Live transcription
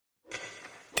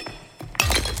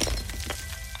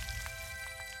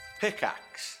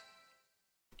Pickaxe.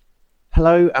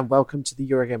 Hello and welcome to the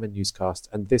Eurogamer newscast,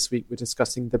 and this week we're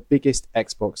discussing the biggest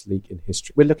Xbox leak in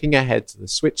history. We're looking ahead to the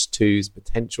Switch 2's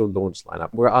potential launch lineup.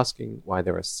 We're asking why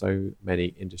there are so many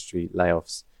industry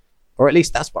layoffs, or at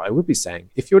least that's what I would be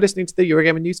saying. If you're listening to the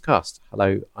Eurogamer newscast,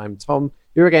 hello, I'm Tom,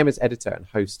 Eurogamer's editor and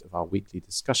host of our weekly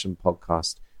discussion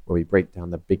podcast, where we break down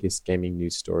the biggest gaming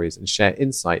news stories and share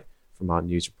insight from our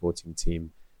news reporting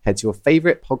team. Head to your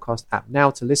favourite podcast app now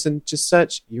to listen. Just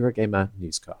search Eurogamer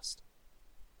newscast.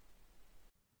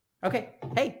 Okay.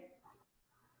 Hey.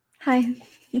 Hi.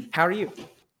 How are you?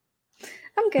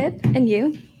 I'm good. And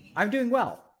you? I'm doing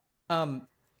well.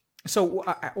 So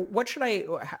what should I?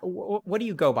 What do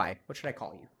you go by? What should I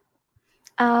call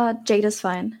you? Jade is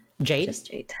fine. Jade. Just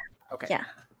Jade. Okay. Yeah.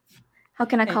 How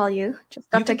can I call you? Just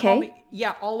Dr. You can call K? me,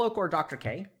 yeah, Alok or Dr.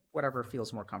 K, whatever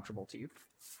feels more comfortable to you.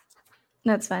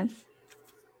 No, it's fine.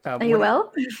 Are what you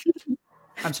well?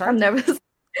 I'm sorry. I'm nervous.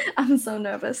 I'm so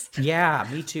nervous. Yeah,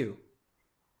 me too.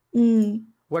 Mm.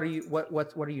 What are you?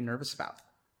 What are you nervous about?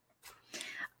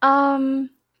 I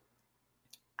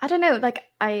don't know. Like,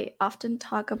 I often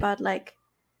talk about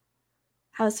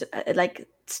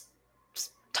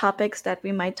topics that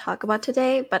we might talk about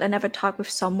today, but I never talk with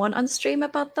someone on stream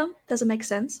about them. Does it make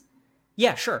sense?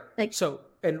 Yeah, sure. Like, so,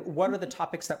 and what are the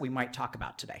topics that we might talk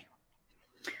about today?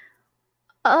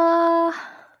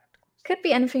 Could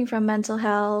be anything from mental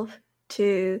health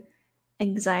to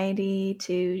anxiety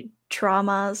to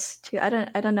traumas to I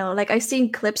don't know. Like, I've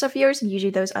seen clips of yours, and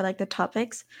usually those are like the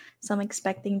topics, so I'm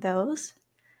expecting those.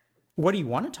 What do you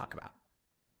want to talk about?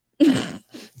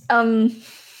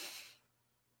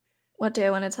 What do I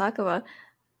want to talk about?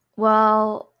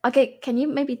 Well, okay, can you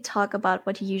maybe talk about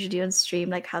what you usually do on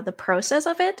stream, like how the process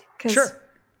of it? Sure.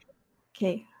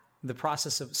 Okay. The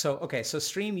process of so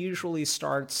stream usually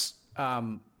starts.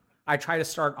 I try to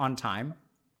start on time.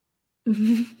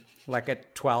 Like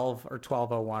at 12 or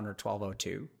 12:01 or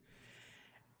 12:02.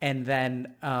 And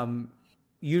then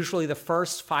usually the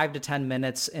first 5 to 10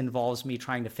 minutes involves me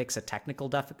trying to fix a technical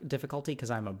difficulty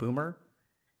because I'm a boomer.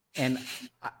 And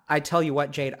I tell you what,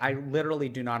 Jade, I literally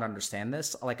do not understand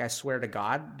this. Like, I swear to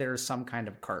God, there's some kind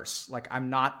of curse. Like,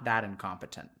 I'm not that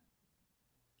incompetent.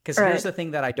 Because here's the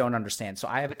thing that I don't understand. So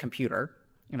I have a computer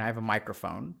and I have a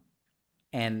microphone,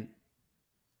 and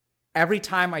every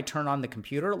time I turn on the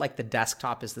computer, like, the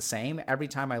desktop is the same. Every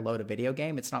time I load a video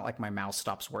game, it's not like my mouse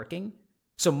stops working.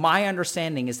 So my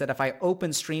understanding is that if I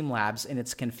open Streamlabs and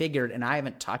it's configured and I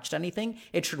haven't touched anything,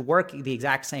 it should work the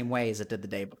exact same way as it did the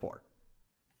day before.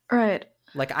 Right.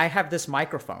 Like, I have this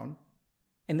microphone,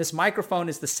 and this microphone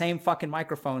is the same fucking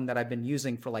microphone that I've been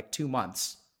using for like 2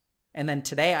 months. And then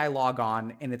today I log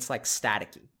on and it's like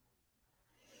staticky.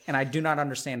 And I do not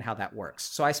understand how that works.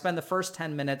 So I spend the first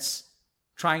 10 minutes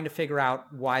trying to figure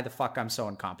out why the fuck I'm so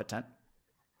incompetent.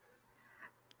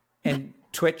 And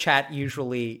Twitch chat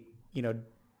usually,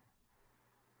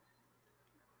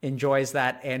 enjoys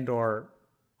that, and or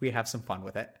we have some fun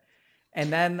with it.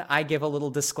 And then I give a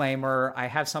little disclaimer. I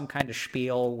have some kind of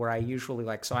spiel where I usually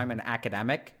so I'm an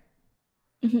academic.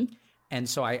 Mm-hmm. And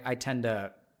so I tend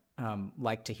to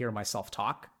like to hear myself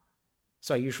talk.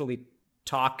 So I usually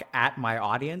talk at my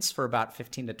audience for about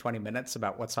 15 to 20 minutes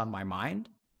about what's on my mind.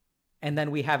 And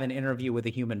then we have an interview with a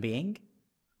human being.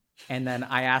 And then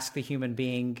I ask the human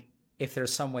being if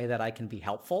there's some way that I can be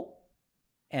helpful.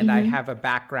 And I have a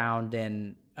background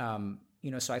in,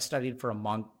 so I studied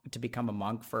to become a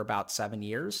monk for about 7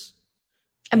 years.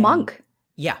 A monk?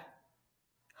 Yeah.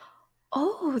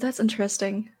 Oh, that's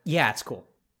interesting. Yeah, it's cool.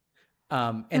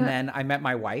 And then I met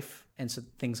my wife, and so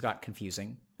things got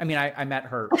confusing. I mean, I met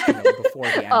her before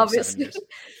the end of 7 years.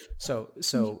 So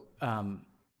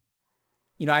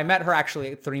I met her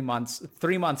actually 3 months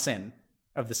in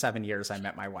of the 7 years I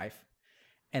met my wife,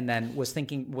 and then was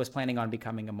planning on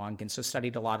becoming a monk. And so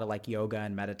studied a lot of yoga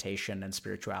and meditation and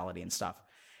spirituality and stuff.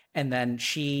 And then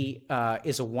she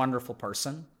is a wonderful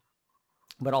person,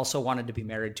 but also wanted to be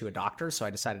married to a doctor. So I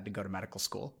decided to go to medical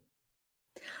school.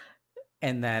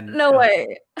 And then no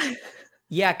way.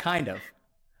 Yeah, kind of.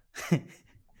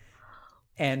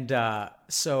 And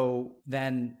so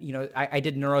then, I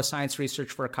did neuroscience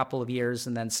research for a couple of years,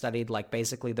 and then studied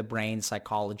basically the brain,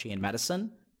 psychology, and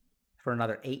medicine for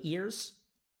another 8 years.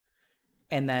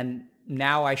 And then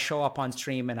now I show up on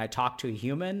stream and I talk to a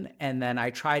human, and then I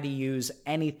try to use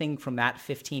anything from that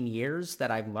 15 years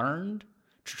that I've learned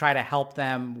to try to help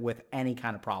them with any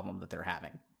kind of problem that they're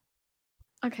having.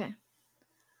 Okay.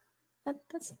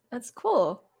 That's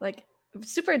cool.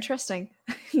 Super interesting.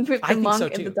 With the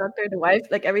monk and the doctor, the wife,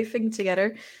 everything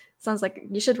together. Sounds like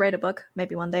you should write a book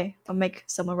maybe one day. I'll make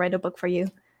someone write a book for you.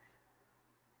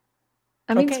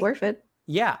 I mean, it's worth it.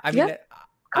 Yeah. I mean,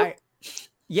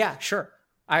 Yeah, sure.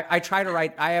 I try to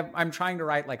write. I'm trying to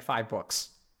write like 5 books.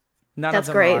 None That's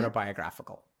of them great. are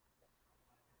autobiographical.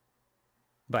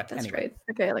 But That's anyway, great.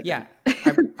 Okay, I like yeah,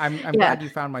 that. I'm Yeah. glad you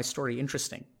found my story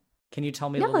interesting. Can you tell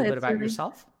me a little bit it's about really.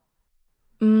 yourself?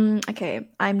 Okay,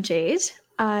 I'm Jade.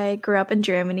 I grew up in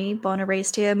Germany, born and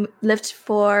raised here. Lived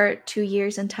for 2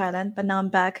 years in Thailand, but now I'm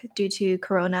back due to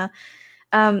Corona.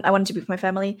 I wanted to be with my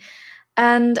family,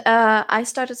 and I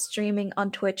started streaming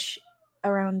on Twitch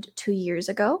around 2 years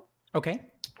ago. Okay.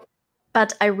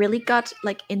 But I really got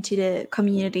like into the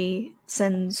community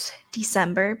since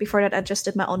December. Before that, I just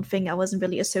did my own thing. I wasn't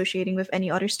really associating with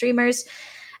any other streamers.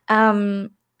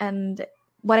 And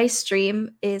what I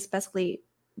stream is basically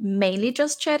mainly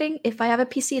just chatting. If I have a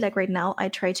PC, like right now, I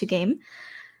try to game.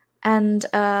 And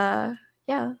yeah,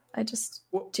 I just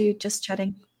do just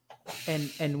chatting.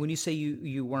 And when you say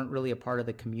you weren't really a part of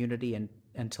the community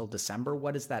until December,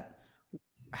 what is that?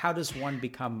 How does one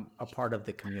become a part of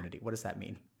the community? What does that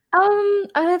mean?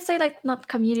 I would say like not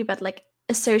community, but like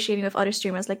associating with other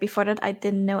streamers. Like before that, I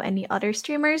didn't know any other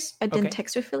streamers. I didn't Okay.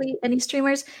 text with really any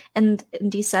streamers. And in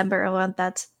December, around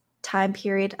that time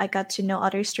period, I got to know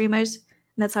other streamers,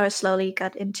 and that's how I slowly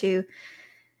got into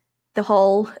the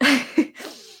whole.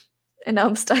 And now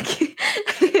I'm stuck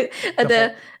at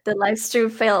the live stream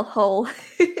fail hole.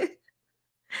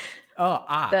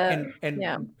 And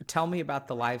Yeah. tell me about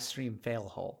the live stream fail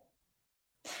hole.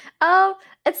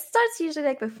 It starts usually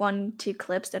like with 1-2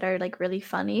 clips that are like really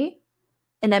funny,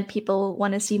 and then people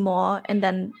want to see more, and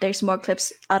then there's more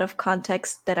clips out of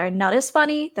context that are not as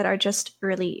funny, that are just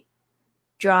really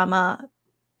drama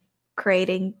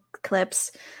creating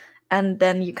clips, and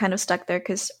then you're kind of stuck there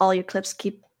because all your clips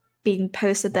keep being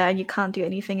posted there and you can't do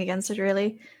anything against it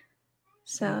really.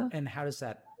 So and how does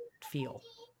that feel?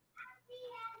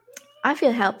 I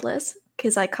feel helpless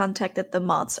because I contacted the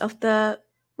mods of the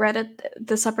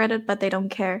subreddit, but they don't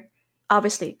care,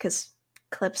 obviously, because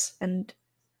clips and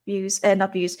views,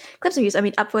 not views, clips and views. I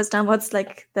mean, upwards, downwards,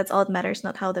 like that's all that matters,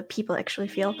 not how the people actually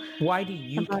feel. Why do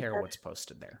you care what's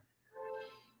posted there?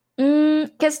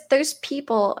 Because those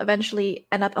people eventually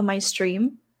end up on my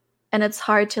stream, and it's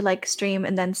hard to like stream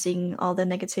and then seeing all the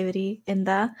negativity in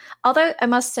there. Although I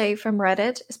must say, from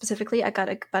Reddit specifically, I got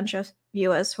a bunch of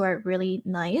viewers who are really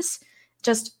nice.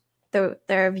 Just there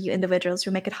are few individuals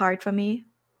who make it hard for me.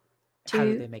 How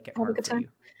do they make it hard for you?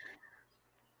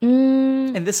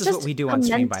 And this is what we do on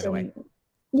stream, by the way.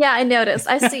 Yeah, I noticed.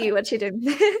 I see what you do.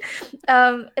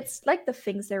 It's like the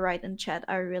things they write in chat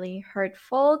are really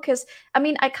hurtful. Because I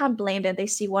mean, I can't blame them. They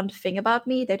see one thing about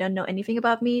me, they don't know anything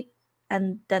about me,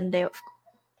 and then they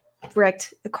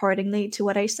react accordingly to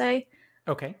what I say.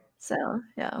 Okay. So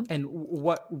yeah. And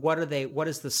what are they? What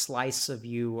is the slice of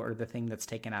you or the thing that's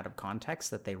taken out of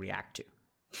context that they react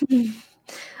to?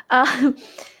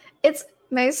 It's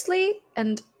mostly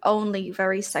and only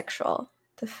very sexual.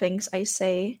 The things I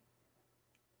say,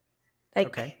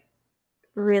 like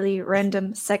really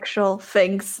random sexual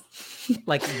things.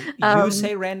 Like you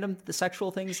say the sexual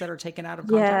things that are taken out of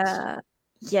context.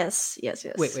 Yeah. Yes.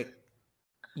 Wait.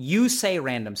 You say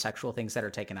random sexual things that are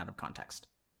taken out of context.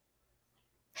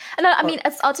 No, I mean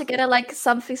it's altogether like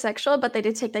something sexual, but they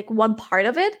did take like one part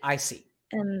of it. I see.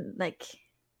 And like,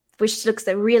 which looks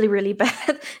like really, really bad.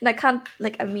 And I can't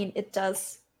like. I mean, it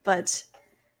does, but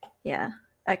yeah,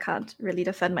 I can't really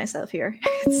defend myself here.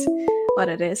 It's what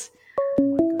it is. Oh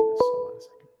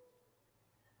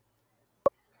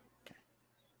my goodness!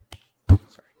 Hold on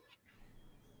a second. Okay.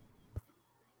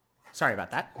 Sorry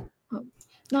about that.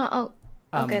 No,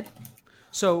 good.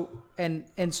 So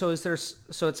so is there?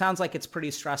 So it sounds like it's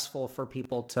pretty stressful for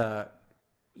people to,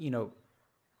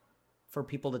 for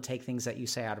people to take things that you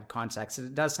say out of context.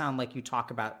 It does sound like you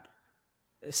talk about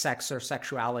sex or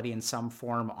sexuality in some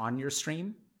form on your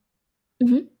stream.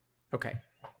 Mm-hmm. Okay,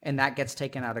 and that gets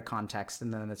taken out of context,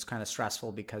 and then it's kind of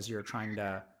stressful because you're trying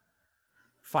to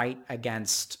fight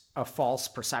against a false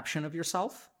perception of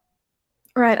yourself.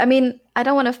 Right. I mean, I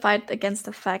don't want to fight against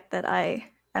the fact that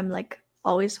I am like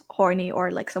always horny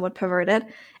or like somewhat perverted.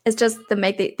 It's just the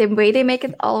way they make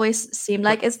it always seem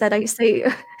like is that I say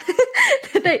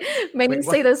they mainly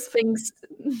say those things.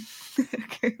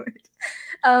 Okay, wait.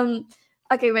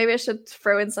 Okay, maybe I should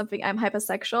throw in something. I'm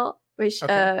hypersexual, which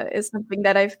is something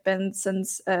that I've been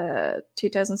since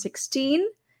 2016.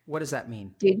 What does that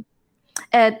mean? Dude,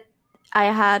 I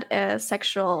had a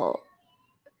sexual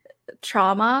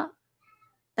trauma,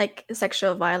 like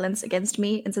sexual violence against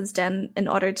me, and since then, in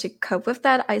order to cope with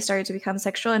that, I started to become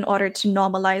sexual in order to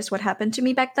normalize what happened to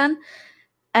me back then.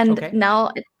 And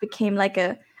now it became like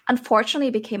unfortunately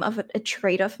it became a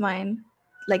trait of mine,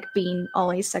 like being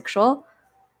always sexual.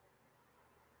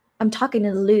 I'm talking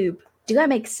in a loop. Do I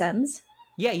make sense?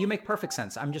 Yeah, you make perfect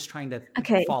sense. I'm just trying to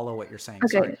follow what you're saying.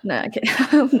 Okay, Sorry. no, okay.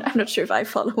 I'm not sure if I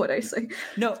follow what I say.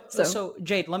 No, so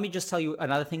Jade, let me just tell you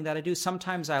another thing that I do.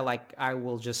 Sometimes I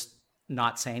will just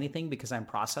not say anything because I'm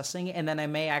processing, and then I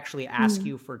may actually ask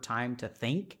you for time to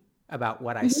think about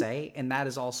what I say, and that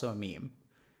is also a meme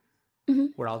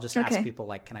where I'll just ask people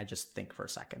like, "Can I just think for a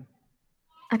second?"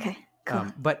 Okay, cool.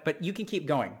 But you can keep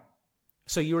going.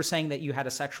 So you were saying that you had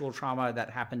a sexual trauma that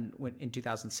happened in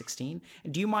 2016.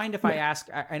 Do you mind if I ask?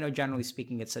 I know generally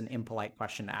speaking, it's an impolite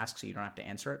question to ask, so you don't have to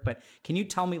answer it. But can you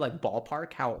tell me, like,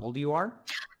 ballpark how old you are?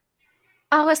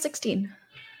 I was 16.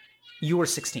 You were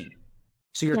 16.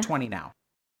 So you're 20 now.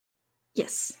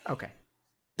 Yes. Okay.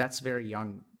 That's very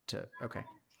young to, okay.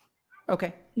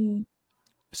 Okay.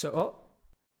 So,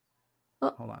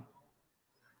 hold on.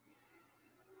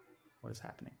 What is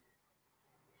happening?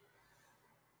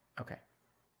 Okay.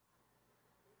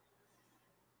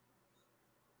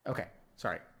 Okay.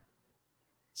 Sorry.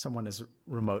 Someone is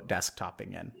remote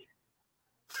desktoping in.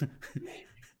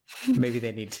 Maybe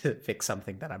they need to fix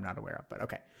something that I'm not aware of, but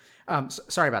okay.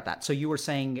 Sorry about that. So you were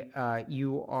saying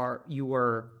you're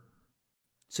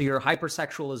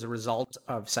hypersexual as a result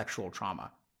of sexual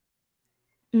trauma.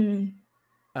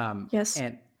 Yes.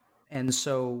 And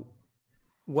so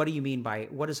what do you mean by,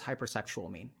 what does hypersexual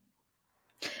mean?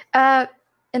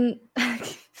 And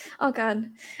oh god.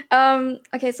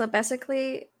 Okay, so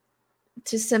basically,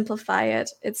 to simplify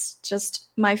it, it's just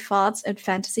my thoughts and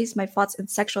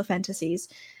sexual fantasies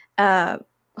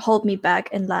hold me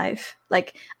back in life.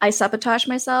 Like, I sabotage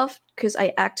myself because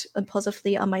I act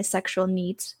impulsively on my sexual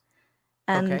needs,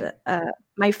 and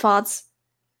my thoughts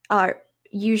are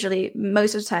usually,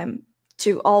 most of the time,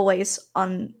 to always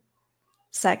on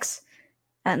sex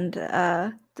and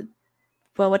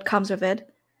what comes with it.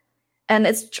 And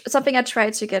it's something I try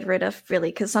to get rid of,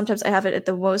 really, because sometimes I have it at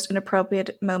the most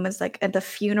inappropriate moments, like at the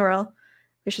funeral,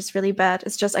 which is really bad.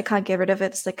 It's just I can't get rid of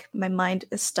it. It's like my mind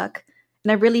is stuck.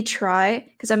 And I really try,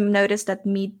 because I've noticed that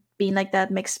me being like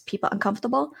that makes people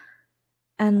uncomfortable.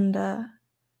 And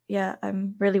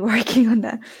I'm really working on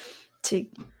that too.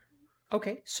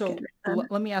 Okay, so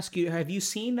let me ask you, have you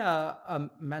seen a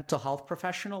mental health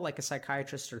professional, like a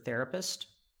psychiatrist or therapist?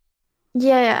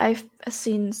 Yeah, I've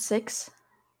seen 6.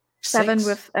 7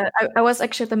 with I was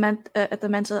actually at the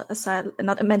mental asylum,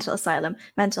 not a mental asylum,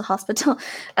 mental hospital.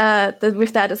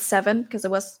 With that is 7, because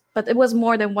it was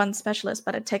more than one specialist,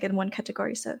 but I'd taken one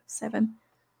category, so 7.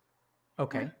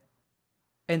 Okay.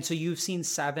 And so you've seen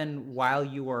 7 while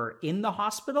you were in the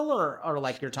hospital, or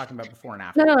like you're talking about before and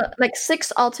after? No, like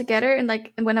 6 altogether. And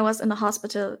like when I was in the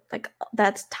hospital, like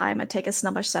that time I take as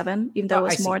number 7, even though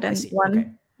it was more than one.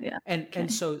 Okay. Yeah.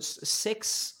 And so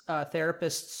 6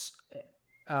 therapists,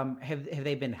 have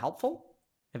they been helpful?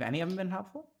 Have any of them been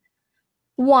helpful?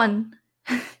 One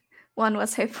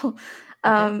was helpful.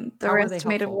 The rest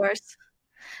made it worse.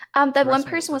 That one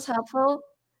person was helpful.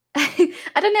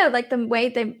 I don't know, like the way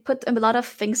they put a lot of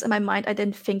things in my mind I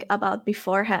didn't think about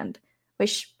beforehand,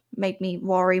 which made me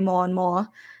worry more and more.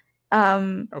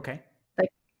 Okay.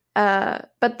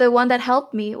 But the one that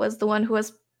helped me was the one who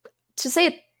was, to say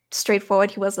it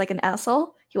straightforward, he was like an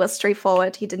asshole. He was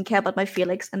straightforward. He didn't care about my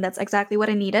feelings, and that's exactly what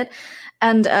I needed.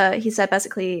 And he said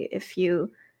basically,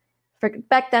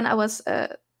 back then I was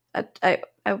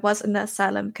I was in the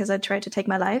asylum because I tried to take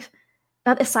my life.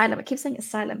 Not asylum. I keep saying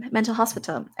asylum. Mental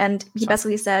hospital. And he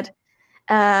basically said,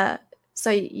 so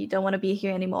you don't want to be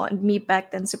here anymore. And me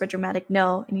back then, super dramatic,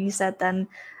 no. And he said then,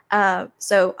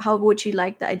 so how would you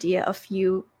like the idea of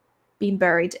you being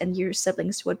buried and your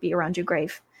siblings would be around your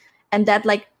grave? And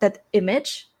that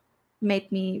image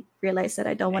made me realize that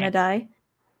I don't want to die.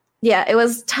 Yeah, it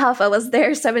was tough. I was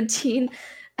there, 17.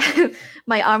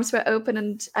 My arms were open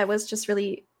and I was just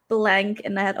really blank,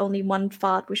 and I had only one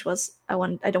thought, which was I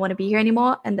don't want to be here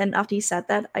anymore. And then after he said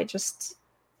that,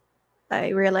 I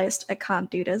realized I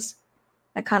can't do this.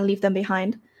 I can't leave them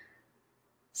behind.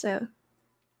 So,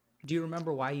 do you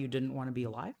remember why you didn't want to be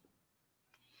alive?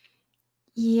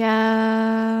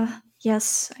 Yes,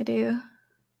 I do.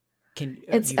 Do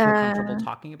you feel comfortable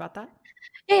talking about that?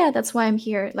 Yeah, that's why I'm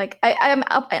here. Like I'm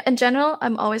in general,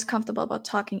 I'm always comfortable about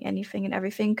talking anything and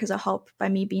everything, because I hope by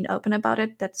me being open about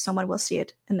it that someone will see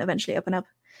it and eventually open up.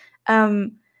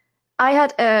 I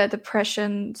had a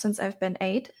depression since I've been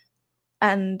 8,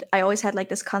 and I always had like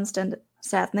this constant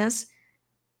sadness,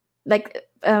 like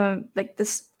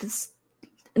this.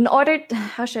 In order,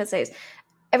 how should I say this?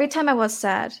 Every time I was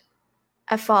sad,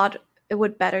 I thought it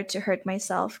would better to hurt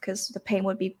myself because the pain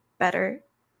would be better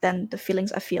than the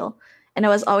feelings I feel. And it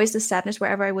was always the sadness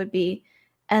wherever I would be.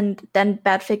 And then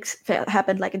bad things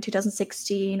happened, like in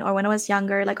 2016 or when I was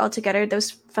younger, like altogether,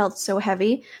 those felt so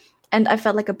heavy. And I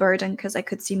felt like a burden because I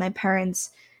could see my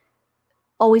parents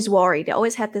always worry. They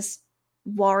always had this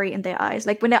worry in their eyes.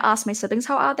 Like when they ask my siblings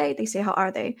how are they say how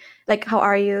are they, like how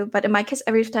are you. But in my case,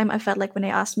 every time I felt like when they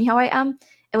asked me how I am,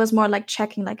 it was more like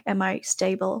checking, like, am I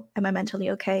stable, am I mentally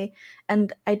okay?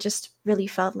 And I just really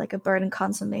felt like a burden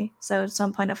constantly. So at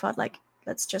some point I thought, like,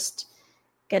 let's just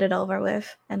get it over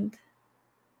with. And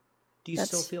do you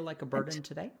still feel like a burden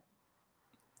today?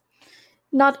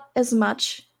 Not as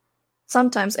much.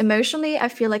 Sometimes emotionally I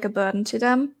feel like a burden to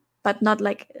them, but not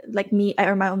like me. I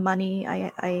earn my own money.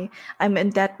 I'm in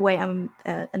that way. I'm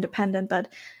independent, but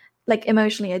like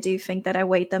emotionally, I do think that I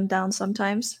weigh them down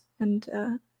sometimes. And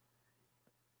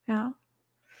yeah,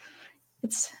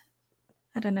 it's,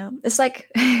 I don't know. It's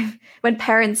like when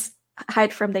parents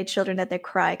hide from their children that they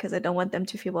cry because I don't want them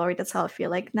to feel worried. That's how I feel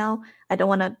like now. I don't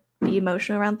want to be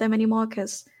emotional around them anymore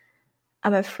because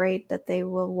I'm afraid that they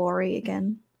will worry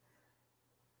again.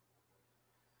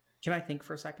 Can I think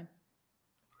for a second?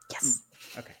 Yes.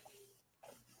 Okay.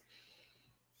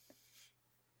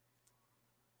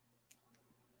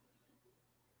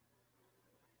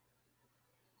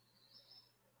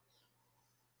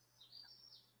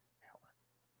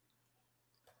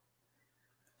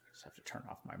 I just have to turn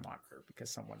off my monitor because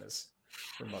someone is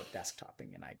remote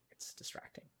desktoping and it's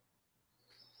distracting.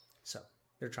 So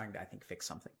they're trying to, I think, fix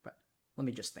something, but let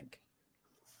me just think.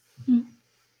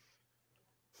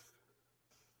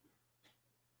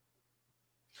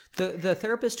 The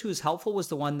therapist who was helpful was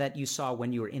the one that you saw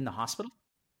when you were in the hospital?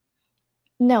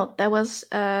 No, that was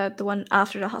the one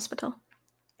after the hospital.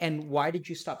 And why did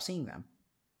you stop seeing them?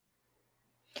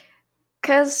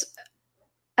 Because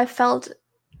I felt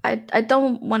I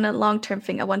don't want a long-term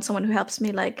thing. I want someone who helps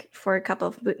me like for a couple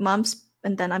of months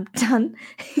and then I'm done.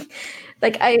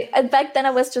 Like back then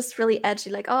I was just really edgy,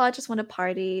 like, oh, I just want to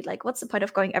party. Like, what's the point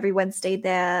of going every Wednesday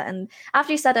there? And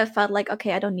after you said, I felt like,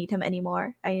 okay, I don't need him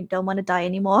anymore. I don't want to die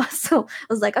anymore. So I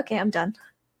was like, okay, I'm done.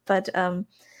 But that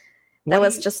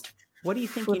was just what do you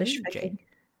think you need, Jade?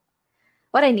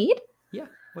 What I need? Yeah,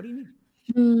 what do you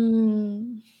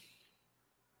need?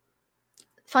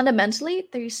 Fundamentally,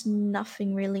 there's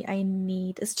nothing really I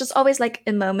need. It's just always like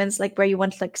in moments like where you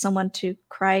want like someone to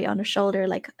cry on a shoulder,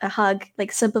 like a hug,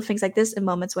 like simple things like this in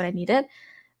moments when I need it.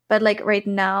 But like right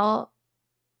now,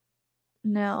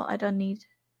 no, I don't need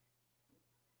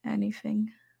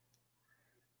anything.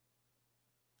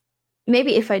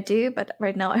 Maybe if I do, but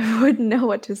right now I wouldn't know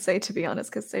what to say, to be honest,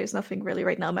 because there's nothing really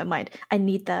right now in my mind. I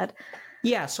need that.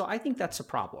 Yeah, so I think that's a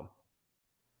problem.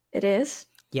 It is?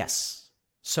 Yes.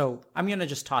 So I'm going to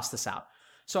just toss this out.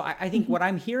 So I think what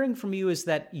I'm hearing from you is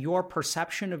that your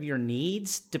perception of your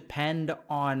needs depend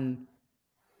on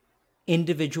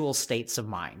individual states of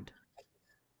mind.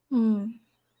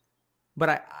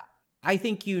 But I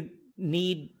think you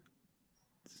need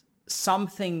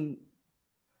something.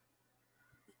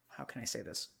 How can I say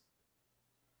this?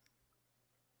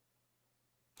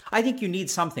 I think you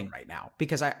need something right now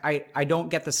because I don't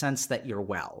get the sense that you're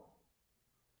well.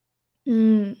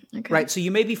 Okay. Right. So you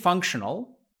may be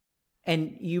functional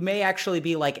and you may actually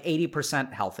be like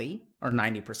 80% healthy or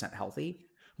 90% healthy,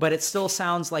 but it still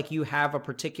sounds like you have a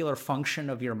particular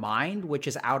function of your mind which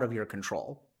is out of your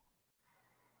control.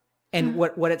 And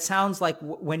what it sounds like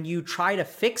when you try to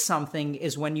fix something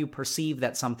is when you perceive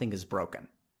that something is broken.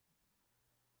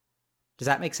 Does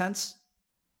that make sense?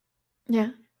 Yeah.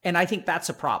 And I think that's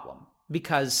a problem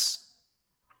because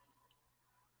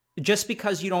just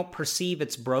because you don't perceive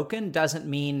it's broken doesn't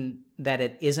mean that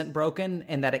it isn't broken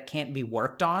and that it can't be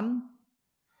worked on.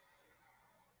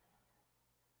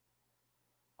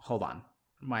 Hold on.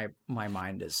 My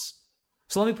mind is...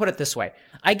 So let me put it this way.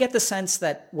 I get the sense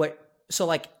that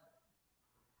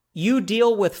you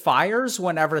deal with fires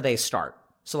whenever they start.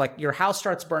 So like your house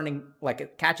starts burning, like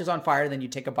it catches on fire, then you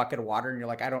take a bucket of water and you're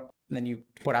like, and then you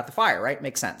put out the fire, right?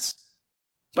 Makes sense.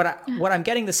 But what I'm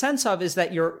getting the sense of is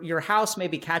that your house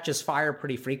maybe catches fire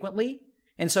pretty frequently.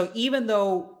 And so even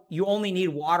though you only need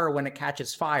water when it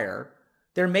catches fire,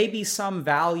 there may be some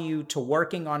value to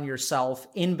working on yourself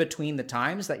in between the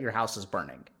times that your house is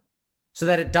burning so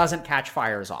that it doesn't catch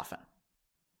fire as often.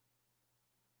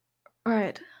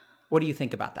 Right. What do you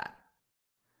think about that?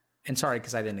 And sorry,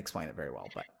 because I didn't explain it very well,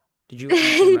 but did you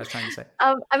understand what I was trying to say?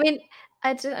 I mean,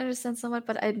 I did understand somewhat,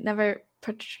 but I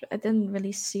didn't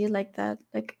really see it like that,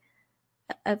 like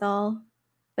at all.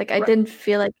 Like I didn't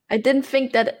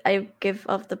think that I give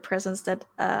off the presence that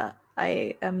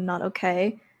I am not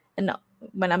okay, and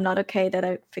when I'm not okay, that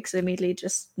I fix it immediately,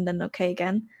 just and then okay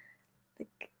again.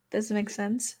 Like, does it make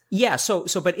sense? Yeah. So,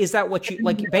 but is that what you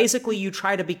like? Basically, you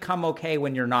try to become okay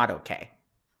when you're not okay.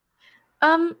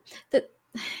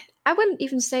 I wouldn't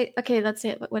even say okay. Let's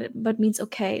say what means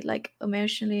okay, like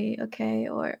emotionally okay,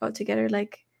 or altogether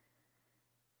like.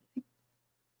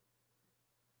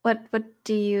 What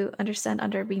do you understand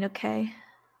under being okay?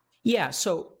 Yeah.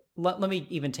 So let me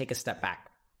even take a step back.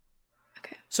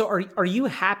 Okay. So are you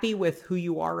happy with who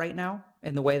you are right now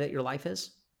and the way that your life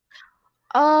is?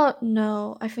 Oh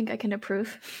no, I think I can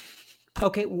approve.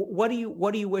 Okay. What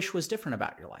do you wish was different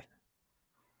about your life?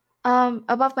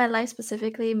 Above my life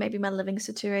specifically, maybe my living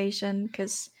situation,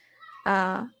 because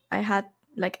I had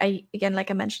like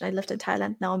like I mentioned, I lived in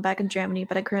Thailand. Now I'm back in Germany,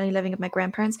 but I'm currently living with my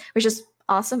grandparents, which is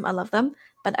awesome. I love them,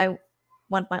 but I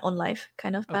want my own life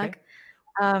kind of Okay. back.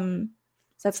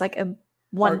 So that's like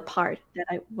one Are part that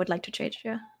I would like to change.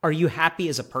 Yeah. are you happy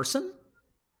as a person?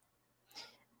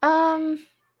 Um,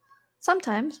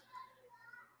 Sometimes,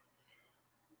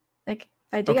 like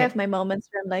I do have Okay. my moments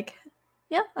where I'm like,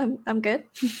 yeah, I'm good.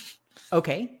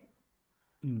 Okay.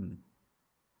 Hmm.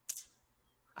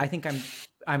 I think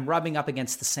I'm rubbing up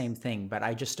against the same thing, but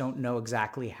I just don't know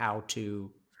exactly how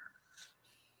to.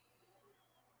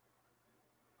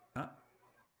 Uh,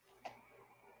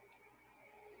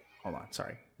 hold on,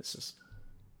 sorry. This is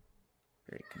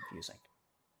very confusing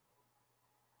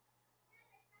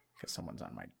because someone's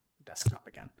on my desktop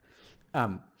again.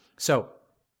 So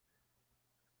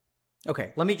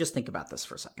okay, let me just think about this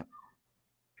for a second.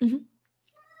 Mhm.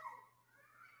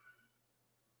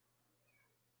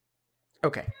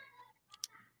 Okay,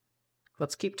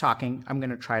 let's keep talking. I'm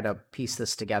going to try to piece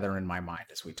this together in my mind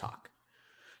as we talk.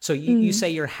 So you Mm. say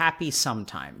you're happy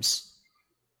sometimes.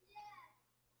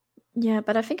 Yeah,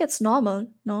 but I think it's normal,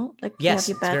 no? Like you have Yes,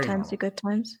 your it's bad very times, your normal. good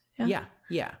times. Yeah. Yeah,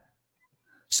 yeah.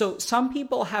 So some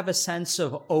people have a sense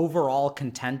of overall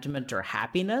contentment or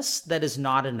happiness that is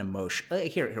not an emotion.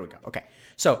 Here we go. Okay.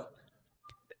 So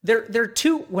there are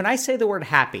two, when I say the word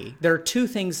happy, there are two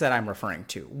things that I'm referring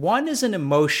to. One is an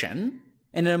emotion,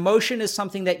 and an emotion is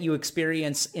something that you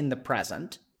experience in the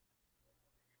present.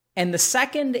 And the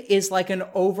second is like an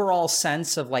overall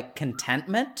sense of like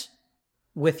contentment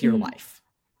with your Mm. life.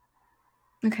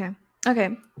 Okay.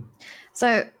 Okay.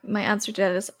 So my answer to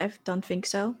that is I don't think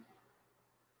so.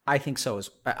 I think so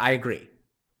I agree.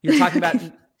 You're talking about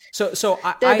Okay. so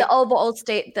The overall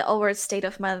state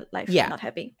of my life, yeah. not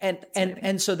happy. And That's what I and mean.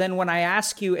 and so then when I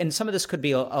ask you, and some of this could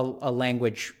be a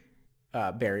language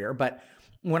barrier, but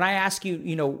when I ask you,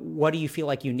 what do you feel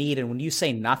like you need? And when you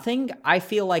say nothing, I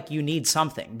feel like you need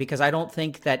something because I don't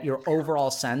think that your overall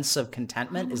sense of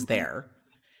contentment is there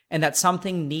and that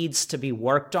something needs to be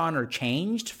worked on or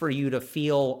changed for you to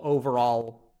feel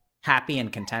overall happy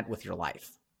and content with your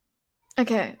life.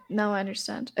 Okay, now I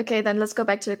understand. Okay, then let's go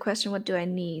back to the question, what do I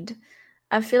need?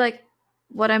 I feel like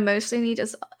what I mostly need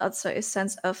is also a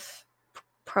sense of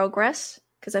progress,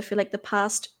 because I feel like the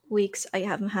past weeks I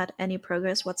haven't had any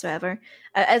progress whatsoever.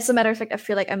 As a matter of fact, I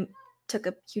feel like I took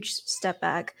a huge step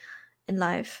back in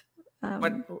life.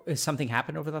 What has something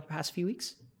happened over the past few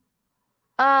weeks?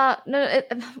 No,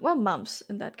 well, months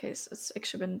in that case. It's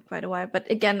actually been quite a while. But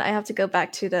again, I have to go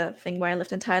back to the thing where I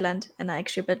lived in Thailand and I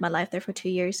actually built my life there for 2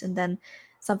 years, and then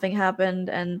something happened,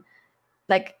 and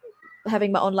like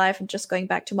having my own life and just going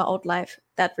back to my old life,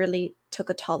 that really took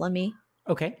a toll on me.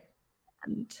 Okay.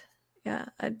 And yeah,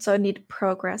 so I need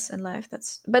progress in life.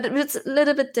 But it's a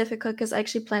little bit difficult because I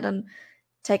actually planned on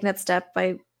taking that step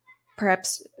by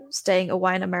perhaps staying a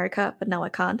while in America, but now I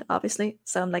can't, obviously.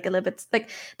 So I'm like a little bit like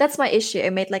that's my issue. I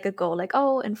made like a goal, like,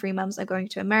 oh, in 3 months I'm going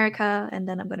to America and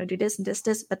then I'm gonna do this and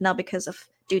this. But now because of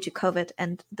due to COVID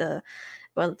and the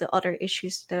other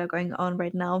issues that are going on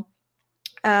right now,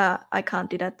 I can't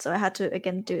do that. So I had to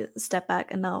again do a step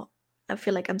back, and now I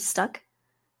feel like I'm stuck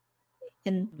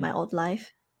in my old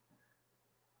life.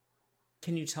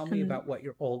 Can you tell me And about what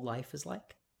your old life is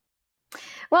like?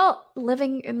 well,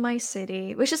 living in my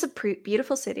city, which is a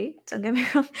beautiful city, don't get me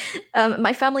wrong.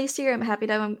 My family's here. I'm happy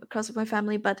that I'm close with my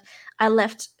family, but I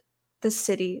left the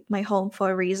city, my home, for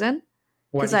a reason.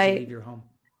 Why Because did you leave your home?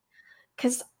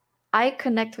 I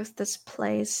connect with this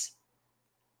place.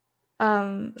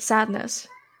 Sadness.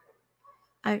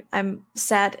 I'm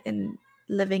sad in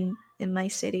living in my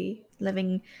city,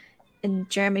 living in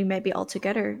Germany, maybe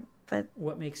altogether. But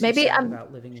What makes you maybe sad I'm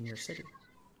about living in your city?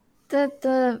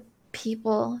 the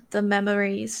people, the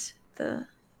memories, the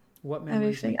What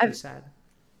memories everything. make you sad?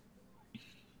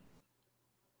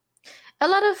 A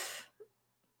lot of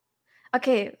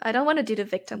okay, I don't want to do the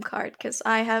victim card because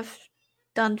I have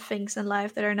done things in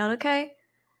life that are not okay.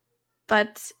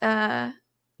 But no,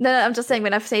 I'm just saying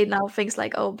when I've said now things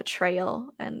like oh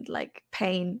betrayal and like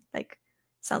pain, like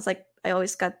sounds like I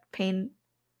always got pain,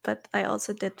 but I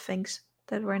also did things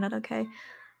that were not okay.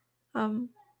 Um,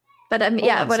 but Hold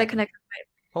yeah, on a what I second. connect with my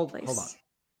Hold on. place.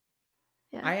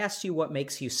 Yeah. I asked you what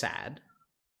makes you sad.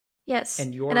 Yes.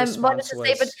 And your I wanted response to was...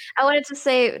 say, but I wanted to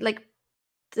say like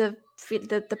the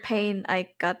pain I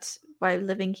got while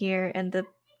living here, and the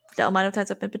amount of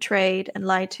times I've been betrayed and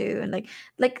lied to, and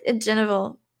like in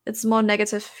general, it's more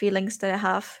negative feelings that I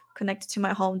have connected to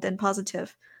my home than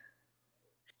positive.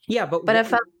 Yeah, but I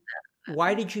found,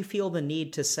 why did you feel the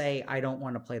need to say, I don't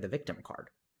want to play the victim card?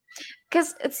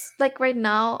 because it's like right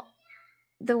now,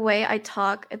 the way I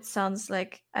talk, it sounds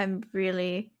like I'm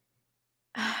really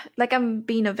like I'm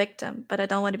being a victim, but I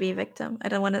don't want to be a victim. I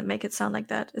don't want to make it sound like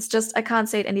that. It's just I can't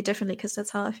say it any differently because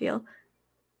that's how I feel.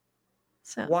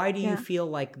 So why do you feel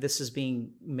like this is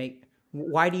being made?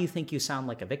 Why do you think you sound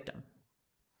like a victim?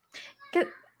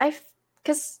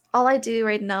 Because all I do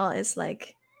right now is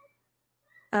like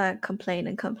complain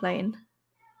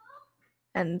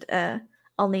and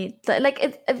only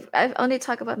like I only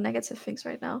talk about negative things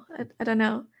right now. I don't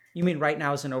know. You mean right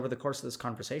now, as in over the course of this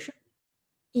conversation?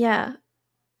 Yeah,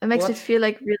 it makes me feel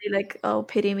like really like, oh,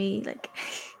 pity me. Like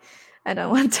I don't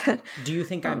want that. Do you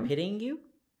think I'm pitying you?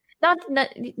 Not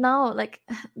no. Like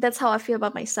that's how I feel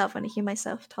about myself when I hear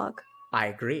myself talk. I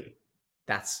agree.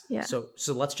 That's so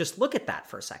let's just look at that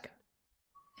for a second.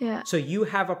 Yeah. So you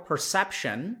have a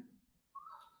perception.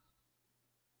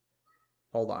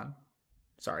 Hold on.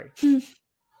 Sorry.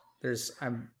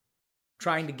 I'm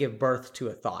trying to give birth to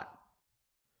a thought,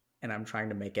 and I'm trying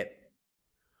to make it.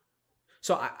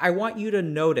 So I want you to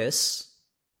notice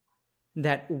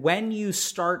that when you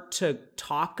start to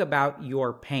talk about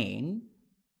your pain,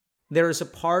 there is a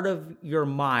part of your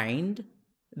mind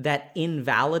that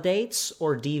invalidates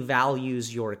or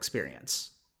devalues your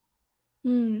experience.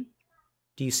 Do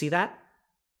you see that?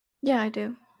 Yeah, I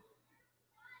do.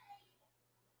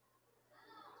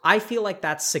 I feel like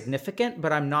that's significant,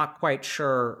 but I'm not quite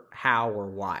sure how or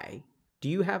why. Do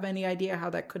you have any idea how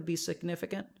that could be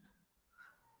significant?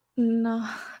 No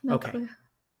clue.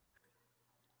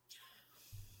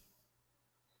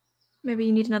 Maybe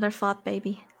you need another thought,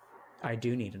 baby. I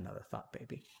do need another thought,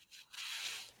 baby.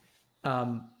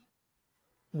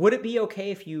 Would it be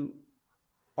okay if you...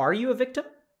 Are you a victim?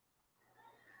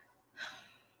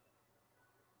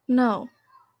 No.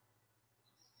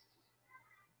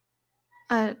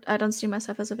 I don't see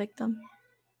myself as a victim.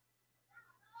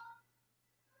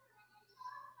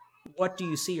 What do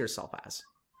you see yourself as?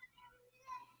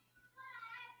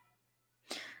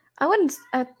 I wouldn't.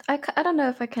 I don't know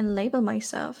if I can label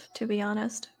myself, to be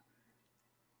honest.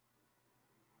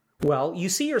 Well, you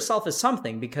see yourself as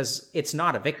something because it's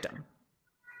not a victim.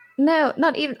 No,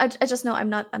 not even. I just know I'm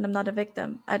not, and I'm not a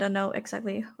victim. I don't know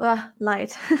exactly.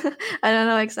 Lied. I don't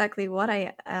know exactly what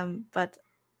I am, but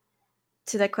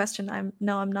to that question, I'm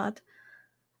not.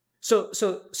 So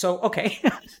okay.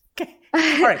 Okay.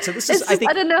 All right. So this is. I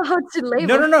don't know how to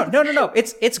label. No.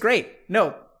 It's great.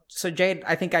 No. So Jade,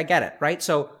 I think I get it. Right.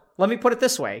 So let me put it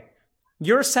this way: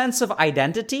 your sense of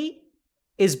identity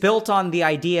is built on the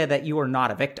idea that you are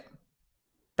not a victim.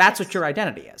 That's what your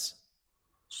identity is.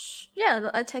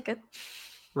 Yeah, I take it.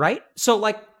 Right? So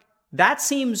like that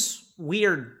seems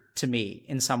weird to me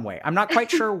in some way. I'm not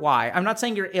quite sure why. I'm not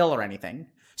saying you're ill or anything.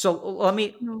 So let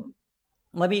me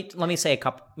say a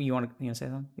couple. You want to say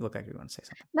something? You look like you want to say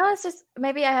something. No, it's just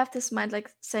maybe I have this mind like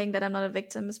saying that I'm not a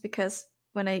victim is because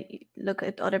when I look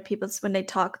at other people's when they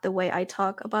talk the way I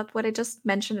talk about what I just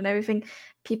mentioned and everything,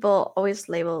 people always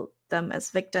label them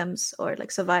as victims or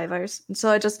like survivors. And so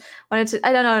I just wanted to,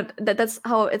 I don't know, that's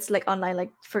how it's like online,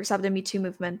 like for example the Me Too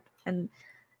movement, and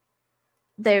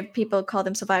there people call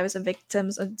them survivors and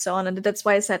victims and so on, and that's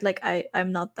why I said like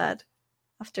I'm not that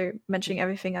after mentioning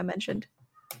everything I mentioned.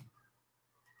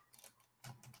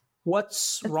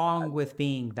 What's wrong with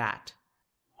being that?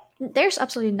 There's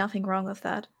absolutely nothing wrong with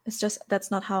that. It's just that's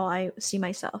not how I see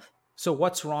myself. So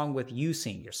what's wrong with you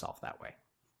seeing yourself that way?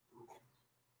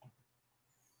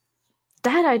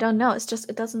 That I don't know. It's just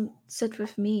it doesn't sit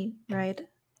with me, right?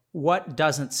 What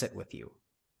doesn't sit with you?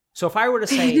 So if I were to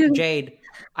say, Jade,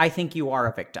 I think you are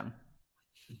a victim.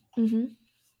 Mm-hmm.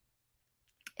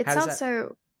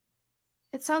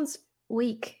 It sounds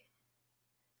weak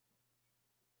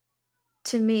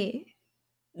to me.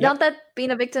 Yep. Not that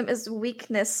being a victim is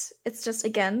weakness. It's just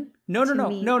again. No.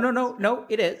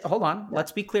 It is. Hold on. Yeah.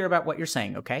 Let's be clear about what you're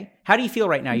saying. Okay. How do you feel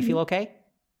right now? You feel okay?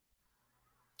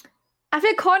 I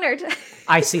feel cornered.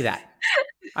 I see that.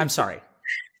 I'm sorry.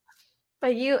 By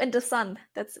you and the sun.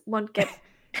 That's won't get.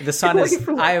 The sun is.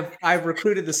 I've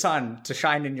recruited the sun to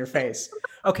shine in your face.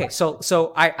 Okay.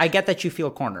 So I get that you feel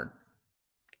cornered.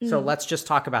 So let's just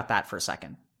talk about that for a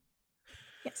second.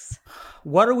 Yes.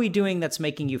 What are we doing that's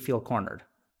making you feel cornered?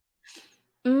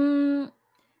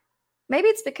 Maybe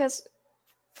it's because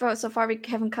so far we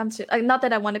haven't come to, like, not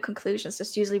that I want a conclusion. It's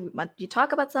just usually you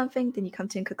talk about something, then you come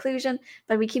to a conclusion,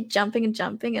 but we keep jumping and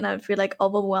jumping, and I feel like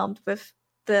overwhelmed with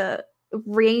the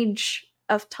range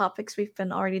of topics we've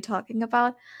been already talking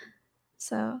about.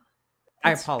 So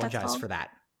I apologize for that.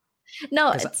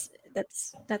 No,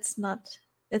 that's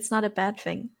not a bad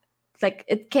thing. Like,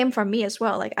 it came from me as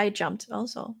well. Like, I jumped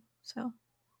also. So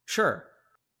sure,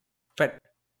 but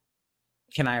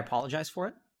can I apologize for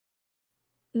it?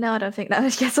 No, I don't think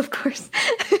that. Yes, of course.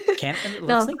 Can't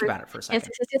let's think about it for a second.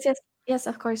 Yes,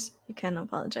 of course you can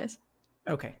apologize.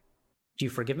 Okay. Do you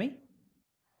forgive me?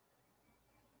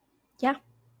 Yeah.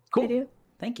 Cool. I do.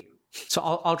 Thank you. So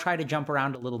I'll try to jump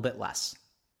around a little bit less.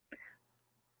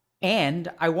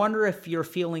 And I wonder if you're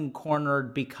feeling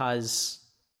cornered because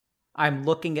I'm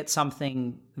looking at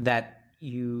something that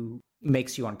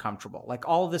makes you uncomfortable. Like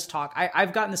all of this talk,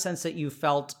 I've gotten the sense that you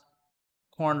felt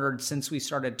cornered since we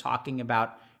started talking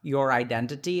about your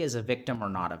identity as a victim or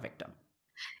not a victim.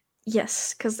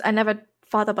 Yes, because I never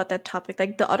thought about that topic.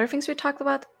 Like, the other things we talked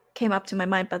about came up to my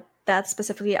mind, but that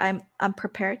specifically, I'm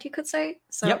unprepared, you could say.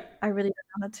 So yep. I really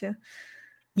wanted to.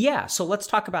 Yeah, so let's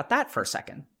talk about that for a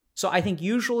second. So I think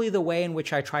usually the way in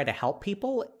which I try to help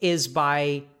people is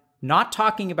by not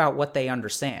talking about what they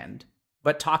understand,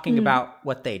 but talking about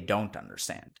what they don't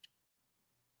understand.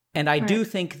 And I do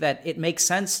think that it makes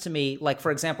sense to me. Like, for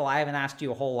example, I haven't asked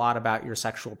you a whole lot about your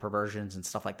sexual perversions and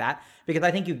stuff like that, because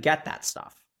I think you get that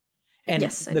stuff. And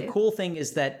yes, the cool thing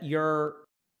is that you're,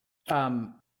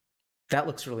 that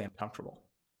looks really uncomfortable.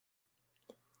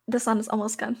 The sun is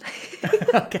almost gone.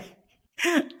 Okay.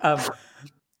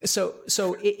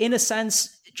 So in a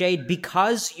sense, Jade,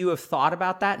 because you have thought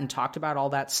about that and talked about all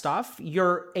that stuff,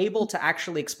 you're able to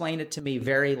actually explain it to me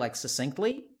very like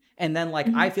succinctly. And then like,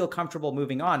 I feel comfortable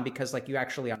moving on because like you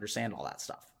actually understand all that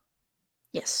stuff.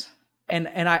 Yes. And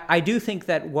I do think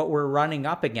that what we're running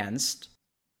up against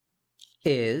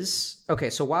is, okay,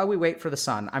 so while we wait for the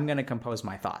sun, I'm going to compose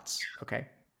my thoughts. Okay.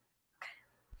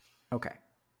 Okay.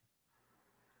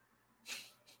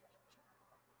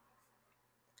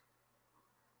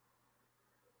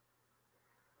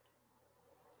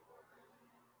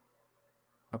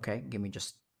 Okay, give me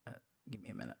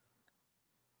a minute.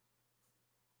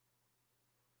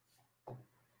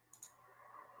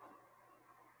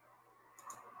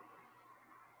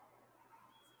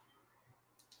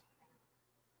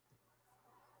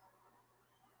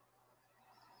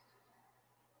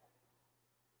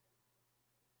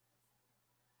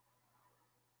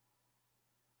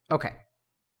 Okay.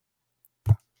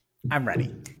 I'm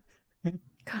ready.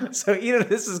 So either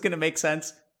this is going to make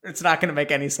sense or it's not going to make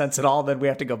any sense at all. Then we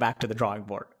have to go back to the drawing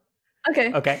board.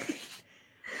 Okay. Okay.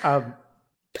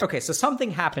 Okay. So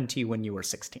something happened to you when you were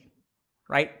 16,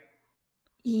 right?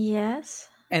 Yes.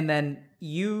 And then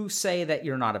you say that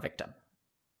you're not a victim,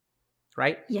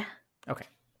 right? Yeah. Okay.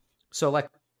 So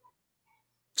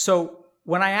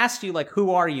when I asked you, like,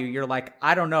 who are you? You're like,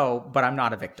 I don't know, but I'm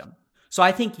not a victim. So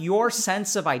I think your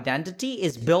sense of identity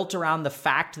is built around the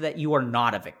fact that you are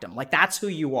not a victim. Like, that's who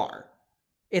you are.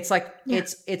 It's like,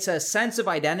 it's a sense of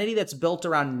identity that's built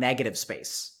around negative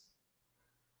space.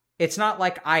 It's not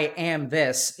like I am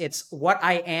this. It's what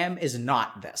I am is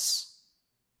not this.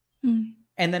 And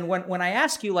then when I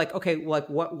ask you, like, okay, like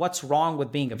what's wrong with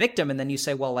being a victim? And then you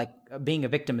say, well, like being a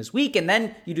victim is weak. And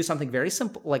then you do something very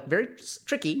simple, like very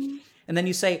tricky. And then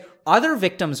you say, other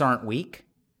victims aren't weak,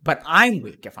 but I'm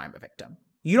weak if I'm a victim.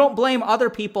 You don't blame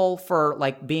other people for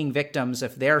like being victims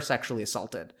if they're sexually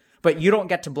assaulted, but you don't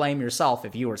get to blame yourself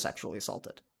if you were sexually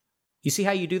assaulted. You see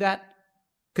how you do that?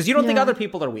 Because you don't think other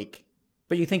people are weak,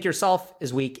 but you think yourself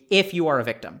is weak if you are a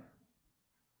victim.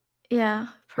 Yeah,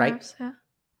 perhaps, right? Yeah.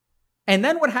 And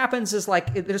then what happens is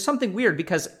like, there's something weird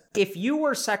because if you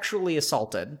were sexually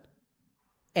assaulted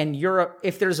and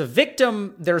if there's a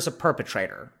victim, there's a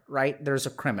perpetrator, right? There's a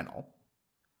criminal.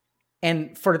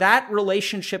 And for that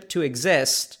relationship to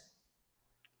exist,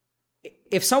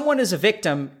 if someone is a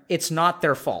victim, it's not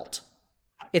their fault.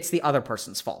 It's the other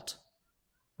person's fault,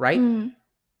 right?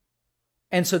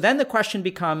 And so then the question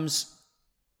becomes,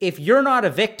 if you're not a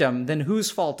victim, then whose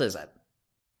fault is it?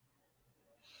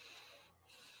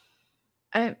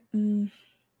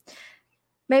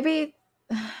 Maybe,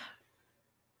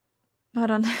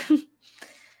 hold on.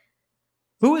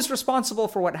 Who is responsible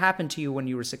for what happened to you when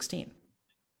you were 16?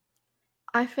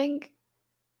 I think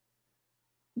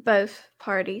both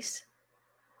parties,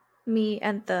 me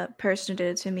and the person who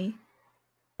did it to me.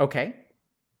 Okay.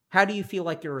 How do you feel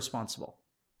like you're responsible?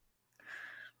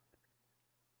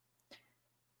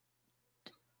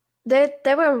 There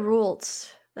were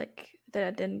rules like that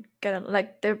I didn't get.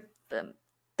 Like there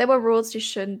were rules you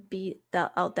shouldn't be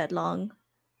out that long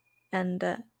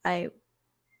and I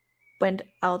went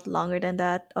out longer than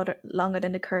that, or longer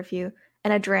than the curfew,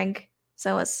 and I drank,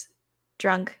 so I was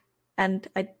drunk, and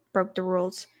I broke the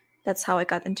rules. That's how I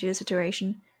got into the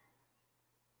situation.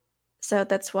 So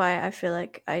that's why I feel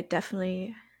like I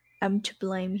definitely am to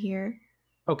blame here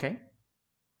Okay.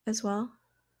 as well.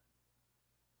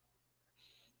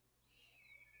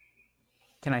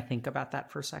 Can I think about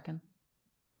that for a second?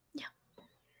 Yeah.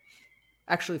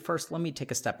 Actually, first, let me take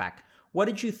a step back. What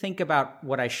did you think about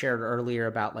what I shared earlier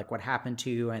about like what happened to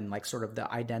you and like sort of the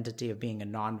identity of being a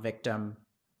non-victim?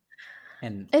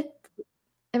 And It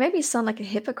made me sound like a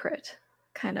hypocrite,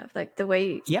 kind of like the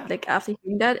way, yeah, like after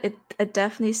hearing that, I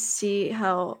definitely see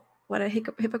how what a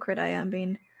hypocrite I am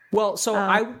being. well, so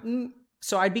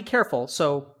I'd be careful.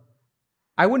 So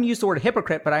I wouldn't use the word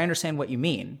hypocrite, but I understand what you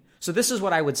mean. So this is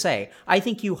what I would say. I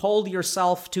think you hold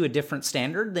yourself to a different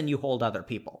standard than you hold other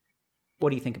people.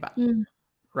 What do you think about that?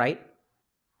 Right?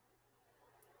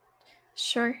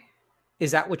 Sure.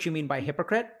 Is that what you mean by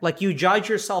hypocrite? Like you judge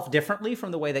yourself differently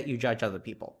from the way that you judge other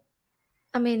people?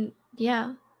 I mean,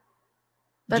 yeah.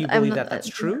 But do you believe that that's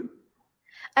true?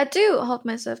 I do hold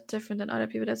myself different than other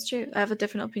people. That's true. I have a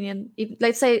different opinion. Even,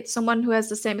 let's say someone who has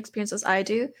the same experience as I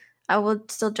do, I will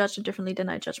still judge them differently than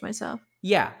I judge myself.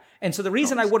 Yeah. And so the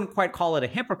reason I Always. wouldn't quite call it a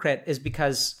hypocrite is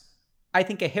because I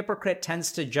think a hypocrite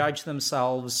tends to judge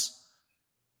themselves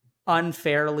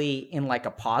unfairly in like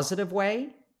a positive way.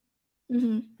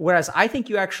 Mm-hmm. Whereas I think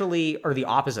you actually are the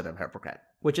opposite of hypocrite,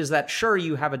 which is that sure,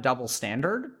 you have a double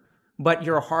standard, but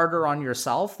you're harder on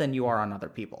yourself than you are on other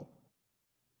people.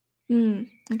 Okay.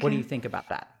 What do you think about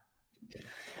that?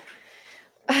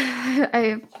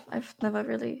 I've never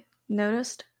really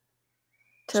noticed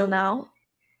till now.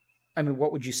 I mean,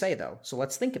 what would you say though? So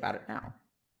let's think about it now.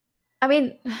 I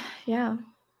mean, yeah.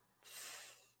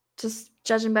 Just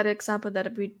judging by the example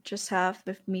that we just have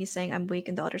with me saying I'm weak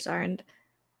and the others aren't,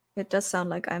 it does sound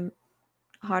like I'm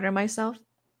hard on myself.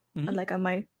 And like I'm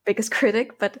my biggest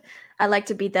critic, but I like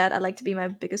to be that. I like to be my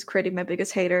biggest critic, my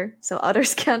biggest hater, so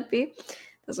others can't be.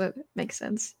 Doesn't make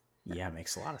sense. Yeah, it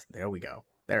makes a lot of. There we go.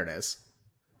 There it is.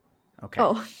 Okay.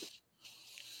 Oh,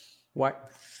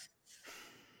 what?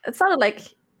 it sounded like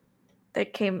there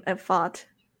came a thought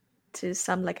to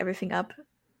sum like everything up.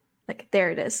 Like there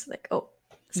it is. Like so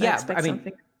yeah, I mean,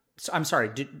 something. So, I'm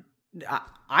sorry.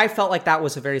 I felt like that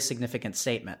was a very significant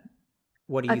statement.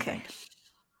 What do you think?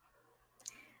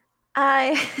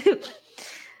 I'm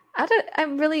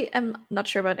not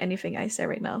sure about anything I say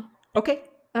right now. Okay,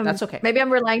 that's okay. Maybe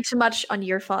I'm relying too much on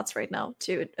your thoughts right now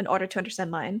in order to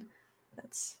understand mine.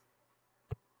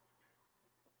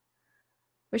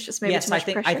 Which is maybe too much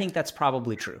pressure. I think that's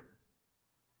probably true.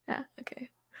 Yeah. Okay.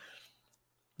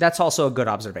 That's also a good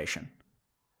observation.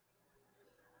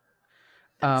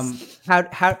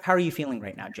 How are you feeling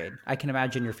right now, Jade? I can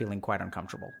imagine you're feeling quite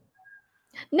uncomfortable.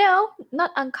 No,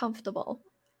 not uncomfortable.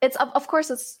 It's of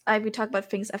course we talk about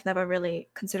things I've never really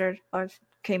considered or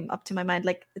came up to my mind.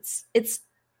 Like it's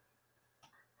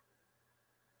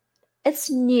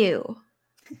new.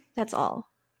 That's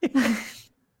all.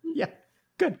 Yeah.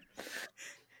 Good.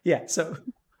 Yeah. So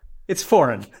it's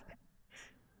foreign.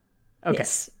 Okay.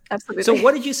 Yes, absolutely. So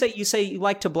what did you say? You say you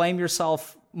like to blame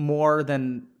yourself more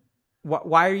than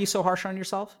why are you so harsh on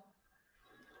yourself?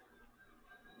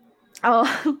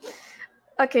 Oh,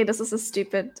 okay. This is a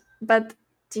stupid, but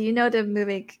do you know the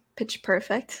movie Pitch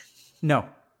Perfect? No.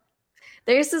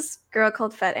 There's this girl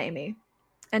called Fat Amy,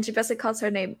 and she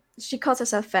basically she calls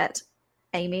herself Fat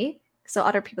Amy, so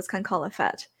other people can call her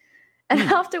fat. And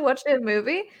after watching the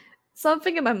movie,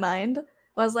 something in my mind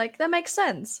was like, that makes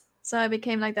sense. So I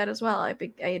became like that as well.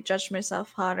 I judged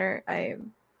myself harder. I,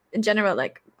 in general,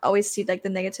 like always see like the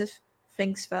negative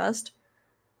things first,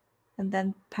 and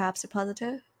then perhaps the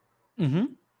positive. Mm-hmm.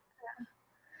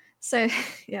 So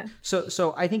yeah.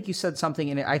 So I think you said something,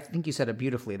 and I think you said it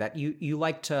beautifully, that you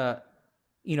like to,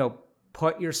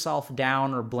 put yourself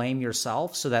down or blame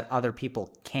yourself so that other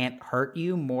people can't hurt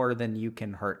you more than you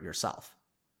can hurt yourself.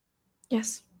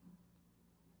 Yes.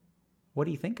 What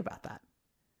do you think about that?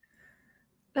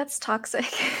 That's toxic.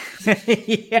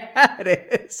 Yeah,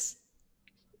 it is.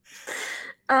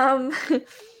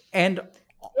 And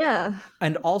yeah.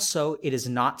 And also it is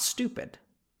not stupid.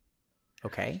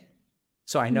 Okay?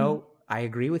 So I know I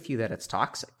agree with you that it's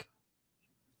toxic.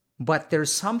 But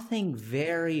there's something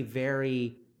very,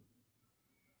 very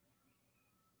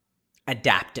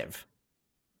adaptive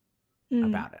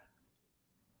about it.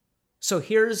 So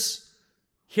here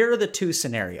are the two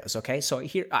scenarios, okay? So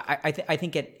here, I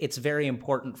think it's very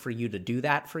important for you to do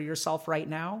that for yourself right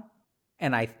now,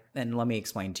 and let me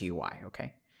explain to you why,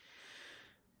 okay?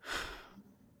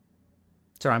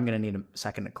 So I'm going to need a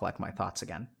second to collect my thoughts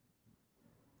again.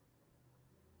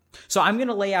 So I'm going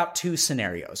to lay out two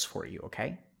scenarios for you,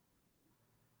 okay?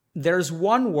 There's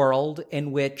one world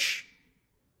in which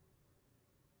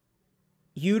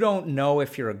you don't know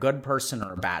if you're a good person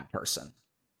or a bad person.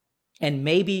 And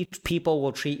maybe people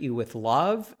will treat you with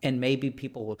love, and maybe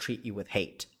people will treat you with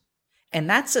hate. And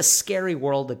that's a scary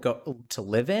world to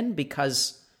live in,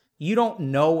 because you don't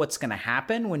know what's going to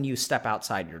happen when you step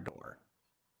outside your door.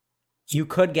 You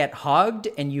could get hugged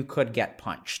and you could get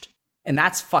punched. And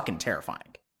that's fucking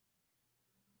terrifying.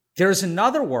 There's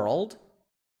another world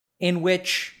in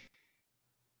which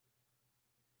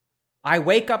I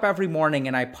wake up every morning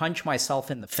and I punch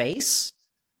myself in the face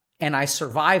and I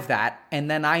survive that. And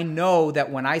then I know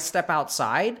that when I step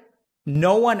outside,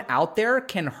 no one out there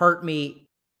can hurt me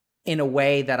in a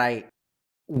way that I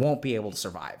won't be able to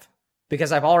survive,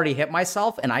 because I've already hit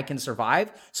myself and I can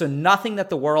survive. So nothing that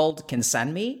the world can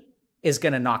send me is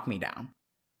going to knock me down,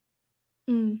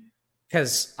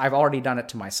 because I've already done it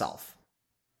to myself.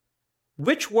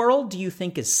 Which world do you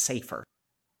think is safer?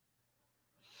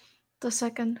 The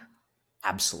second.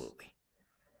 Absolutely.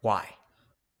 Why?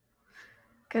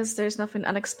 Because there's nothing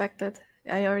unexpected.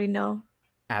 I already know.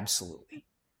 Absolutely.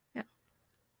 Yeah.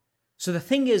 So the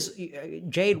thing is,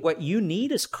 Jade, what you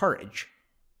need is courage.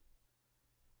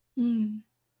 You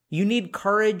need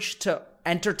courage to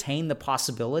entertain the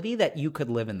possibility that you could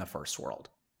live in the first world.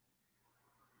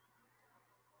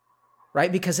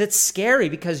 Right? Because it's scary,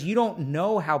 because you don't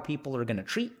know how people are going to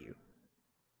treat you.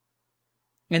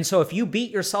 And so if you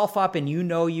beat yourself up and you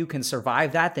know you can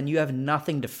survive that, then you have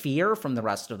nothing to fear from the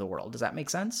rest of the world. Does that make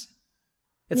sense?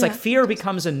 It's like fear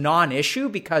becomes a non-issue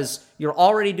because you're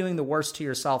already doing the worst to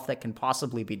yourself that can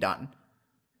possibly be done.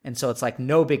 And so it's like,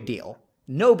 no big deal.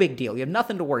 No big deal. You have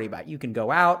nothing to worry about. You can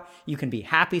go out. You can be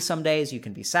happy some days. You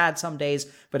can be sad some days.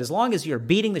 But as long as you're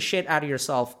beating the shit out of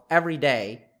yourself every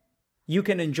day, you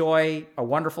can enjoy a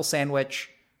wonderful sandwich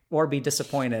or be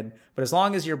disappointed. But as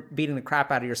long as you're beating the crap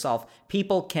out of yourself,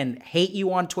 people can hate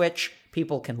you on Twitch.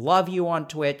 People can love you on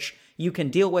Twitch. You can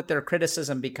deal with their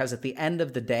criticism, because at the end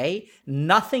of the day,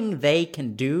 nothing they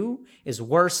can do is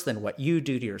worse than what you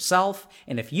do to yourself.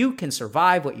 And if you can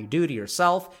survive what you do to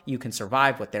yourself, you can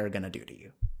survive what they're going to do to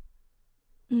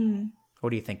you. What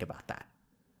do you think about that?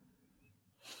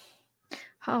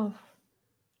 Oh.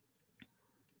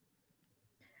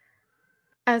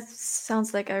 It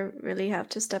sounds like I really have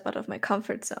to step out of my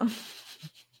comfort zone.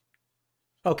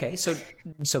 Okay, so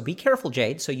be careful,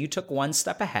 Jade. So you took one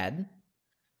step ahead.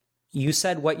 You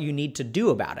said what you need to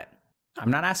do about it.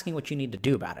 I'm not asking what you need to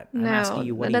do about it. I'm asking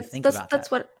you, what do you think about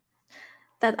that?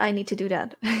 That I need to do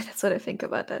that. That's what I think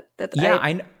about that.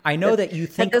 I know that you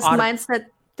think that this mindset,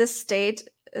 this state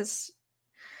is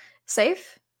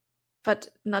safe, but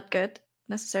not good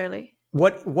necessarily.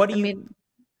 What do you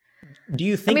do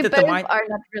you think that both the mind are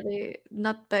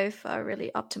not both are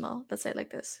really optimal, let's say it like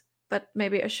this. But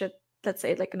maybe I should, let's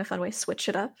say, like in a fun way, switch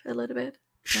it up a little bit.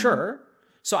 Sure.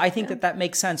 So I think that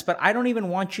makes sense, but I don't even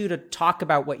want you to talk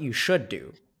about what you should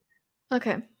do.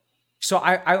 Okay. So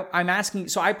I'm asking,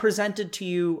 so I presented to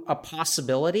you a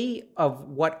possibility of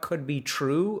what could be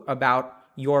true about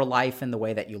your life and the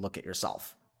way that you look at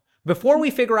yourself. Before we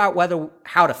figure out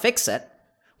how to fix it,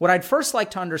 what I'd first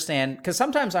like to understand, because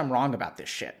sometimes I'm wrong about this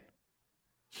shit.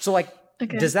 So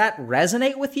does that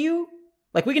resonate with you?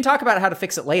 Like, we can talk about how to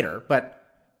fix it later, but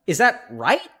is that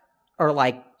right? Or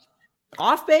like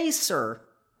off base, or?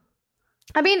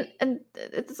 I mean,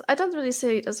 I don't really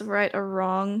say it as right or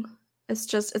wrong. It's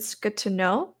just, it's good to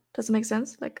know. Does it make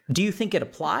sense? Like, do you think it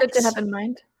applies? Good to have in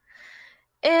mind.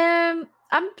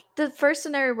 I'm the first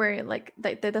scenario where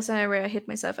the scenario where I hit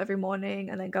myself every morning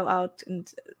and then go out,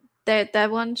 and that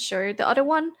one, sure. The other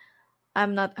one,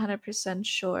 I'm not 100%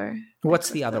 sure. What's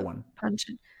the other one?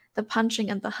 The punching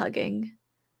and the hugging.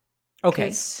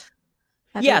 Okay. So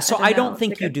I don't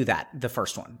think you do that, the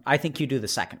first one. I think you do the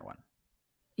second one.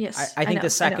 Yes. I think the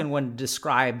second one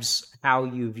describes how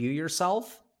you view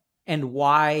yourself and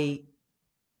why.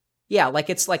 Yeah, like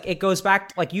it's like it goes back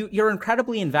to, like, you're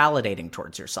incredibly invalidating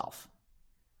towards yourself.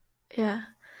 Yeah.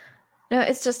 No,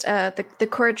 it's just the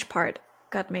courage part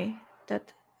got me,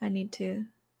 that I need to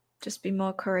just be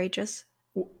more courageous.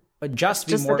 Just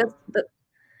be more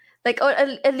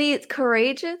at least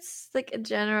courageous, like in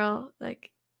general,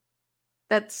 like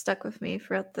that stuck with me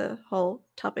throughout the whole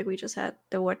topic we just had.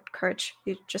 The word courage,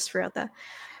 you just threw out that.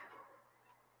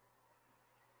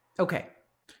 Okay.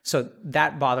 So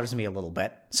that bothers me a little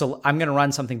bit. So I'm going to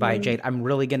run something by Jade. I'm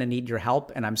really going to need your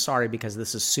help. And I'm sorry, because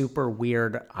this is super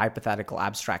weird, hypothetical,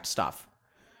 abstract stuff.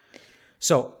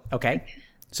 So, okay.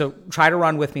 So try to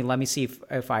run with me. Let me see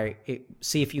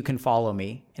if you can follow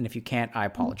me, and if you can't, I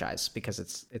apologize because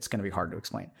it's going to be hard to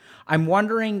explain. I'm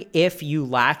wondering if you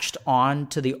latched on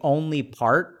to the only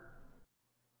part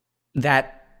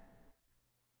that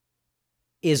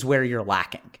is where you're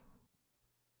lacking.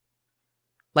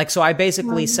 Like, so I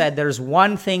basically said there's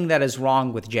one thing that is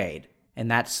wrong with Jade, and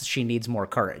that's she needs more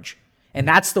courage, and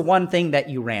that's the one thing that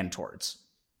you ran towards.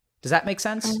 Does that make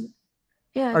sense?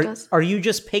 Yeah, it does. Are you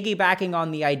just piggybacking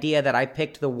on the idea that I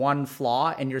picked the one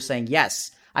flaw and you're saying,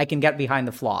 yes, I can get behind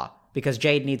the flaw because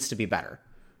Jade needs to be better?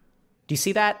 Do you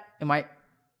see that?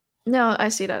 No, I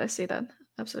see that.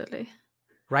 Absolutely.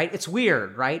 Right? It's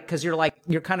weird, right? Because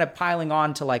you're kind of piling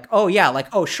on to like, oh yeah, like,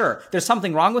 oh sure, there's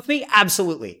something wrong with me?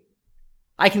 Absolutely.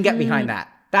 I can get behind that.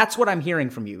 That's what I'm hearing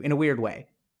from you in a weird way.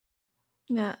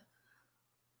 Yeah.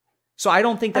 So I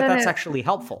don't think that's actually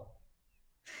helpful.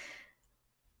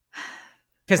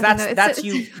 Because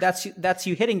that's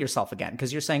you hitting yourself again.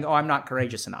 Because you're saying, "Oh, I'm not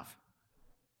courageous enough.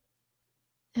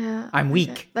 Yeah, I'm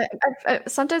weak." Like,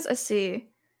 sometimes I see.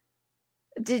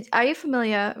 Are you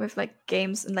familiar with like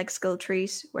games and like skill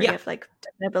trees where you have like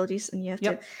different abilities and you have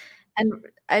to? And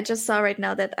I just saw right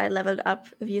now that I leveled up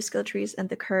a few skill trees, and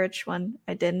the courage one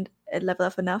I didn't level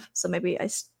up enough. So maybe I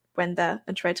went there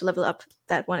and tried to level up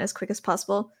that one as quick as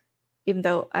possible, even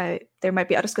though there might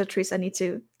be other skill trees I need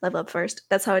to level up first.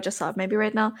 That's how I just saw it. Maybe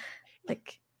right now,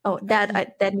 like, oh,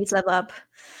 that needs level up.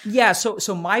 Yeah.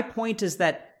 So my point is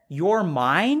that your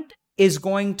mind is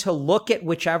going to look at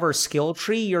whichever skill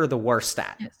tree you're the worst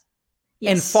at,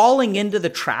 and falling into the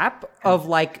trap of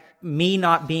like me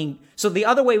not being. So the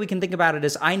other way we can think about it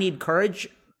is I need courage.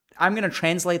 I'm going to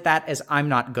translate that as I'm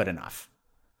not good enough.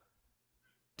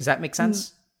 Does that make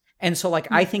sense? And so like,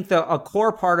 I think a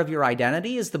core part of your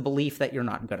identity is the belief that you're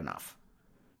not good enough,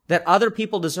 that other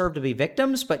people deserve to be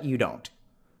victims, but you don't,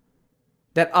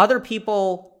 that other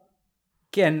people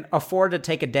can afford to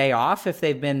take a day off if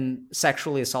they've been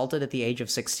sexually assaulted at the age of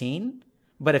 16.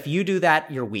 But if you do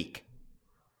that, you're weak.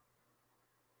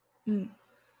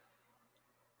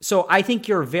 So I think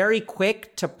you're very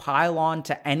quick to pile on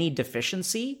to any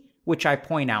deficiency, which I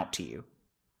point out to you.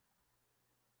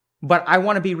 But I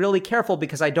want to be really careful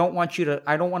because I don't want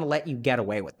to let you get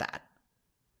away with that.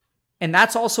 And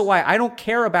that's also why I don't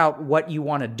care about what you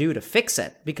want to do to fix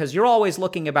it, because you're always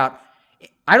looking about,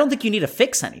 I don't think you need to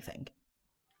fix anything.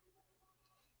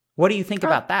 What do you think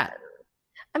about that?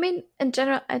 I mean, in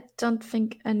general, I don't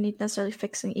think I need necessarily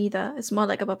fixing either. It's more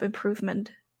like about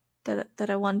improvement that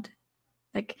I want.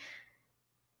 Like,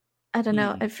 I don't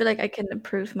know. I feel like I can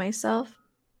improve myself.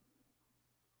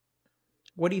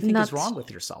 What do you think is wrong with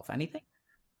yourself? Anything?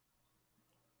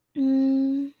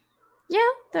 Yeah,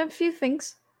 there are a few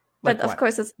things. Like but of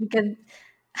course, you can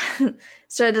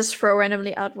so I just throw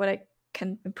randomly out what I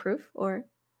can improve, or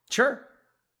sure.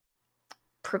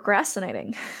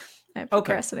 Procrastinating. I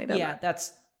procrastinate. Yeah,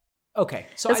 that's okay.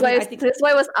 So that's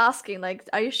why I was asking. Like,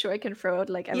 are you sure I can throw out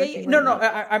like everything? No.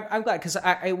 I'm glad, because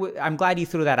I'm glad you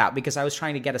threw that out, because I was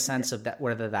trying to get a sense of that,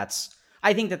 whether that's.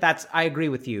 I think that's. I agree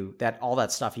with you that all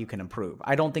that stuff you can improve.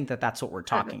 I don't think that's what we're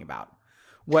talking about.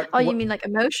 You mean like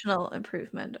emotional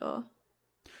improvement, or?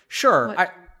 Sure.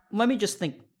 Let me just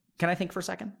think. Can I think for a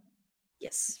second?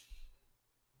 Yes.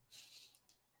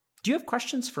 Do you have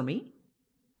questions for me?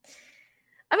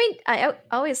 I mean, I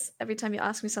always, every time you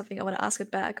ask me something, I want to ask it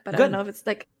back, but Good. I don't know if it's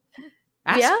like,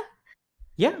 ask.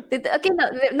 Yeah. Okay,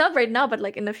 not right now, but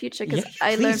like in the future, because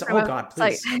I learned from. Oh God,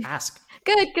 please ask.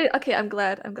 Good. Okay, I'm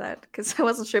glad, because I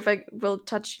wasn't sure if I will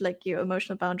touch like your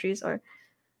emotional boundaries or,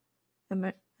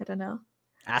 I don't know.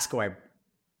 Ask away.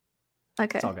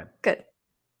 Okay. It's all good. Good.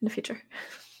 In the future.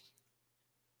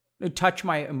 Touch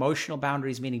my emotional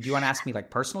boundaries, meaning, do you want to ask me like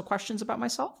personal questions about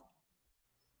myself?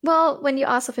 Well, when you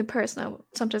ask something personal,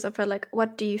 sometimes I feel like,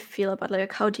 what do you feel about it?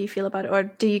 Like, how do you feel about it? Or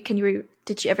did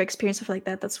you ever experience something like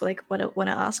that? That's like what I want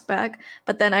to ask back.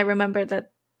 But then I remember that,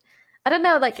 I don't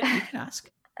know, like. Yeah, you can ask.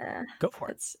 Go for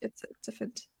it. It's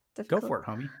difficult. Go for it,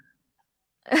 homie.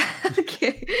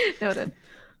 Okay, noted.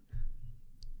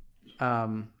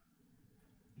 I'm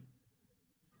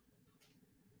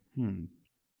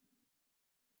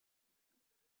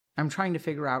trying to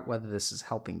figure out whether this is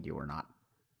helping you or not.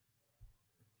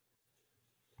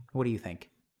 What do you think?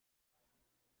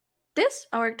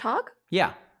 Our talk?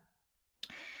 Yeah.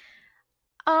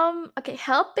 Okay,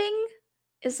 helping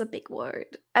is a big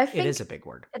word. I think it is a big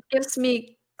word. It gives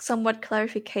me somewhat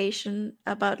clarification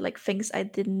about like things I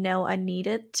didn't know I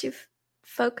needed to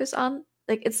focus on.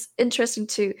 Like, it's interesting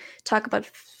to talk about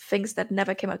things that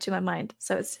never came up to my mind.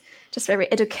 So it's just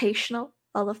very educational,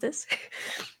 all of this.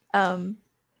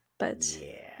 But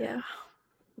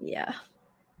yeah.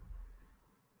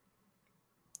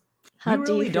 How You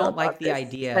do you really feel don't like about the this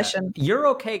idea. session? You're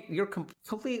okay. You're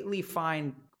completely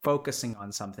fine focusing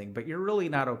on something, but you're really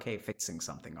not okay fixing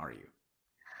something, are you?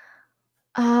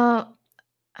 Uh,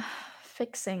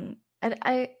 fixing.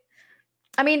 I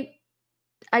mean,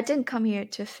 I didn't come here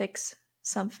to fix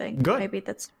something. Good. Maybe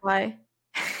that's why.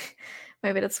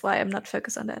 Maybe that's why I'm not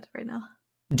focused on that right now.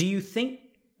 Do you think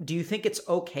it's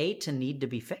okay to need to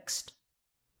be fixed?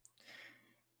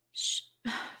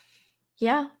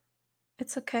 Yeah,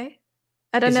 it's okay.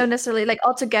 I don't Is know it- necessarily like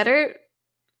altogether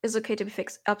is okay to be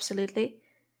fixed. Absolutely.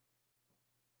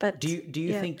 But Do you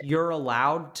yeah, think you're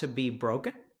allowed to be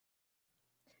broken?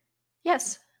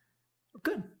 yes.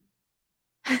 Good.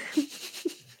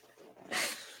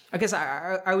 I guess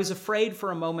I was afraid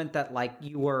for a moment that like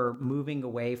you were moving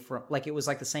away from, like it was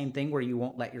like the same thing where you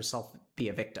won't let yourself be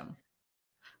a victim.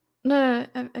 No,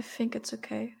 I think it's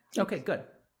okay. Okay, good.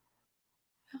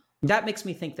 That makes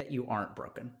me think that you aren't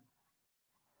broken.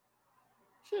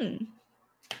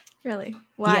 Really?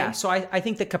 Why? Yeah, so I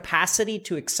think the capacity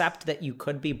to accept that you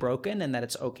could be broken and that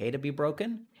it's okay to be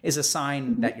broken is a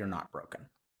sign that you're not broken.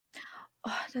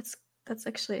 Oh, that's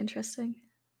actually interesting.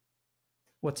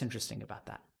 What's interesting about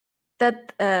that?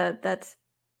 That's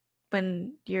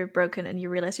when you're broken and you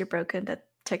realize you're broken, that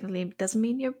technically doesn't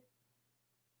mean you're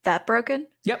that broken.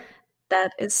 Yep.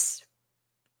 That is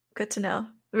good to know.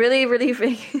 Really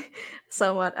relieving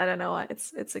somewhat. I don't know why.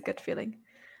 It's a good feeling.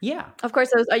 Yeah. Of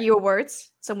course, those are your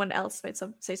words. Someone else might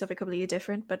say something completely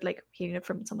different, but like hearing it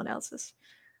from someone else is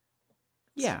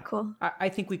Yeah. cool. I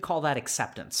think we call that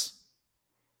acceptance.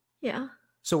 Yeah.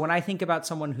 So when I think about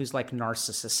someone who's like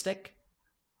narcissistic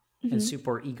and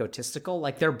super egotistical,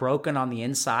 like they're broken on the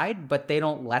inside, but they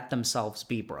don't let themselves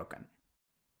be broken.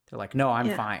 They're like, no,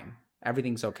 I'm fine.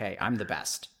 Everything's okay. I'm the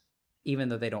best. Even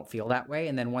though they don't feel that way.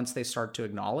 And then once they start to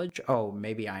acknowledge, oh,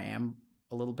 maybe I am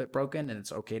a little bit broken and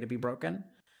it's okay to be broken,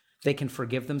 they can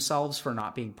forgive themselves for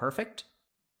not being perfect.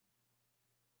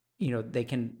 You know, they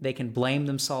can blame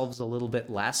themselves a little bit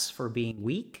less for being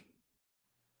weak.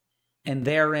 And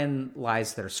therein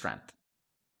lies their strength.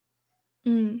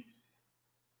 Mm.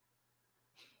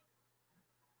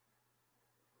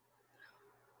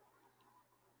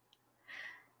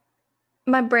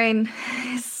 My brain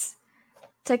is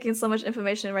taking so much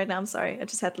information right now. I'm sorry. I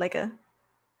just had like a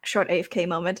short AFK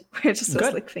moment where I just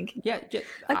was like thinking. Yeah,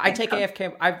 I take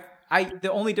AFK.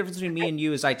 The only difference between me and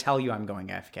you is I tell you I'm going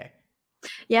AFK.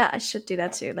 Yeah, I should do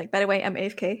that too. Like, by the way, I'm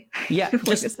AFK. Yeah,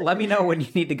 just let me know when you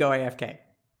need to go AFK.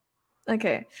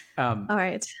 Okay. All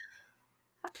right.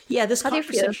 Yeah, this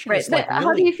conversation is like really...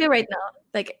 How do you feel right now?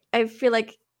 Like, I feel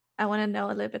like I want to know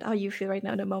a little bit how you feel right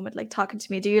now in the moment, like talking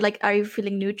to me. Do you like, are you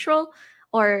feeling neutral,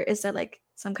 or is there like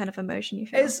some kind of emotion you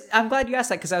feel? I'm glad you asked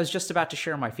that because I was just about to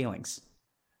share my feelings.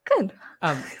 Good.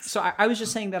 So I was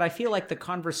just saying that I feel like the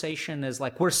conversation is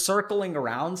like we're circling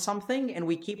around something and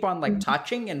we keep on like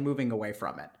touching and moving away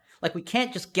from it. Like we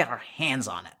can't just get our hands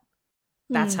on it.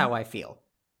 That's how I feel.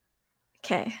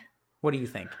 Okay. What do you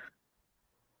think?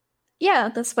 Yeah,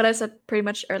 that's what I said pretty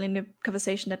much early in the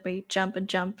conversation, that we jump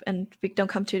and we don't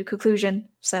come to the conclusion.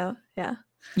 So yeah.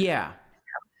 Yeah.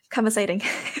 Conversating.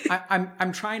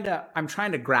 I'm trying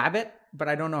to grab it, but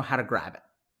I don't know how to grab it.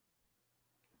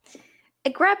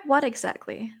 Grab what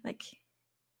exactly? Like,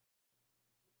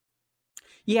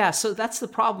 yeah, so that's the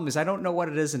problem, is I don't know what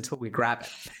it is until we grab it.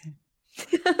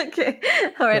 Okay,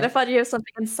 all right. Yeah. I thought you have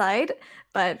something inside,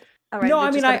 but all right. No, I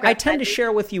mean I tend to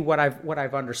share with you what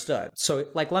I've understood. So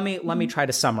like let me try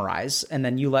to summarize, and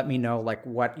then you let me know like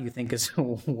what you think is a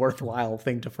worthwhile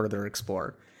thing to further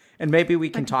explore. And maybe we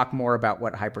can talk more about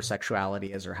what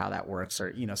hypersexuality is or how that works,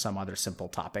 or some other simple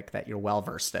topic that you're well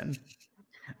versed in.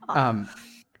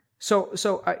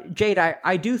 So Jade,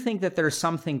 I do think that there's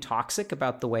something toxic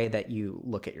about the way that you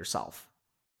look at yourself.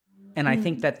 And I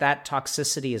think that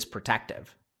toxicity is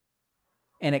protective.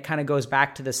 And it kind of goes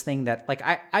back to this thing that, like,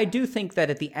 I do think that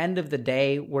at the end of the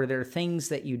day, were there things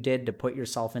that you did to put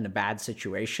yourself in a bad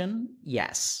situation?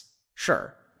 Yes,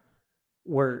 sure.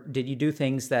 Did you do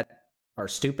things that are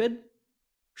stupid?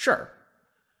 Sure.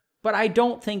 But I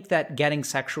don't think that getting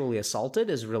sexually assaulted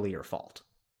is really your fault.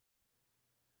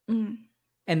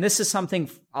 And this is something,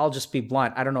 I'll just be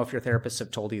blunt. I don't know if your therapists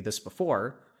have told you this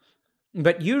before,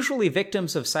 but usually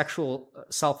victims of sexual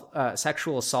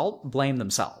assault blame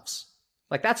themselves.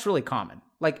 Like, that's really common.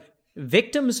 Like,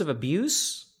 victims of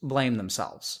abuse blame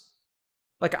themselves.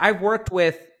 Like, I've worked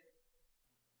with,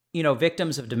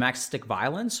 victims of domestic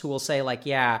violence who will say, like,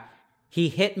 yeah, he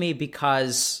hit me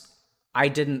because I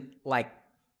didn't like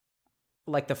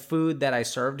the food that I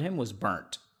served him was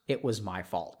burnt. It was my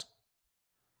fault.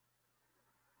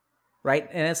 Right?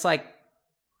 And it's like,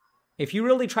 If you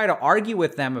really try to argue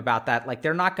with them about that, like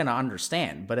they're not going to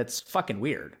understand, but it's fucking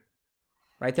weird,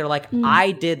 right? They're like,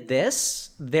 I did this,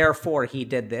 therefore he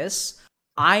did this.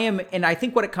 And I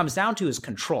think what it comes down to is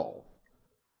control.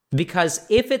 Because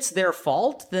if it's their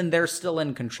fault, then they're still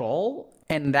in control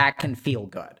and that can feel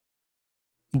good.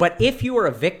 But if you are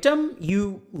a victim,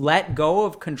 you let go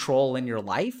of control in your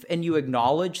life and you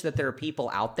acknowledge that there are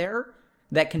people out there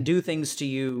that can do things to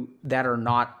you that are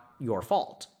not your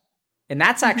fault. And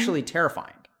that's actually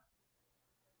terrifying.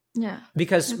 Yeah.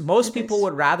 Because most people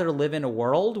would rather live in a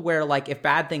world where, like, if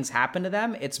bad things happen to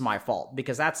them, it's my fault.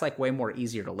 Because that's, like, way more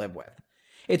easier to live with.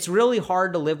 It's really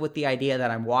hard to live with the idea that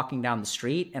I'm walking down the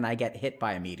street and I get hit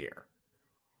by a meteor.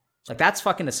 Like, that's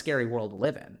fucking a scary world to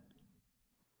live in.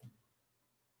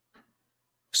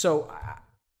 So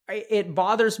it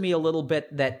bothers me a little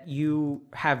bit that you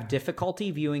have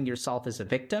difficulty viewing yourself as a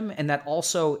victim, and that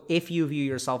also, if you view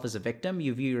yourself as a victim,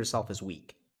 you view yourself as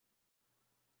weak.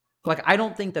 Like, I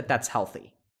don't think that that's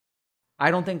healthy.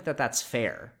 I don't think that that's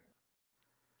fair.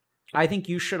 I think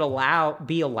you should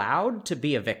be allowed to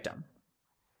be a victim.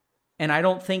 And I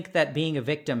don't think that being a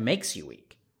victim makes you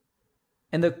weak.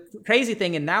 And the crazy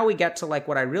thing, and now we get to like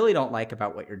what I really don't like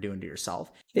about what you're doing to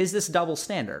yourself, is this double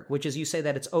standard, which is you say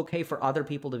that it's okay for other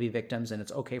people to be victims and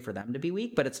it's okay for them to be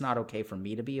weak, but it's not okay for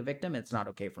me to be a victim. It's not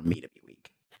okay for me to be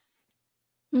weak.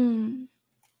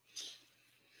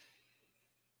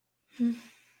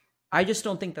 I just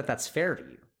don't think that that's fair to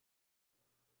you.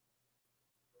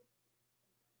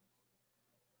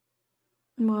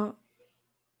 Well,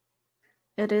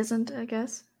 it isn't, I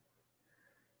guess.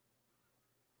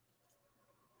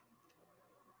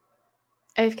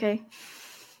 AFK.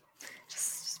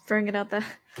 Just throwing it out there.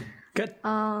 Good.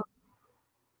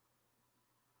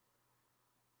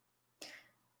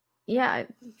 Yeah,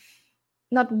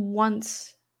 not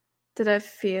once did I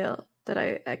feel that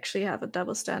I actually have a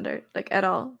double standard, like at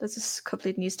all. This is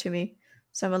complete news to me,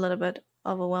 so I'm a little bit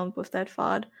overwhelmed with that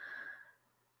thought.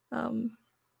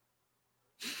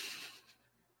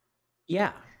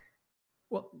 Yeah.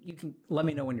 Well, you can let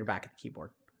me know when you're back at the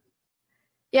keyboard.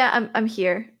 Yeah, I'm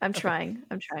here. I'm trying.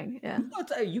 Yeah.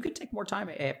 No, you can take more time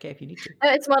at AFK if you need to.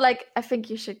 It's more like I think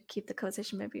you should keep the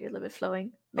conversation maybe a little bit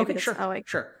flowing. Maybe Okay, sure.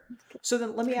 Sure. So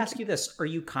then let me ask you this. Are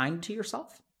you kind to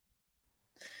yourself?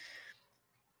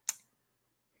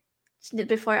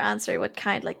 Before I answer, what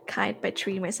kind? Like kind by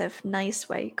treating myself nice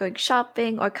way, going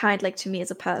shopping, or kind like to me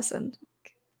as a person?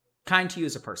 Kind to you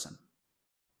as a person.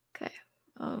 Okay.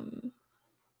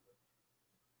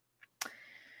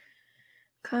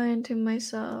 Kind to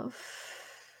myself.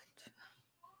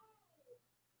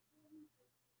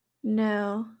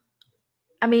 No.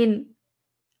 I mean,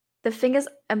 the thing is,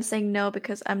 I'm saying no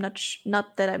because I'm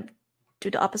not that I'm do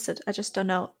the opposite. I just don't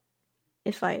know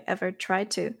if I ever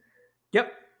tried to.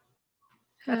 Yep.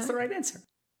 That's the right answer.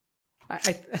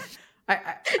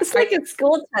 It's like a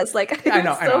school test. Like I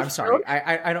know. I'm sorry.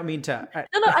 I don't mean to.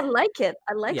 No. I like it.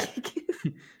 it.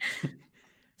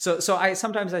 So I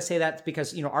sometimes I say that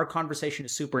because our conversation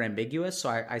is super ambiguous. So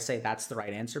I say that's the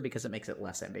right answer because it makes it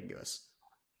less ambiguous.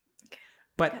 Okay.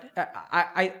 But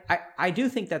I do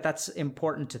think that that's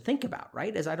important to think about,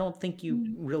 right? As I don't think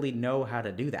you really know how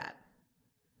to do that.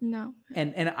 No.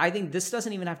 And I think this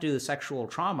doesn't even have to do with sexual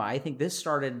trauma. I think this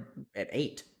started at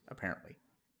 8, apparently.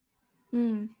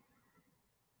 Right.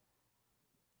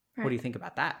 What do you think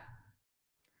about that?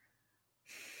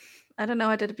 I don't know.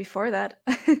 I did it before that.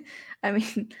 I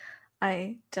mean,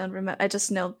 I don't remember. I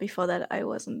just know before that I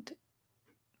wasn't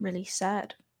really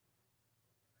sad.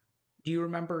 Do you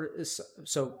remember?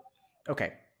 So,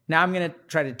 okay. Now I'm going to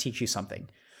try to teach you something.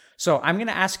 So I'm going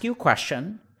to ask you a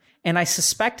question. And I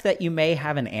suspect that you may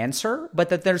have an answer, but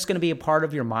that there's going to be a part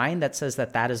of your mind that says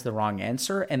that that is the wrong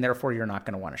answer, and therefore you're not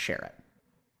going to want to share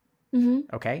it.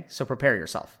 Mm-hmm. Okay? So prepare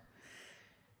yourself.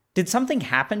 Did something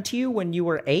happen to you when you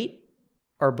were 8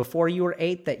 or before you were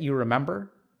 8 that you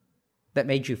remember that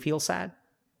made you feel sad?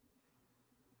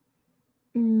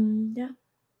 Yeah.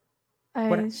 I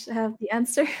have the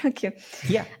answer. Okay.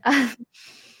 Yeah.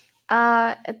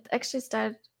 It actually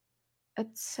started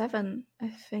at 7, I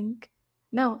think.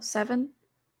 No, 7?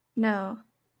 No.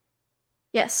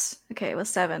 Yes. Okay, it was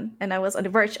 7. And I was on the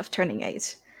verge of turning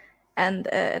 8. And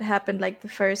it happened like the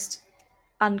first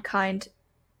unkind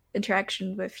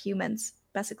interaction with humans,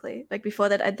 basically. Like before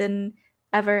that, I didn't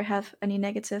ever have any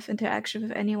negative interaction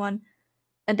with anyone.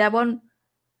 And that one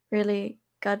really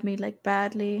got me like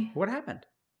badly. What happened?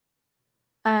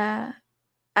 I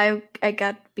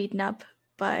got beaten up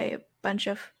by a bunch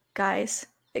of guys.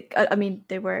 I mean,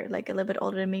 they were like a little bit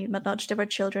older than me, but not they were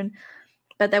children.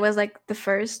 But that was like the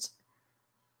first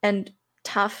and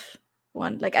tough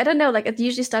one. Like, I don't know, like it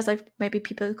usually starts like maybe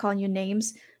people calling you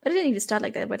names, but it didn't even start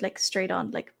like that, but like straight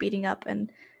on like beating up.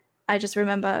 And I just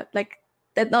remember like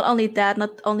that not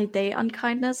only they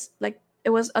unkindness, like it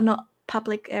was a not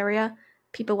public area,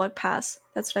 people walk past.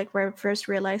 That's like where I first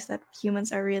realized that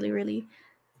humans are really, really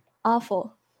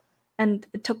awful. And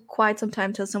it took quite some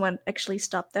time till someone actually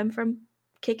stopped them from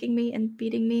kicking me and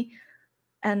beating me.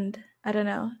 And I don't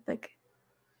know, like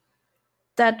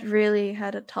that really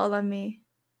had a toll on me.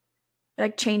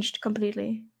 Like changed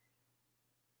completely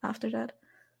after that.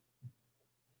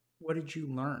 What did you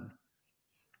learn?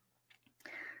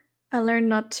 I learned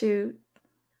not to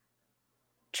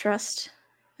trust.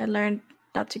 I learned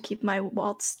not to keep my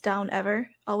walls down ever,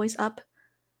 always up.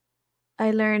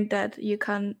 I learned that you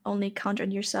can only count on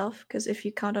yourself, because if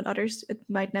you count on others, it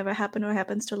might never happen or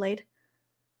happens too late.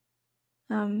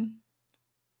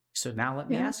 So now let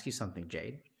me ask you something,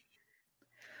 Jade.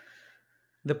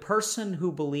 The person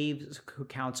who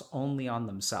counts only on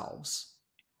themselves,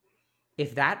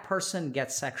 if that person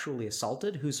gets sexually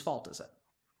assaulted, whose fault is it?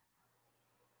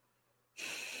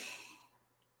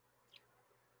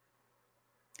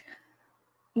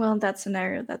 Well, in that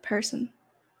scenario, that person.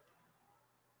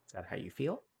 Is that how you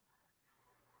feel?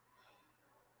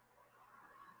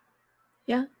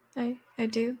 Yeah, I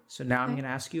do. So now I'm going to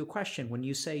ask you a question. When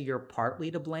you say you're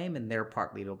partly to blame and they're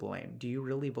partly to blame, do you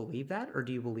really believe that, or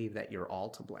do you believe that you're all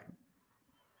to blame?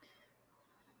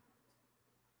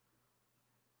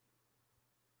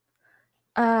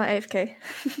 AFK.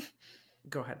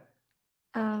 Go ahead.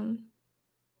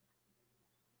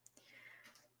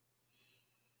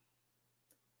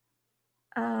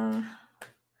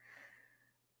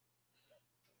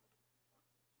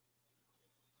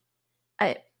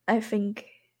 I think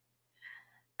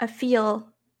I feel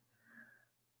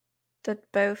that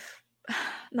both,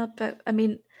 not both. I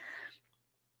mean,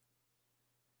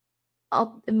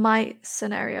 in my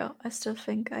scenario, I still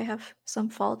think I have some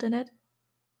fault in it.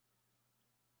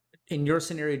 In your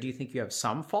scenario, do you think you have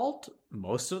some fault,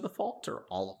 most of the fault, or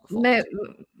all of the fault? No,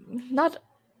 not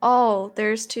all.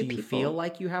 There's two people. Do you feel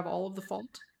like you have all of the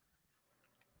fault?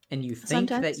 And you think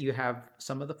Sometimes. that you have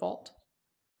some of the fault?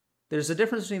 There's a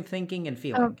difference between thinking and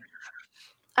feeling.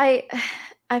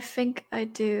 I think I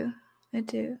do.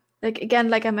 Like again,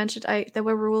 like I mentioned, there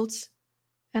were rules,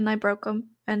 and I broke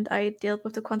them, and I dealt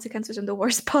with the consequences in the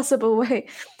worst possible way.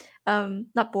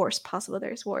 Not worst possible.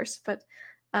 There's worse, but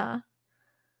yeah,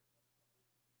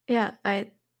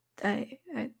 I did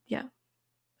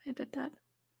that,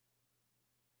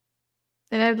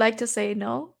 and I'd like to say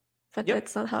no, but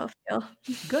that's not how I feel.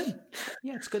 Good.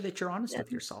 Yeah, it's good that you're honest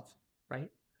with yourself, right?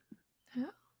 Yeah.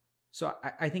 So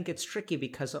I think it's tricky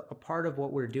because a part of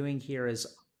what we're doing here is.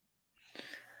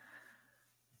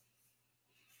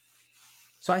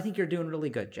 So I think you're doing really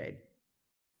good, Jade.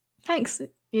 Thanks.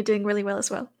 You're doing really well as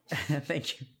well.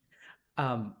 Thank you.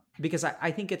 Because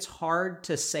I think it's hard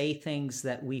to say things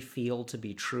that we feel to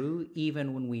be true,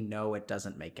 even when we know it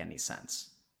doesn't make any sense.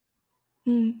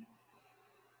 And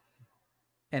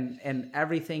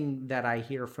everything that I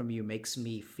hear from you makes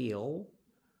me feel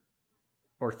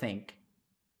or think.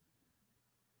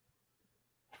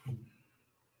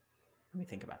 Let me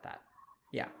think about that.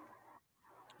 Yeah.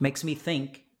 Makes me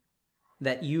think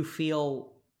that you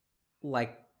feel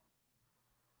like,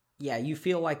 you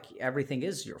feel like everything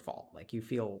is your fault. Like you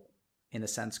feel, in a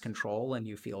sense, control, and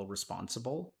you feel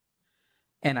responsible.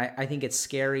 And I think it's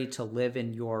scary to live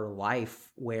in your life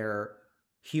where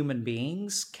human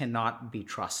beings cannot be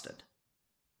trusted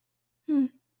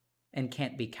and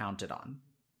can't be counted on.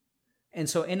 And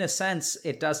so in a sense,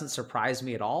 it doesn't surprise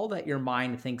me at all that your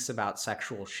mind thinks about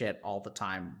sexual shit all the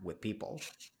time with people,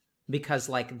 because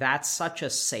like that's such a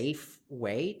safe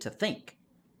way to think.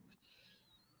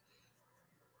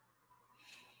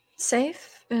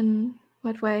 Safe? In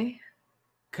what way?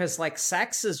 Because like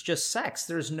sex is just sex.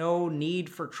 There's no need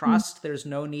for trust. There's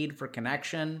no need for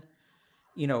connection.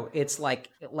 You know, it's like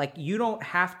you don't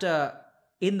have to,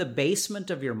 in the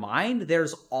basement of your mind,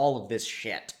 there's all of this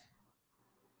shit.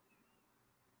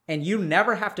 And you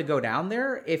never have to go down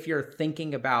there if you're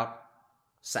thinking about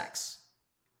sex.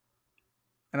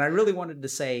 And I really wanted to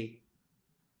say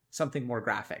something more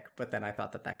graphic, but then I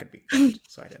thought that could be clipped,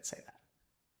 so I didn't say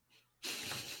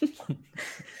that.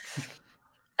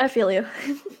 I feel you.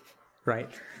 Right.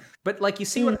 But like, you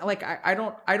see what, like, I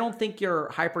don't think your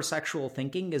hypersexual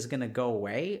thinking is going to go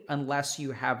away unless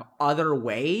you have other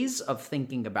ways of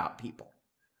thinking about people.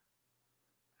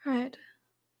 Right.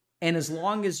 And as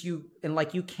long as you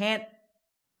can't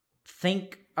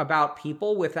think about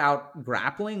people without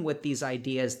grappling with these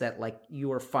ideas that like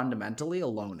you are fundamentally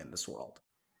alone in this world.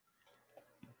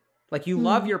 Like, you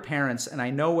love your parents, and I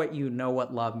know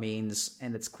what love means,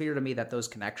 and it's clear to me that those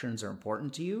connections are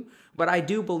important to you. But I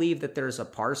do believe that there's a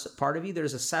part of you,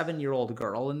 there's a 7-year-old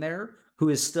girl in there who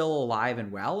is still alive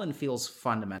and well and feels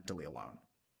fundamentally alone.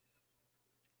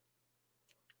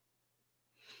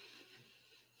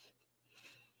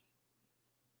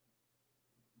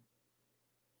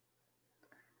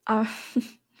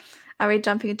 Are we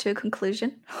jumping into a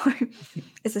conclusion, or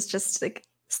is this just like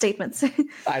statements?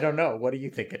 I don't know. What do you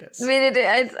think it is? I mean,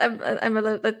 I'm a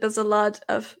little. There's a lot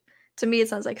of. To me, it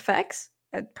sounds like facts.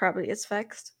 It probably is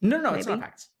facts. No, maybe. It's not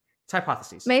facts. It's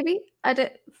hypotheses. Maybe I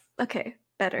did. Okay,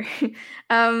 better.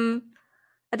 I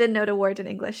didn't know the word in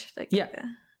English. Like,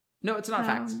 no, it's not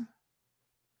facts.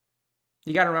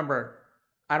 You got to remember.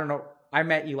 I don't know. I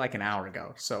met you like an hour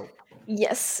ago, so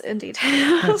yes, indeed.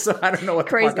 So I don't know what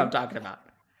the fuck I'm talking about.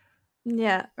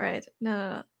 Yeah, right.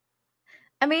 No.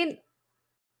 I mean,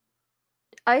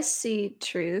 I see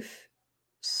truth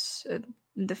in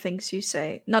the things you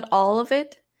say. Not all of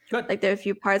it. Good. Like, there are a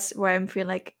few parts where I'm feeling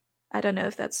like I don't know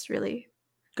if that's really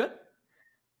good.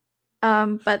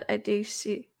 But I do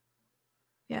see.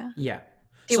 Yeah. Yeah.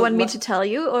 Do you want me to tell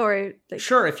you, or like...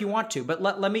 Sure, if you want to, but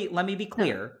let me be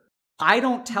clear. No. I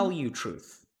don't tell you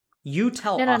truth. You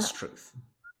tell us truth.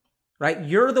 Right?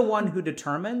 You're the one who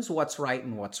determines what's right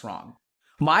and what's wrong.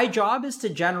 My job is to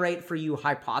generate for you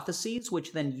hypotheses,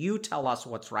 which then you tell us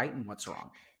what's right and what's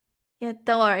wrong. Yeah,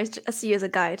 don't worry. I see you as a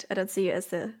guide. I don't see you as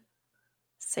the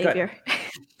savior.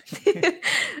 Thank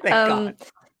God.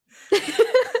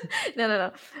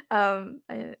 No.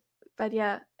 But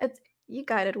yeah, you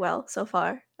guided well so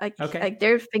far. Like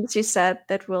there are things you said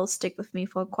that will stick with me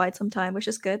for quite some time, which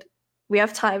is good. We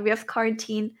have time. We have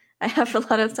quarantine. I have a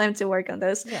lot of time to work on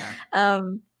those. Yeah.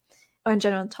 Or in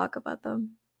general, talk about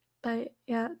them. But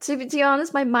yeah, to be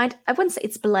honest, my mind, I wouldn't say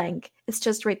it's blank. It's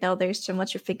just right now there's so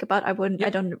much to think about. I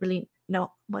don't really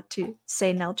know what to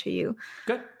say now to you.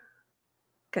 Good.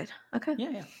 Okay.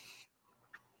 Yeah.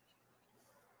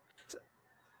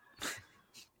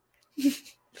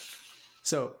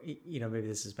 So, maybe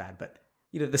this is bad, but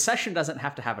the session doesn't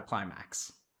have to have a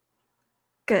climax.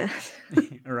 Good.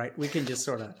 All right. We can just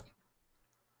sort of.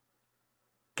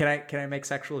 Can I make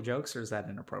sexual jokes, or is that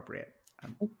inappropriate?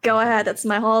 Go ahead. That's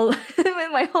my whole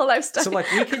lifestyle. So, like,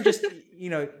 we can just,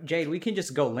 Jade, we can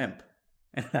just go limp,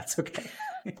 and that's okay.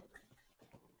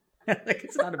 Like,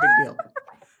 it's not a big deal.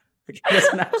 Like, it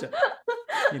doesn't have to.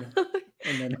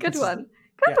 And then Good one.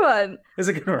 Good one. It's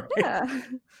a good one. Yeah.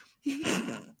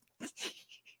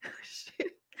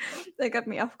 That got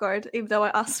me off guard, even though I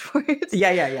asked for it.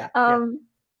 Yeah.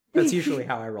 That's usually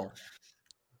how I roll.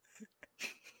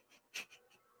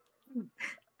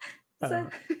 So,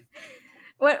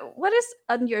 what is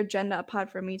on your agenda apart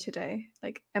from me today?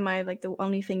 Like, am I like the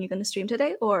only thing you're going to stream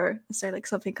today, or is there like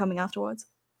something coming afterwards?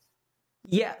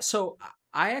 Yeah, so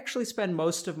I actually spend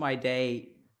most of my day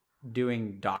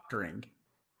doing doctoring.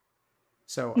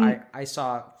 So I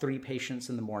saw 3 patients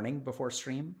in the morning before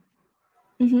stream.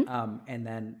 Mm-hmm. And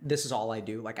then this is all I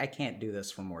do. Like, I can't do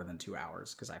this for more than 2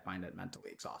 hours because I find it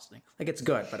mentally exhausting. Like, it's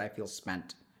good, but I feel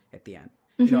spent at the end.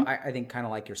 Mm-hmm. I think kind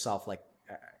of like yourself, like,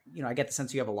 I get the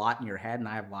sense you have a lot in your head, and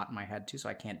I have a lot in my head too, so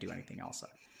I can't do anything else.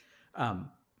 I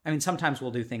mean, sometimes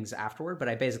we'll do things afterward, but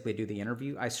I basically do the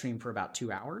interview. I stream for about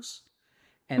 2 hours.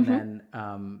 And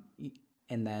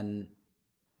then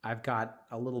I've got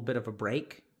a little bit of a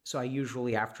break. So I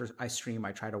usually, after I stream,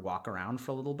 I try to walk around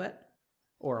for a little bit,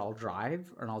 or I'll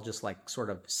drive, and I'll just like sort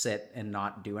of sit and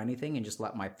not do anything and just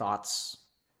let my thoughts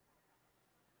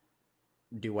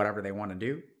do whatever they want to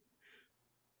do.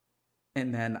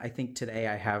 And then I think today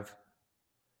I have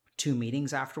 2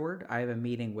 meetings afterward. I have a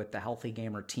meeting with the Healthy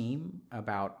Gamer team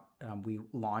about, we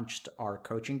launched our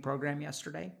coaching program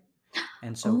yesterday.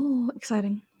 And so,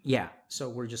 exciting. Yeah. So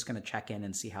we're just going to check in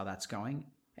and see how that's going.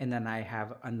 And then I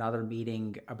have another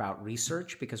meeting about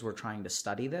research because we're trying to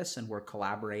study this, and we're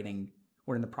collaborating.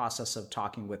 We're in the process of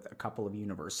talking with a couple of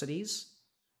universities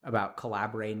about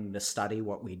collaborating to study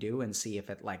what we do and see if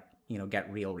it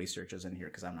get real researchers in here,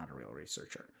 because I'm not a real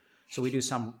researcher. So we do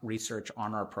some research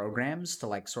on our programs to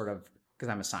because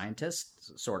I'm a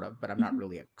scientist, sort of, but I'm not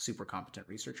really a super competent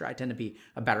researcher. I tend to be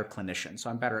a better clinician. So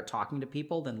I'm better at talking to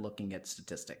people than looking at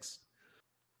statistics.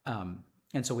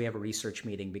 And so we have a research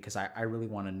meeting because I really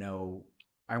want to know,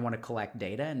 I want to collect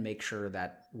data and make sure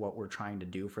that what we're trying to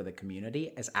do for the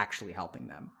community is actually helping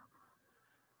them.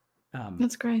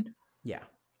 That's great. Yeah.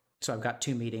 So I've got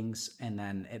 2 meetings, and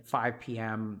then at 5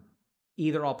 p.m.,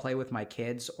 either I'll play with my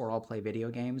kids or I'll play video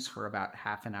games for about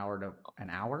half an hour to an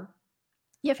hour.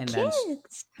 You have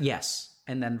kids? Yes.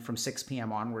 And then from 6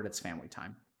 p.m. onward, it's family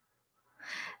time.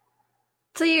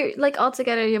 So you like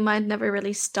altogether, your mind never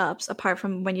really stops apart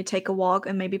from when you take a walk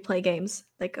and maybe play games.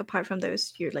 Like apart from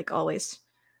those, you're like always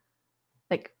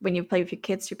like when you play with your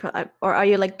kids, or are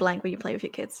you like blank when you play with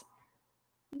your kids?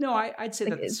 No, I'd say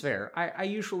Like, that's fair. I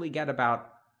usually get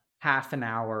about half an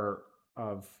hour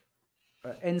of,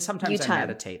 and you sometimes I time.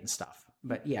 meditate and stuff.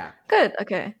 But yeah, Good.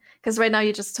 Okay. Because right now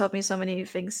you just told me so many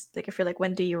things. Like I feel like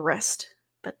when do you rest?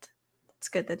 But it's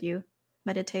good that you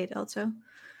meditate also.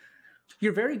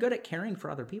 you're very good at caring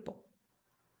for other people.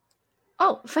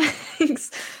 Oh,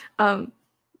 thanks.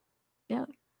 Yeah,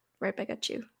 right back at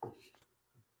you.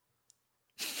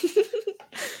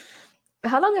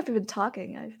 How long have you been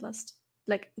talking? I've lost.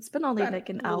 Like it's been only About like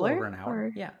an a little hour. over an hour.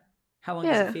 Or... Yeah. How long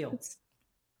does it feel? It's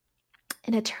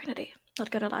an eternity. Not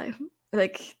gonna lie.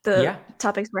 Like the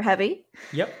topics were heavy.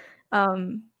 Yep.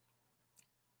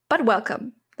 But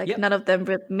welcome. Like Yep. none of them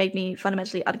made me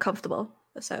fundamentally uncomfortable.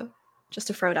 So just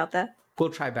to throw it out there. We'll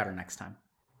try better next time.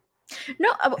 No,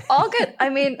 all good. I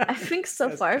mean, I think so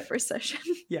far good. first session.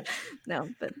 Yeah. No,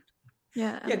 but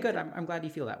yeah. Yeah, good. I'm glad you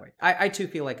feel that way. I too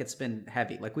feel like it's been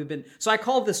heavy. Like so I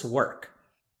call this work.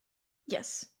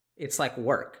 Yes. It's like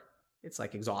work. It's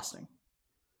like exhausting.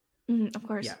 Of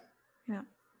course. Yeah.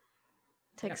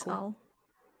 Takes all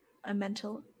a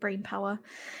mental brain power.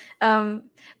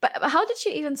 But how did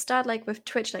you even start like with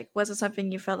Twitch? Like was it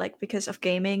something you felt like because of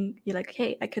gaming, you're like,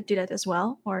 hey, I could do that as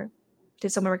well? Or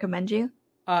did someone recommend you?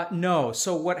 No.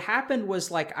 So what happened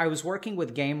was like I was working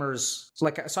with gamers,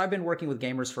 so I've been working with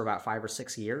gamers for about 5 or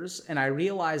 6 years, and I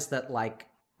realized that like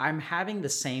I'm having the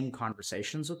same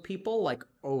conversations with people like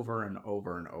over and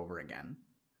over and over again.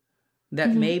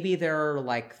 That maybe there are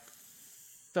like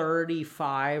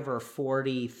 35 or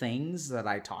 40 things that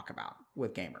I talk about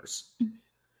with gamers.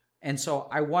 And so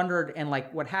I wondered, and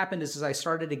like what happened is I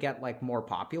started to get like more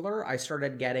popular. I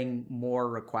started getting more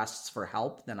requests for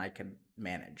help than I could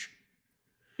manage.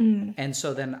 And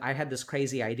so then I had this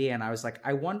crazy idea, and I was like,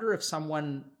 I wonder if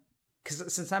someone,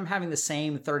 because since I'm having the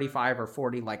same 35 or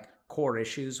 40 like core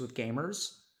issues with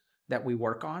gamers that we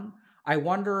work on, I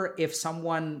wonder if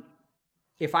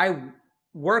I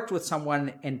worked with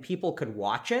someone and people could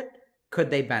watch it,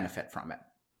 could they benefit from it?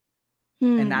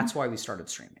 And that's why we started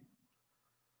streaming.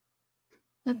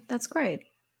 That's great.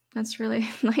 That's really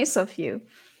nice of you.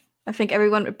 I think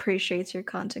everyone appreciates your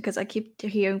content because I keep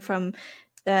hearing from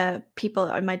people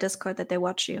on my Discord that they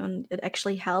watch you, and it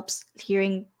actually helps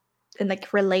hearing and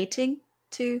like relating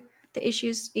to the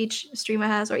issues each streamer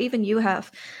has, or even you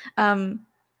have. So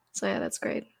yeah, that's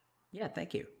great. Yeah,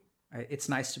 thank you. It's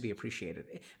nice to be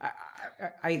appreciated.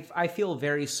 I feel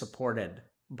very supported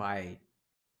by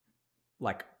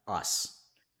like us.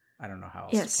 I don't know how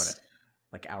else to put it.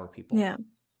 Like our people. Yeah.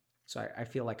 So I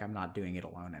feel like I'm not doing it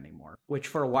alone anymore. Which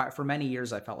for many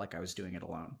years I felt like I was doing it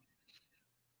alone.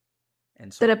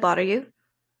 And so, did it bother you?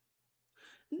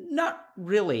 Not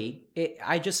really.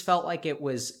 I just felt like it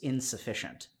was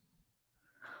insufficient.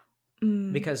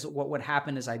 Because what would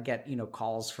happen is I'd get,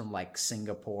 calls from like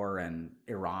Singapore and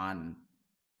Iran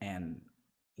and,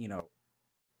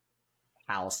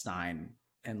 Palestine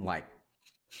and like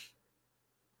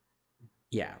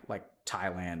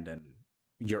Thailand and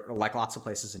like lots of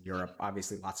places in Europe,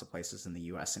 obviously lots of places in the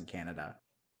US and Canada.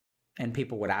 And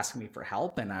people would ask me for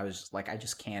help, and I was just like, I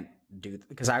just can't do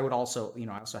because I would also,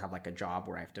 I also have like a job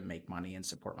where I have to make money and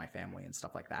support my family and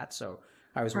stuff like that. So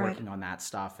I was working on that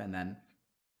stuff, and then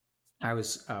I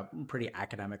was pretty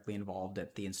academically involved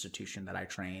at the institution that I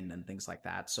trained and things like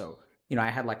that. So I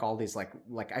had like all these like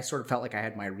I sort of felt like I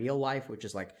had my real life, which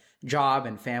is like job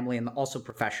and family and also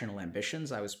professional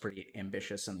ambitions. I was pretty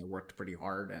ambitious and I worked pretty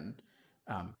hard, and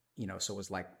so it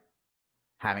was like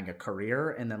having a career,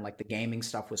 and then like the gaming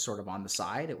stuff was sort of on the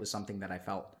side. It was something that I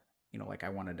felt, like I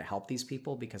wanted to help these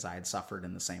people because I had suffered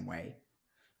in the same way.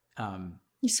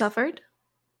 You suffered?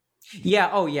 Yeah.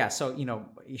 Oh yeah. So,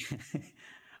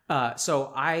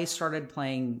 so I started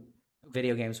playing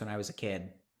video games when I was a kid,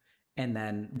 and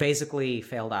then basically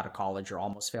failed out of college or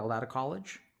almost failed out of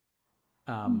college.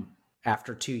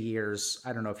 After 2 years,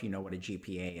 I don't know if you know what a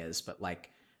GPA is, but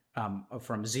like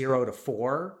from 0 to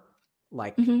 4,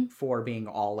 like 4 being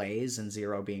all A's and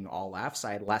 0 being all F's,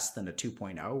 I had less than a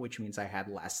 2.0, which means I had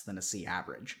less than a C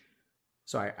average.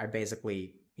 So I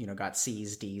basically, got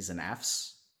C's, D's, and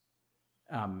F's.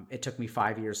 It took me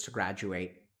 5 years to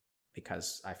graduate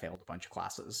because I failed a bunch of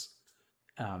classes.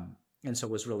 And so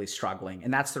was really struggling.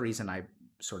 And that's the reason I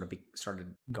sort of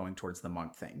started going towards the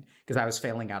monk thing, because I was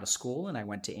failing out of school, and I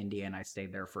went to India and I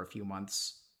stayed there for a few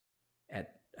months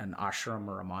at an ashram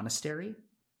or a monastery.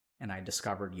 And I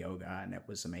discovered yoga, and it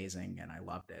was amazing, and I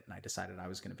loved it. And I decided I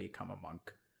was going to become a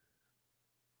monk.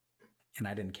 and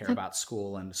I didn't care about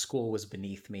school, and school was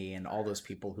beneath me, and all those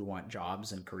people who want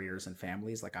jobs and careers and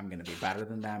families, like I'm going to be better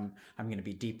than them. I'm going to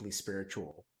be deeply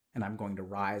spiritual, and I'm going to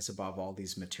rise above all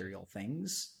these material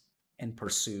things and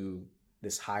pursue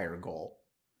this higher goal,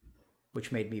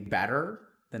 which made me better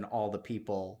than all the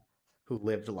people who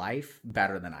lived life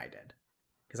better than I did.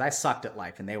 Because I sucked at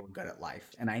life and they were good at life,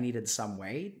 and I needed some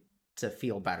way to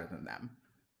feel better than them.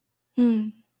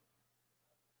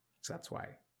 So that's why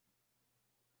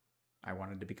I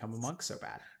wanted to become a monk so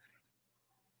bad.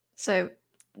 So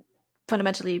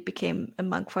fundamentally you became a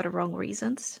monk for the wrong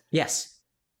reasons? Yes.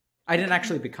 I didn't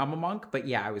actually become a monk, but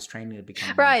yeah, I was training to become a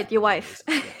monk. Right, your wife.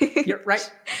 Yeah. You're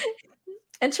right.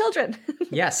 And children.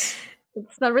 Yes.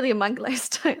 It's not really a monk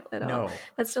lifestyle at all. No.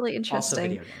 That's really interesting. Also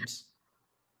video games.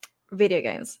 Video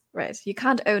games, right. You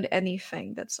can't own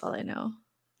anything, that's all I know.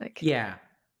 Like, yeah.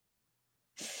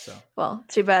 So. Well,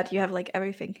 too bad you have like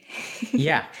everything.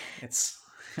 Yeah, it's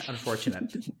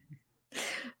unfortunate.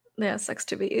 Yeah, sucks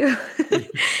to be you.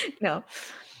 No.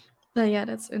 But yeah,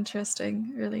 that's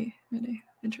interesting. Really, really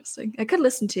interesting. I could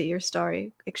listen to your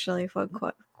story actually for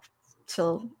quite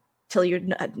till you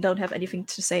don't have anything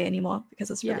to say anymore, because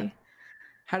it's really.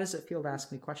 How does it feel to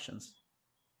ask me questions?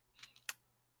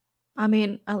 I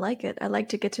mean, I like it. I like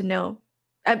to get to know.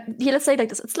 Let's say like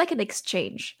this. It's like an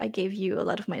exchange. I gave you a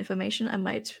lot of my information. I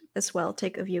might as well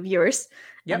take a view of yours.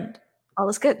 Yep. And all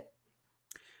is good.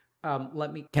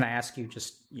 Can I ask you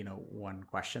just, one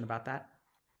question about that?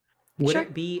 Would Sure.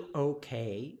 it be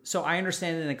okay? So I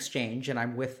understand an exchange, and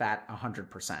I'm with that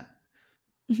 100%.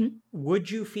 Mm-hmm. Would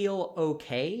you feel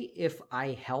okay if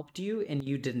I helped you and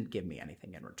you didn't give me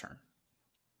anything in return?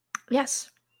 Yes.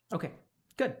 Okay,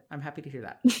 good. I'm happy to hear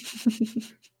that.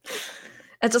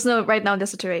 I just know right now in this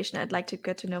situation, I'd like to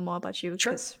get to know more about you.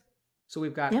 Sure. So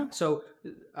we've got,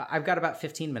 I've got about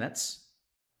 15 minutes.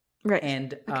 Right.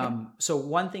 And so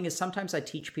one thing is sometimes I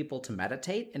teach people to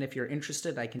meditate. And if you're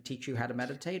interested, I can teach you how to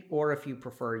meditate. Or if you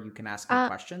prefer, you can ask me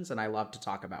questions. And I love to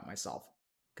talk about myself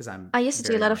because I used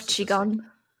to do a lot of Qigong.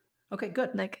 Okay,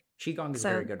 good. Like Qigong is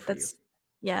very good for you.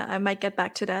 Yeah, I might get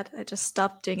back to that. I just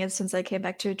stopped doing it since I came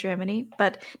back to Germany.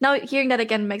 But now hearing that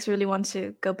again makes me really want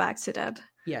to go back to that.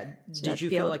 Yeah. Did you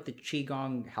feel like the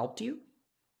Qigong helped you?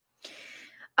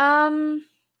 I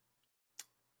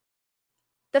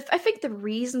think the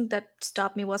reason that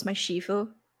stopped me was my Shifu,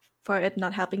 for it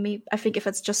not helping me. I think if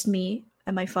it's just me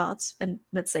and my thoughts and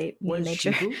let's say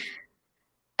nature. Shifu?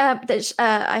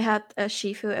 I had a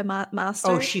Shifu, a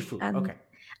master. Oh, Shifu. Okay.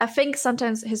 I think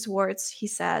sometimes his words he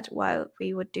said while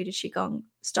we would do the Qigong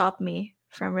stopped me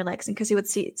from relaxing, because he would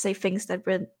say things that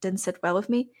didn't sit well with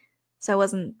me. So I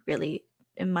wasn't really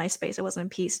in my space. I wasn't in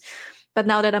peace. But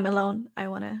now that I'm alone, I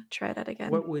want to try that again.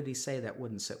 What would he say that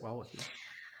wouldn't sit well with you?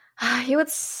 He would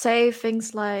say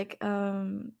things like,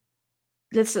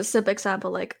 this is a simple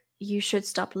example, like, you should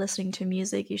stop listening to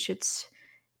music. You should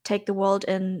take the world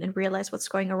in and realize what's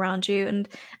going around you. And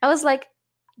I was like,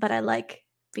 but I like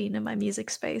being in my music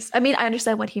space. I mean, I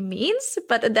understand what he means,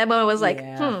 but at that moment I was like,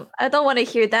 I don't want to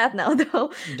hear that now,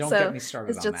 though. Don't get me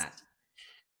started on that.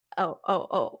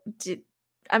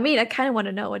 I mean, I kind of want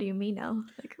to know, what do you mean now?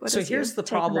 Like, so here's the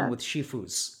problem with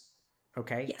Shifus,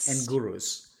 okay? Yes. And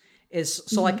gurus.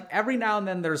 Like every now and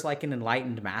then there's like an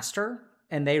enlightened master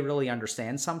and they really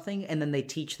understand something and then they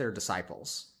teach their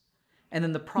disciples. And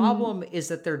then the problem is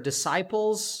that their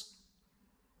disciples,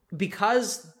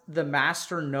 because the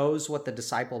master knows what the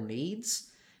disciple needs,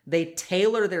 they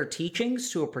tailor their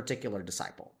teachings to a particular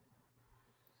disciple.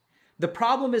 The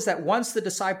problem is that once the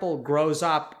disciple grows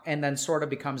up and then sort of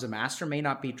becomes a master, may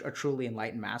not be a truly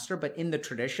enlightened master, but in the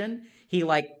tradition, he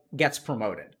like gets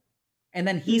promoted. And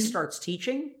then he starts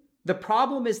teaching. The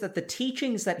problem is that the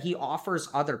teachings that he offers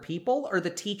other people are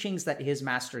the teachings that his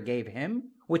master gave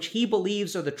him, which he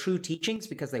believes are the true teachings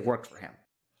because they worked for him.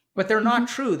 But they're not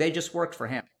true. They just worked for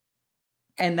him.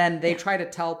 And then they try to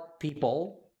tell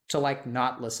people to like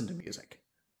not listen to music.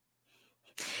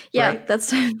 Yeah, right?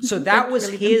 that's so that was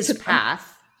really his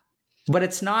path, but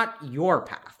it's not your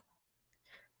path.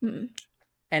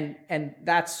 And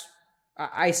that's,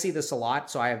 I see this a lot,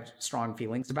 so I have strong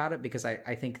feelings about it, because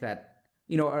I think that,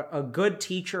 a good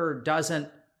teacher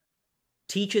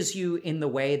teaches you in the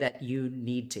way that you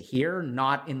need to hear,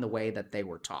 not in the way that they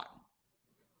were taught.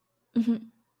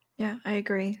 Yeah, I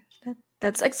agree.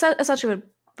 That's essentially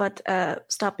what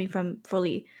stopped me from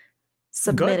fully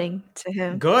submitting to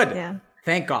him. Good. Yeah.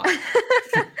 Thank God.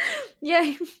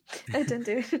 Yeah, I didn't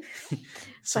do it.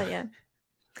 But yeah.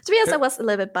 To be honest, I was a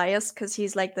little bit biased because he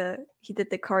did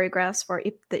the choreographs for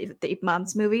the Ip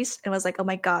Man's movies, and was like, oh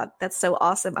my God, that's so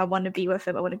awesome. I want to be with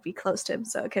him. I want to be close to him,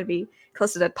 so I can be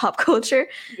close to that pop culture.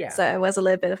 Yeah. So I was a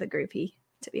little bit of a groupie.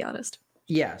 to be honest.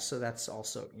 Yeah, so that's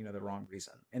also, the wrong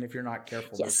reason. And if you're not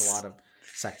careful, Yes. there's a lot of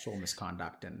sexual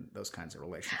misconduct in those kinds of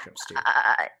relationships too.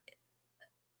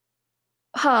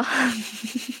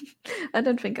 I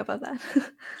don't think about that.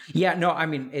 Yeah, no, I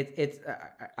mean,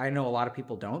 I know a lot of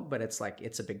people don't, but it's like,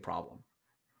 it's a big problem.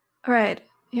 Right.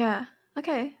 Yeah.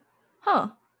 Okay. Huh.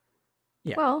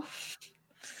 Yeah. Well,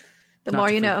 the Not more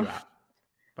to you freak know. you out,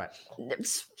 but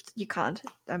You can't.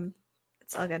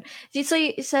 It's all good. So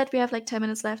you said we have like 10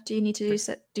 minutes left. Do you need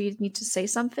to say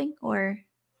something or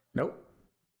nope.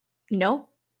 no?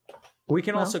 We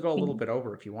can also go a little bit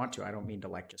over if you want to. I don't mean to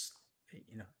like just,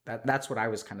 that's what I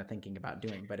was kind of thinking about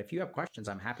doing. But if you have questions,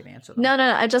 I'm happy to answer them. No.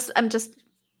 I'm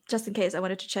just in case. I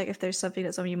wanted to check if there's something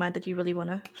that's on your mind that you really want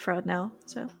to throw out now.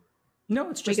 So no,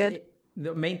 it's just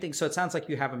the main thing. So it sounds like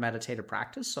you have a meditative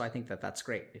practice. So I think that's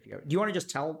great. Do you want to just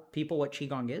tell people what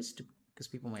Qigong is? Because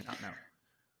people might not know.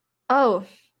 Oh,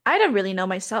 I don't really know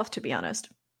myself, to be honest.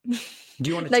 Do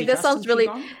you want to like teach this us sounds some really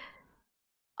Qigong?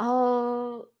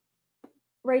 Oh,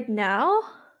 right now?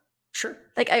 Sure.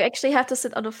 Like I actually have to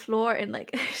sit on the floor and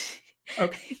like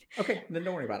Okay, then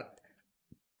don't worry about it.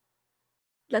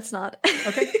 Let's not.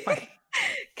 Okay, fine.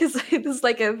 Because this is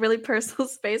like a really personal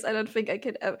space. I don't think I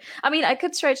could I mean, I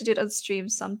could try to do it on stream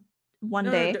one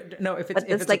day. No, if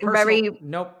it's like very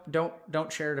nope,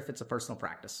 don't share it if it's a personal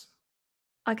practice.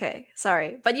 Okay,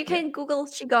 sorry. But you can Google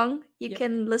Qigong. You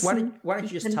can listen. Why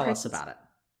don't you just tell us about it?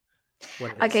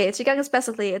 What it is. Okay, Qigong is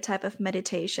basically a type of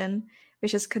meditation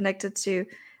which is connected to,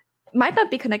 might not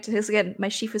be connected, because again, my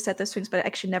Shifu said those things, but I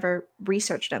actually never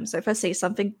researched them. So if I say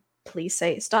something, please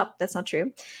say stop. That's not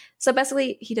true. So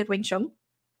basically, he did Wing Chun,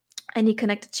 and he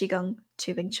connected Qigong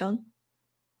to Wing Chun.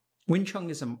 Wing Chun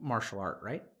is a martial art,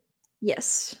 right?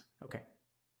 Yes. Okay.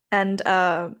 And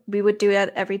we would do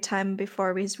that every time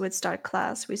before we would start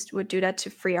class. We would do that to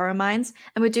free our minds,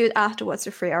 and we'd do it afterwards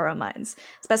to free our minds.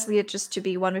 Especially just to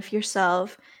be one with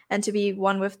yourself and to be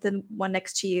one with the one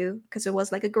next to you, because it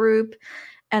was like a group,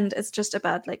 and it's just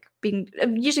about like being.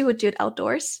 Usually, we'd do it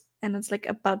outdoors, and it's like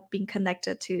about being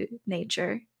connected to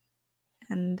nature,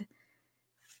 and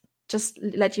just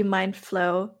let your mind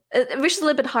flow, which is a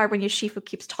little bit hard when your Shifu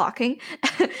keeps talking.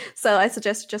 So I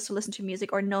suggest just to listen to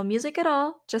music or no music at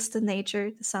all, just the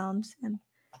nature, the sounds. And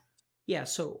yeah,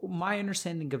 so my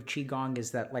understanding of Qigong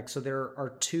is that so there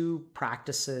are two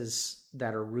practices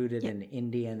that are rooted in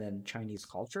Indian and Chinese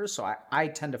culture. So I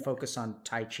tend to focus on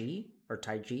Tai Chi or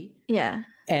Tai Chi. Yeah.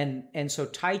 And so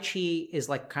Tai Chi is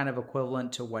like kind of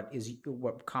equivalent to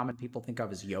what common people think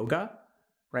of as yoga,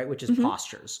 right? Which is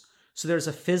postures. So there's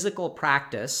a physical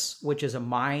practice, which is a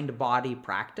mind-body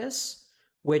practice,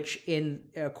 which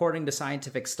according to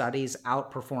scientific studies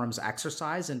outperforms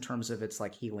exercise in terms of its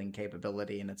like healing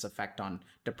capability and its effect on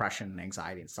depression and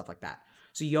anxiety and stuff like that.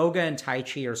 So yoga and Tai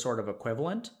Chi are sort of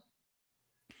equivalent.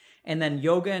 And then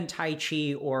yoga and Tai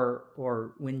Chi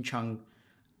or Wing Chun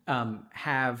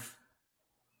have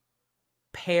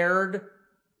paired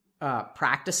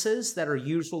practices that are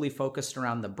usually focused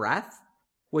around the breath,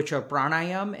 which are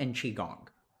pranayam and qigong.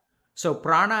 So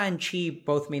prana and qi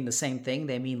both mean the same thing.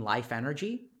 They mean life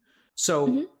energy.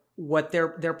 So what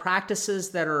they're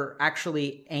practices that are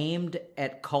actually aimed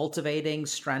at cultivating,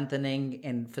 strengthening,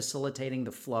 and facilitating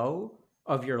the flow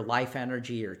of your life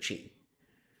energy or qi.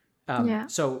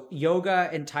 So yoga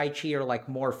and Tai Chi are like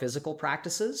more physical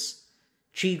practices.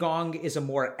 Qigong is a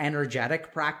more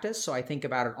energetic practice. So I think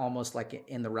about it almost like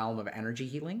in the realm of energy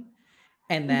healing.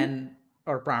 And then,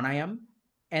 or pranayam.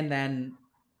 And then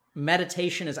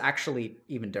meditation is actually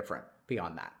even different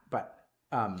beyond that. But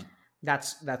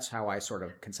that's how I sort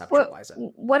of conceptualize it.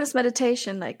 What is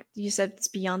meditation? Like you said, it's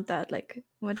beyond that. Like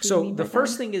what do you mean by the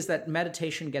first thing is that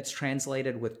meditation gets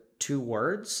translated with two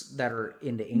words that are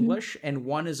into English, and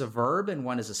one is a verb and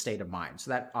one is a state of mind.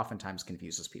 So that oftentimes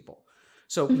confuses people.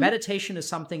 So meditation is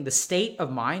something, the state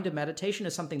of mind of meditation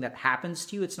is something that happens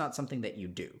to you. It's not something that you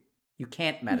do. You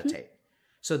can't meditate.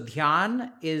 So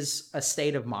dhyan is a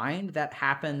state of mind that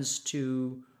happens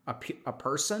to a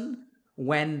person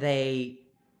when they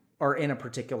are in a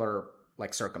particular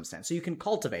like circumstance. So you can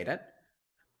cultivate it.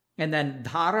 And then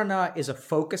dharana is a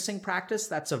focusing practice.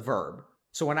 That's a verb.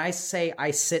 So when I say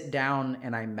I sit down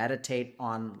and I meditate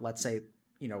on, let's say,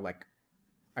 like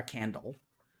a candle,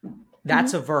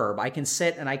 that's a verb. I can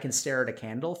sit and I can stare at a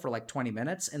candle for like 20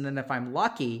 minutes. And then if I'm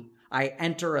lucky, I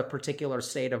enter a particular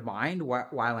state of mind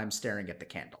while I'm staring at the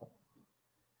candle.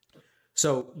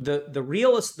 So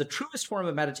the truest form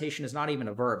of meditation is not even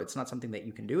a verb. It's not something that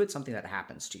you can do. It's something that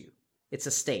happens to you. It's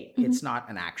a state. It's not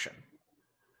an action.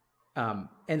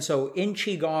 And so in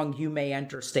Qigong, you may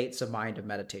enter states of mind of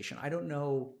meditation. I don't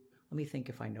know. Let me think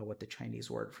if I know what the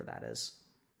Chinese word for that is.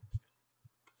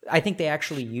 I think they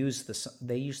actually use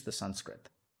the Sanskrit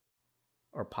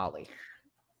or Pali.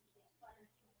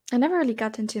 I never really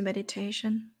got into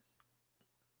meditation.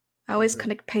 I always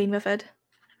connect pain with it.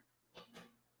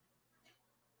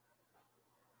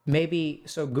 Maybe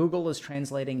so. Google is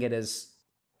translating it as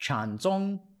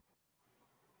Chanzong,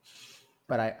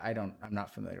 but I'm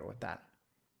not familiar with that.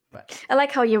 But I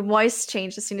like how your voice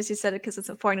changed as soon as you said it because it's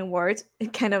a foreign word.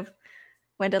 It kind of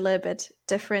went a little bit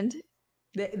different.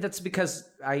 That's because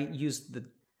I used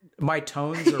my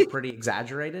tones are pretty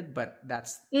exaggerated, but but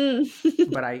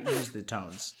I use the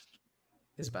tones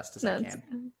as best as I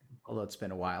can. Although it's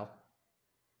been a while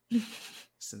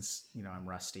since I'm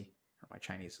rusty, or my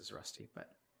Chinese is rusty. But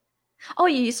oh,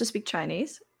 you used to speak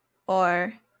Chinese,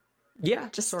 or yeah,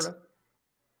 just sort of.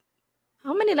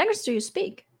 How many languages do you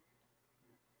speak?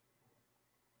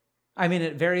 I mean,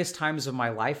 at various times of my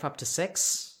life, up to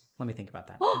 6. Let me think about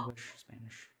that. English,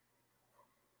 Spanish.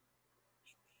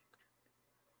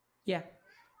 Yeah,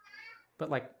 but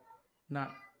like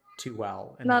not too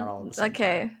well, and not all at the same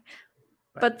time.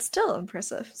 But still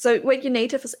impressive. So, wait, your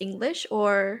native is English,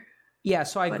 or? Yeah,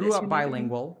 so I grew up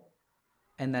bilingual,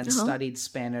 and then studied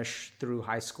Spanish through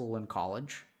high school and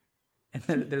college. And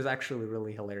then there's actually a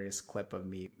really hilarious clip of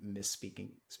me misspeaking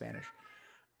Spanish.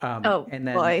 And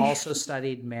then also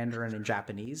studied Mandarin and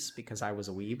Japanese because I was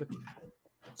a weeb.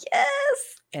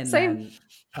 Yes. And same.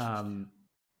 Then,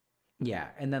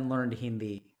 and then learned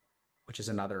Hindi, which is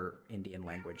another Indian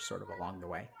language, sort of along the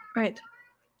way. Right.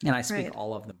 And I speak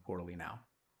all of them poorly now.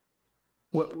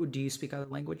 What do you speak other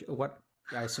language? What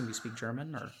I assume you speak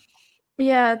German, or?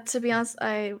 Yeah, to be honest,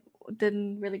 I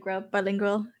didn't really grow up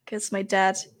bilingual because my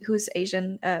dad, who's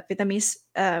Asian, Vietnamese,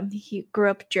 he grew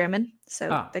up German,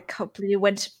 so they completely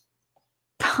went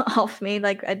off me.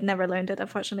 Like I'd never learned it,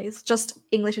 unfortunately. It's just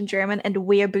English and German and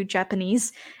weeaboo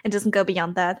Japanese. It doesn't go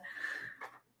beyond that.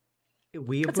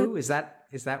 Weeaboo? Is that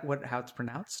how it's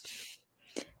pronounced?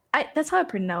 That's how I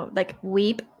pronounce like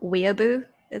weeaboo.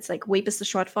 It's like weeb is the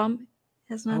short form.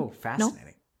 Fascinating.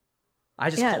 No? I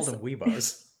just called them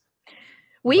weebos.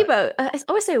 Weebo. I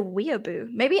always say weeaboo.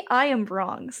 Maybe I am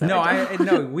wrong. So no,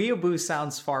 no. Weeaboo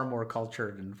sounds far more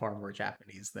cultured and far more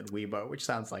Japanese than weebo, which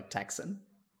sounds like Texan.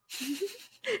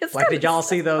 Like, did y'all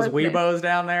see those weebos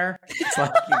down there? It's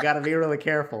like you got to be really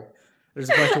careful. There's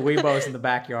a bunch of weebos in the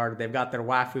backyard. They've got their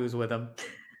waifus with them.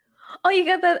 Oh, you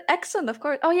got that accent, of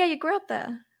course. Oh yeah, you grew up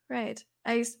there, right?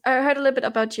 I heard a little bit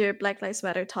about your Black Lives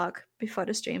Matter talk before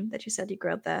the stream that you said you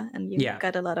grew up there and you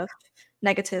got a lot of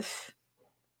negative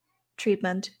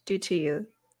treatment due to you.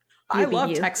 I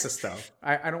love Texas, though.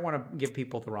 I don't want to give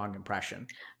people the wrong impression.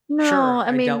 No, sure,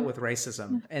 I dealt with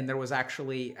racism, and there was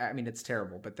actually, it's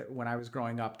terrible, but when I was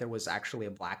growing up, there was actually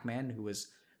a black man who was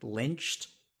lynched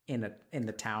in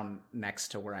the town next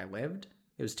to where I lived.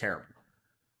 It was terrible.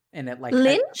 And it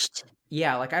lynched?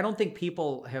 I don't think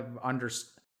people have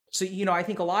understood. So, I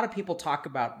think a lot of people talk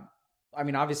about,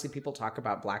 obviously people talk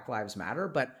about Black Lives Matter,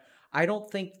 but I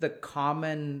don't think the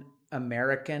common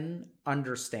American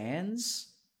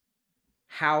understands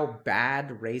how bad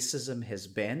racism has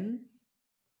been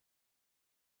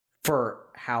for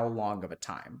how long of a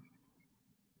time.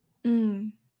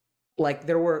 Like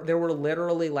there were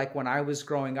literally, like when I was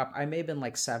growing up, I may have been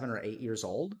like 7 or 8 years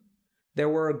old. There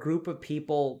were a group of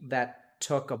people that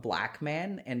took a black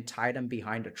man and tied him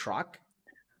behind a truck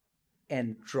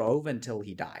and drove until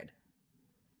he died.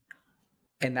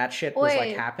 And that shit was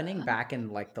like happening back in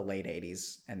like the late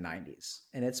 80s and 90s.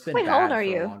 And it's been bad how old are for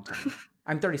you? a long time.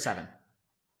 I'm 37.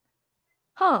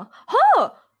 Huh.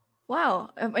 Wow.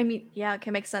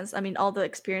 Okay, makes sense. All the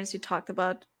experience you talked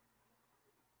about.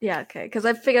 Yeah, okay. Because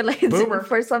I figured like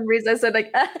for some reason I said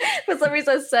like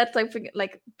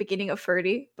like beginning of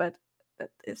 30, but that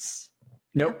is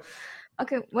nope. Yeah.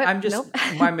 Okay. What? I'm just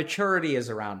my maturity is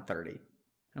around 30.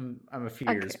 I'm a few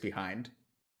years behind.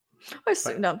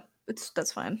 No,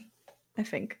 that's fine. I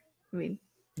think.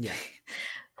 Yeah.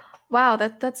 Wow,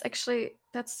 that's actually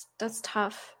that's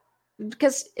tough.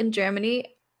 Because in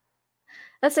Germany,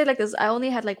 let's say like this, I only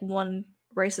had like one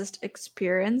racist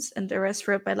experience, and the rest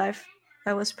throughout my life,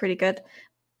 I was pretty good.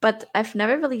 But I've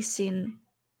never really seen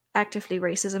actively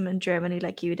racism in Germany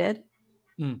like you did.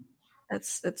 I'm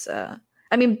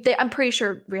pretty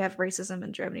sure we have racism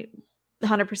in Germany,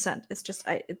 100%. It's just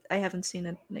I haven't seen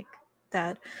it like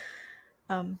that.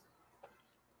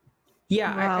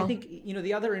 Yeah, wow. I think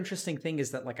the other interesting thing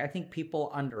is that like I think people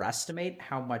underestimate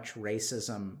how much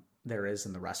racism there is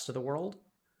in the rest of the world.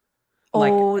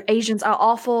 Like, Asians are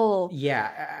awful.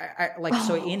 Yeah,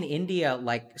 so in India,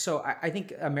 I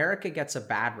think America gets a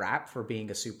bad rap for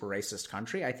being a super racist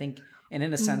country. I think, and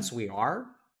in a sense, we are.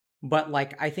 But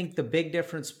like, I think the big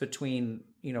difference between,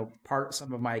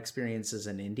 some of my experiences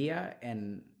in India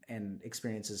and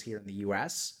experiences here in the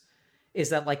US is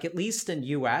that, like, at least in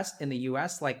the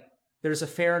US, like, there's a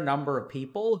fair number of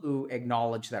people who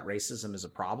acknowledge that racism is a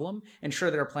problem. And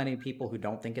sure, there are plenty of people who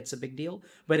don't think it's a big deal.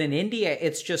 But in India,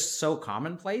 it's just so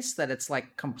commonplace that it's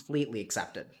like completely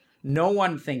accepted. No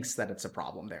one thinks that it's a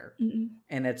problem there.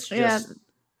 And it's just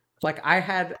like, I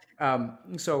had,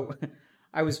 so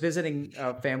I was visiting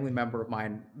a family member of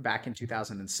mine back in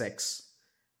 2006.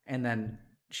 And then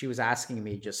she was asking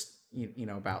me just,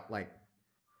 about like,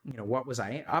 what was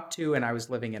I up to? And I was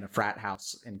living in a frat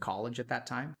house in college at that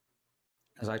time.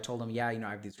 As I told him, yeah, I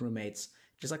have these roommates.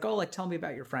 She's like, oh, like, tell me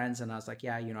about your friends. And I was like,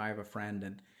 yeah, I have a friend,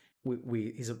 and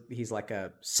he's like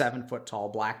a 7-foot tall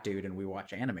black dude, and we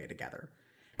watch anime together.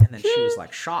 And then she was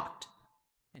like shocked,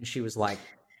 and she was like,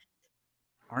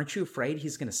 aren't you afraid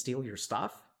he's going to steal your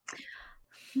stuff?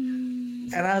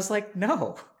 And I was like,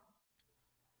 no.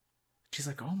 She's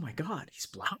like, oh my God, he's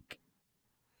black.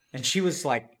 And she was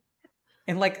like,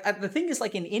 and like, the thing is,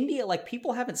 like, in India, like,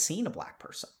 people haven't seen a black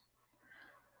person.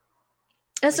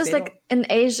 It's just like in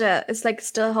Asia, it's like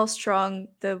still how strong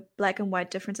the black and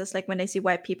white difference is. Like when they see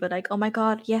white people, like, oh my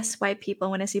God, yes, white people.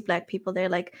 When I see black people, they're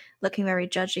like looking very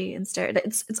judgy and stare.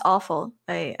 It's awful.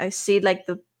 I see like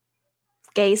the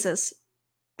gazes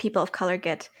people of color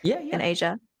get in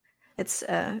Asia. It's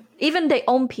even their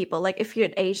own people. Like if you're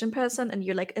an Asian person and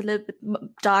you're like a little bit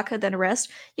darker than the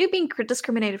rest, you're being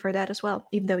discriminated for that as well,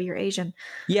 even though you're Asian.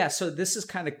 Yeah, so this is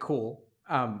kind of cool.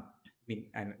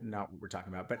 I know not what we're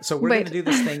talking about, but so we're going to do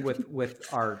this thing with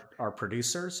our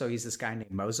producer. So he's this guy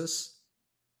named Moses,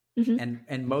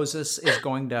 and Moses is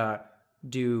going to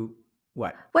do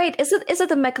what? Wait, is it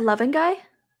the McLovin guy?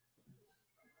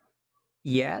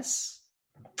 Yes.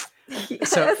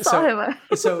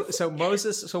 So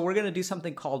Moses. So we're going to do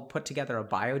something called put together a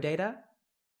biodata.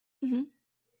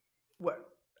 What?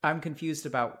 I'm confused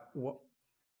about what.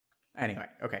 Anyway,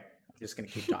 okay. Just gonna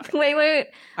keep talking. Wait.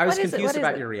 I was confused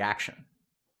about your reaction.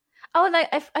 Oh, and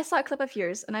I saw a clip of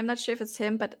yours, and I'm not sure if it's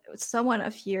him, but someone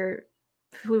of your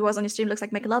who was on your stream looks like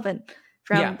McLovin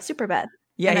from Superbad.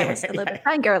 Yeah, I was a little bit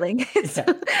fangirling.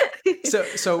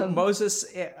 So Moses,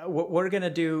 what we're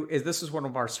gonna do is, this is one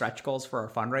of our stretch goals for our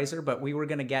fundraiser, but we were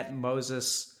gonna get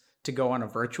Moses to go on a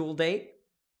virtual date,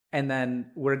 and then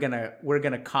we're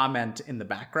gonna comment in the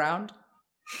background.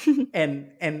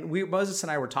 and Moses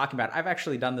and I were talking about, I've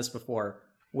actually done this before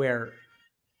where,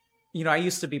 I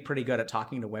used to be pretty good at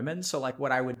talking to women. So like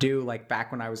what I would do, like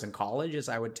back when I was in college, is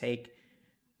I would take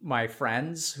my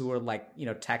friends who were like,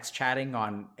 text chatting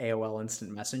on AOL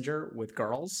Instant Messenger with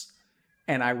girls,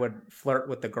 and I would flirt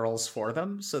with the girls for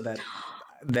them so that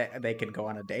they could go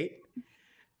on a date.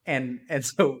 And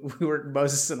so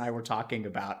Moses and I were talking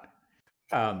about,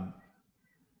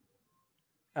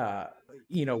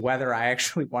 whether I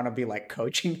actually want to be like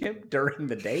coaching him during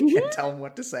the date and tell him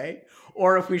what to say,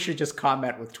 or if we should just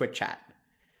comment with Twitch chat.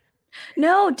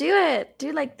 No, do it.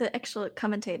 Do like the actual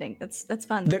commentating. That's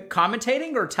fun. The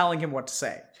commentating or telling him what to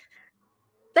say?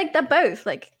 Like they're both.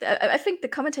 Like I think the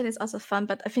commentating is also fun,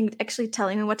 but I think actually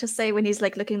telling him what to say when he's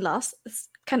like looking lost is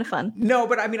kind of fun. No,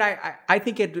 but I mean, I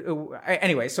think it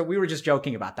anyway. So we were just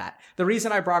joking about that. The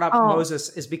reason I brought up Moses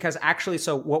is because actually,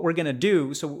 so what we're gonna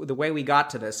do. So the way we got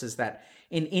to this is that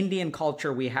in Indian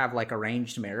culture we have like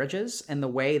arranged marriages, and the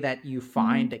way that you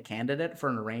find a candidate for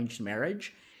an arranged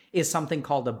marriage is something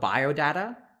called a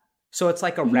biodata. So it's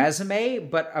like a resume,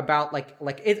 but about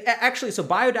like it actually. So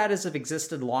biodatas have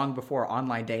existed long before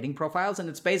online dating profiles, and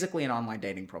it's basically an online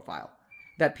dating profile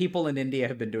that people in India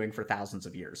have been doing for thousands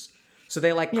of years. So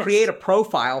they create a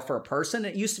profile for a person.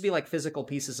 It used to be like physical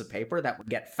pieces of paper that would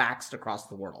get faxed across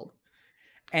the world,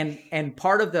 and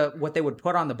part of what they would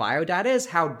put on the biodata is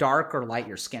how dark or light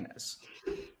your skin is.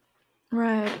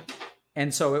 Right.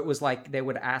 And so it was like they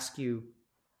would ask you.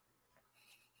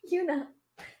 Yuna.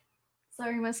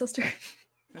 Sorry, my sister.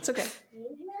 That's okay.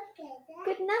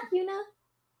 Good enough, Yuna.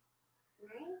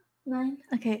 9.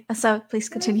 Okay, so please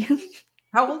continue.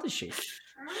 How old is she?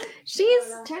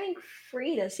 She's turning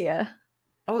 3 this year.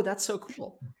 Oh, that's so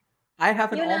cool. I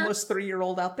have an almost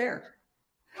 3-year-old out there.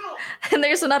 And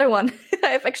there's another one. I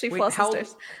have actually 4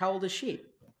 sisters. How old is she?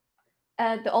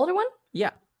 The older one?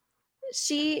 Yeah.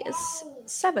 She is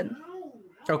 7.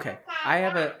 Okay. I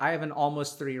have an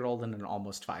almost 3-year-old and an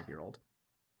almost 5-year-old.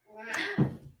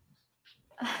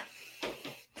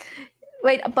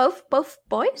 Wait, both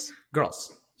boys?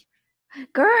 Girls.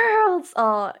 Girls.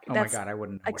 Oh my God, I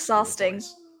wouldn't know exhausting.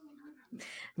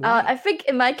 I think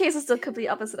in my case it's the complete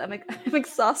opposite. I'm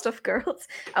exhausted of girls.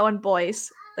 I want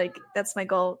boys. Like that's my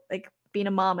goal. Like being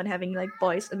a mom and having like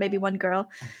boys and maybe one girl.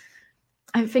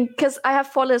 I think because I have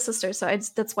 4 little sisters, so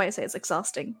that's why I say it's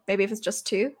exhausting. Maybe if it's just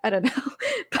 2, I don't know.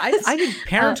 I think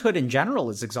parenthood in general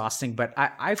is exhausting, but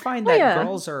I find that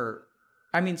girls are.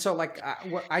 I mean, so like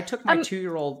I took my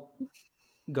 2-year-old.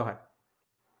 Go ahead.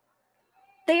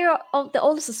 The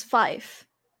oldest is 5.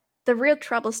 The real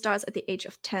trouble starts at the age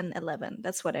of 10, 11.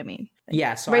 That's what I mean. Like,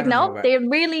 yeah. So right now they're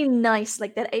really nice.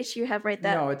 Like that age you have right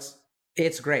there. No,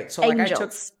 it's great. So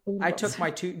angels. Like I took my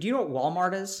 2. Do you know what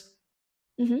Walmart is?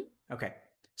 Mm-hmm. Okay.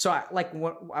 So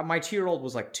my 2-year-old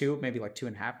was like 2, maybe like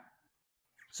 2.5.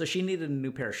 So she needed a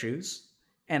new pair of shoes.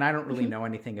 And I don't really know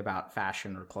anything about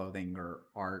fashion or clothing or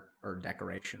art or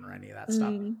decoration or any of that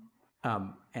stuff.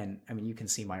 And I mean, you can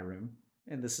see my room,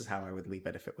 and this is how I would leave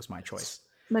it if it was my choice.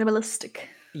 Minimalistic.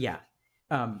 Yeah.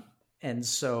 And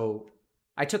so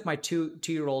I took my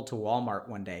 2-year-old to Walmart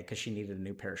one day because she needed a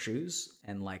new pair of shoes.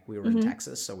 And like we were in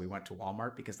Texas, so we went to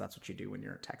Walmart because that's what you do when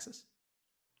you're in Texas.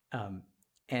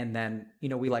 And then,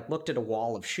 we like looked at a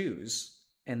wall of shoes,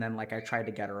 and then like I tried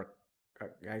to get her,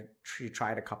 she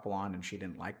tried a couple on and she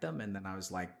didn't like them. And then I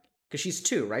was like, because she's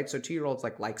 2, right? So 2-year-olds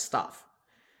like stuff.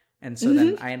 And so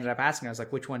then I ended up asking her, I was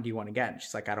like, which one do you want to get? And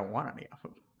she's like, I don't want any of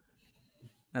them.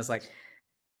 And I was like,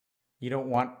 you don't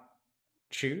want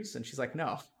shoes? And she's like,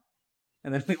 no.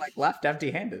 And then we like left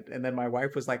empty handed. And then my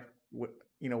wife was like,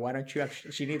 why don't you have,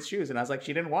 she needs shoes. And I was like,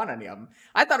 she didn't want any of them.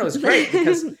 I thought it was great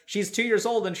because she's 2 years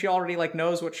old and she already like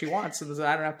knows what she wants. So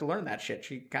I don't have to learn that shit.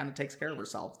 She kind of takes care of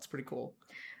herself. It's pretty cool.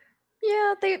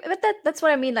 Yeah, but that's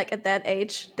what I mean. Like at that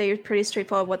age, they're pretty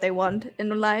straightforward what they want in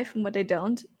life and what they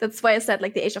don't. That's why I said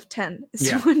like the age of 10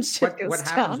 is when shit goes What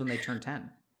happens when they turn 10?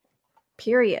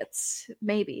 Periods,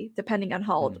 maybe, depending on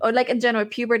how old. Or like in general,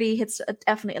 puberty hits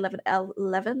definitely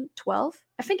 11, 12.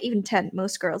 I think even 10,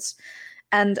 most girls.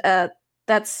 And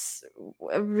that's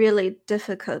a really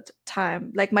difficult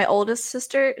time. Like my oldest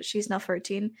sister, she's now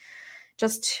 13.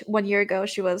 Just 1 year ago,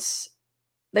 she was...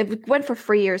 They went for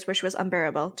 3 years, which was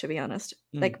unbearable, to be honest.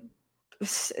 Like,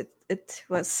 it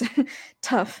was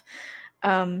tough.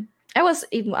 I was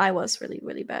really,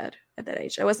 really bad at that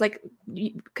age. I was like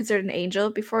considered an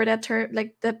angel before that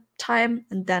time,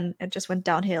 and then it just went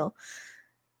downhill.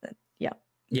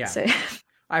 Yeah. So,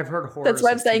 I've heard horrors. That's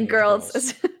why I'm saying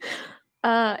girls.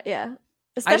 Yeah,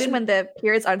 especially when the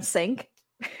periods aren't sync.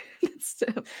 So,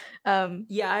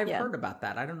 I've heard about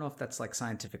that. I don't know if that's like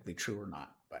scientifically true or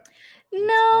not, but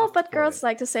no, but girls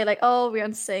like to say like, "Oh, we're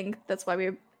on sync." That's why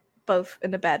we're both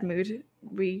in a bad mood.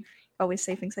 We always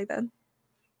say things like that.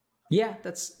 Yeah,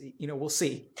 that's we'll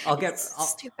see.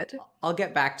 Stupid. I'll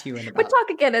get back to you in about. We'll talk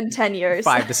again in 10 years,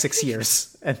 5 to 6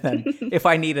 years, and then if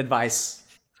I need advice,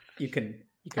 you can.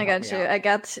 I got you. I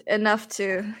got enough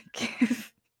to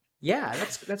give. Yeah,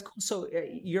 that's cool. So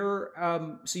you're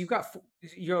so you've got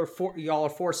y'all are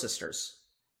 4 sisters.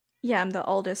 Yeah, I'm the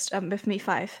oldest. With me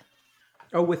 5.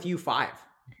 Oh, with you 5.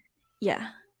 Yeah,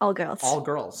 all girls. All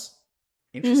girls.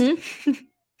 Interesting.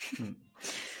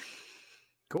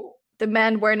 Cool. The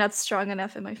men were not strong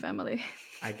enough in my family.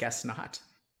 I guess not.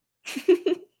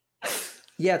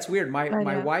 Yeah, it's weird.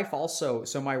 My wife also.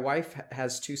 So my wife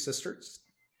has 2 sisters.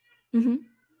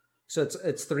 So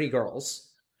it's 3 girls.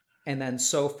 And then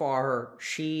so far,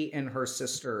 she and her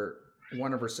sister,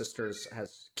 one of her sisters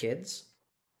has kids.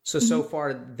 So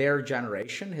far, their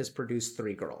generation has produced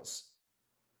 3 girls.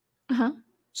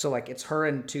 So like it's her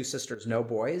and 2 sisters, no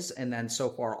boys. And then so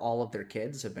far, all of their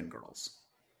kids have been girls.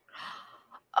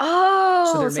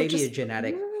 Oh. So there may be a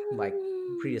genetic like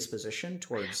predisposition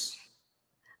towards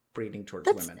breeding towards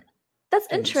women. That's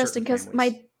interesting because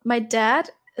my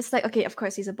dad... It's like, okay, of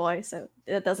course he's a boy, so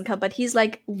that doesn't count. But he's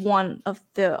like one of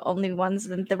the only ones,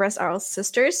 and the rest are all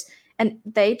sisters. And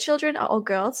their children are all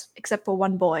girls, except for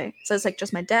one boy. So it's like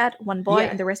just my dad, one boy,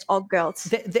 and the rest all girls.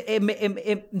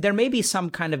 There may be some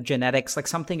kind of genetics, like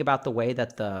something about the way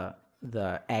that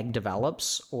the egg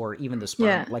develops, or even the sperm.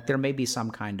 Yeah. Like there may be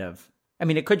some kind of... I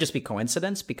mean, it could just be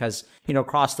coincidence because,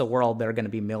 across the world, there are going to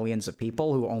be millions of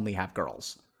people who only have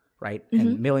girls. Right?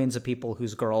 And millions of people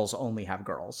whose girls only have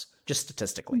girls, just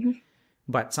statistically.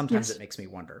 But sometimes it makes me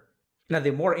wonder. Now, the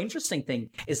more interesting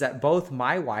thing is that both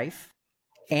my wife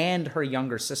and her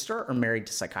younger sister are married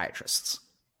to psychiatrists.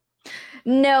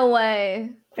 No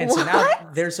way. And so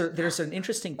now there's an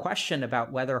interesting question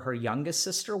about whether her youngest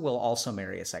sister will also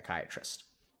marry a psychiatrist.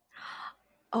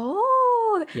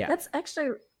 Oh, that's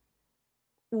actually...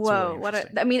 Whoa! Really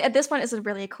I mean, at this point, is it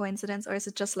really a coincidence, or is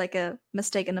it just like a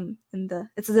mistake in the?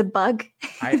 It's a bug.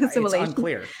 It's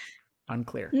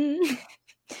unclear.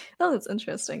 Oh, that's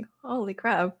interesting. Holy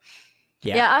crap!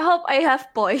 Yeah, I hope I have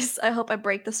boys. I hope I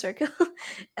break the circle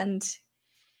and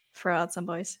throw out some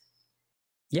boys.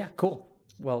 Yeah, cool.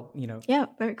 Well, Yeah,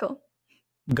 very cool.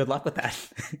 Good luck with that.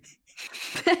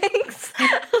 Thanks.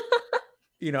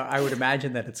 I would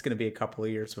imagine that it's going to be a couple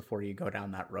of years before you go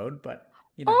down that road, but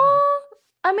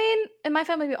I mean, in my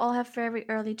family, we all have very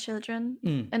early children,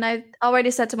 and I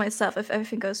already said to myself, if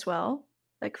everything goes well,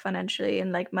 like financially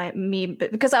and like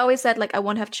because I always said like I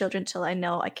won't have children till I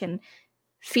know I can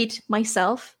feed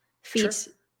myself, feed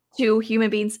two human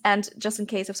beings, and just in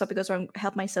case if something goes wrong,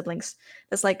 help my siblings.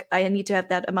 That's like I need to have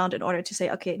that amount in order to say,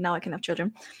 okay, now I can have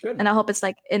children. Good. And I hope it's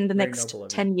like in the next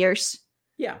 10 years.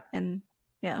 Yeah. And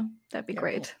yeah, that'd be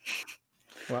great.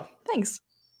 Cool. Well, thanks.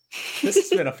 This has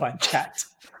been a fun chat.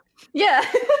 Yeah.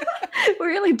 We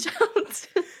really don't.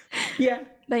 Yeah.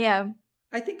 But yeah.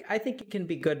 I think it can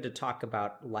be good to talk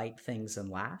about light things and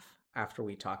laugh after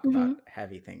we talk about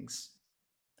heavy things.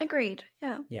 Agreed.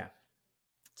 Yeah. Yeah.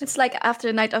 It's like after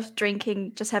a night of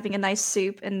drinking, just having a nice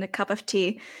soup and a cup of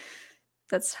tea.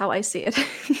 That's how I see it.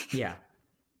 Yeah.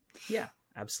 Yeah,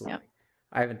 absolutely. Yeah.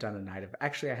 I haven't done a night of.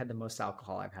 Actually, I had the most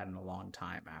alcohol I've had in a long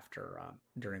time after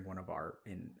during one of our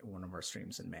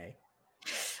streams in May.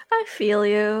 I feel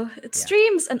you.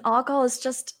 Streams and alcohol is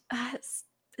just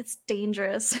it's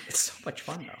dangerous. It's so much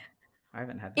fun though. I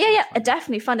haven't had. That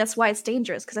definitely fun. That's why it's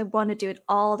dangerous because I want to do it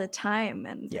all the time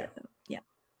and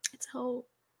it's whole.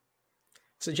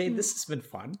 So Jade, this has been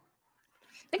fun.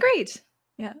 Agreed.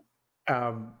 Yeah.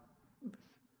 I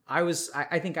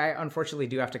think I unfortunately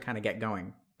do have to kind of get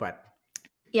going, but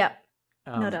yeah,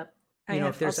 no doubt.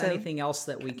 If there's anything else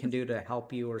that we can do to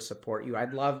help you or support you,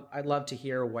 I'd love to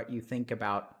hear what you think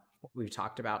about what we've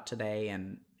talked about today,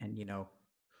 and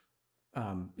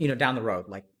down the road,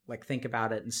 like think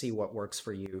about it and see what works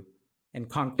for you. And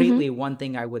concretely, one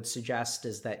thing I would suggest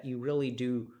is that you really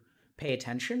do pay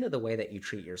attention to the way that you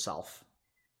treat yourself,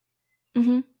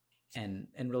 and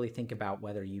really think about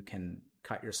whether you can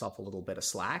cut yourself a little bit of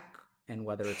slack, and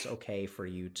whether it's okay for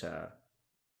you to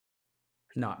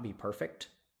not be perfect,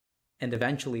 and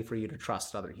eventually for you to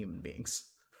trust other human beings.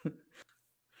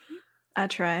 I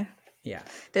try. Yeah.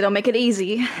 They don't make it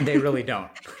easy. They really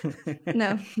don't.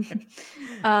 No.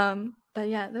 But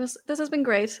yeah, this has been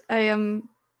great. I am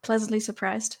pleasantly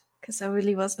surprised because I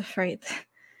really was afraid.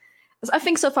 I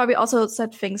think so far we also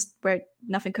said things where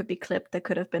nothing could be clipped that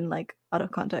could have been like out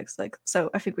of context. Like, so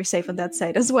I think we're safe on that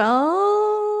side as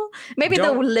well. Maybe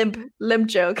the limp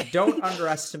joke. Don't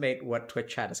underestimate what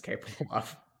Twitch chat is capable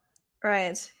of.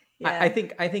 Right. Yeah. I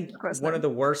think one of the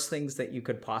worst things that you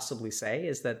could possibly say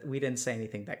is that we didn't say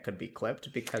anything that could be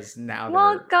clipped, because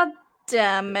now God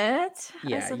damn it.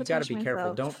 Yeah, you got to be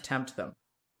careful. Don't tempt them.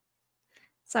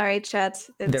 Sorry, chat.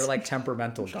 They're like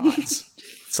temperamental gods.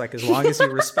 It's like, as long as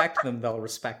you respect them, they'll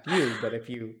respect you. But if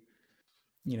you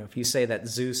say that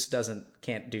Zeus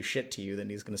can't do shit to you, then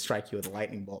he's going to strike you with a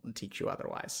lightning bolt and teach you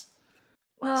otherwise.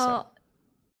 Well,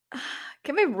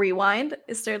 can we rewind?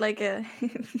 Is there like a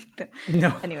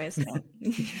no? Anyways, no.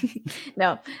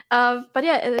 No. But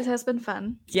yeah, it has been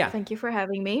fun. Yeah. Thank you for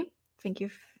having me. Thank you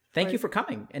for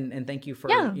coming, and thank you for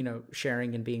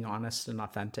sharing and being honest and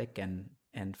authentic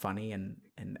and funny and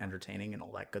entertaining and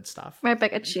all that good stuff. Right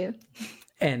back at you.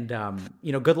 And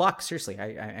good luck. Seriously,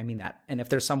 I mean that. And if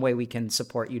there's some way we can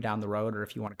support you down the road, or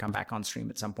if you want to come back on stream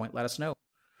at some point, let us know.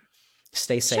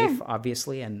 Stay safe, sure.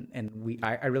 Obviously, and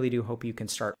I really do hope you can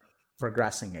start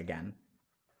progressing again.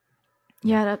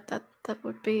 Yeah, that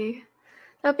would be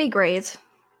great.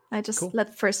 I just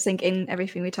let first sink in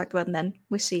everything we talked about, and then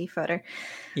we see further.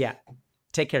 Yeah.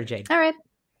 Take care, Jade. All right.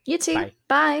 You too. Bye.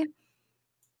 Bye.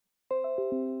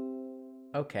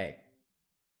 Okay.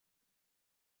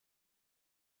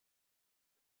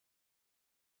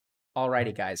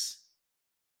 Alrighty, guys.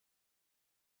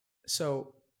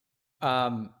 So,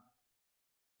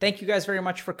 thank you guys very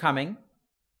much for coming.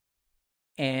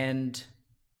 And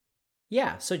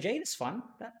yeah, so Jade is fun.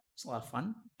 That was a lot of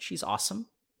fun. She's awesome.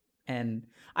 And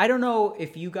I don't know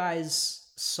if you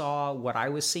guys saw what I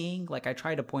was seeing. Like, I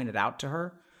tried to point it out to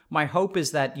her. My hope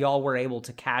is that y'all were able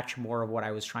to catch more of what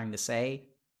I was trying to say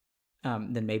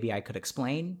than maybe I could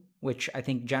explain, which I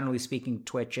think, generally speaking,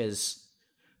 Twitch is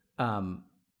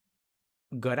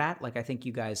good at. Like, I think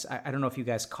you guys, I don't know if you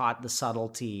guys caught the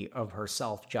subtlety of her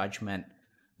self-judgment,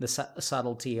 the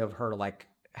subtlety of her, like,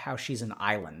 how she's an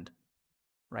island,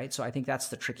 right? So I think that's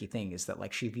the tricky thing, is that,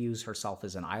 like, she views herself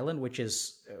as an island, which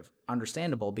is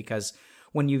understandable, because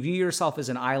when you view yourself as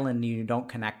an island and you don't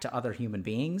connect to other human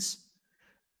beings,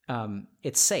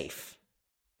 it's safe,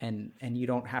 and you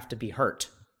don't have to be hurt.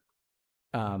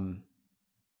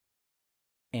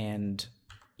 And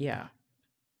yeah.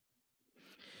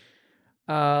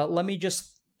 Let me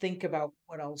just think about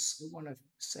what else we want to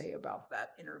say about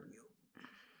that interview.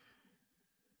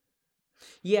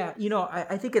 Yeah,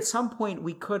 I think at some point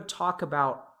we could talk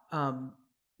about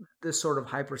this sort of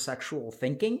hypersexual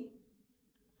thinking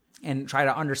and try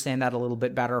to understand that a little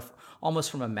bit better, almost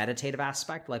from a meditative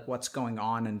aspect, like what's going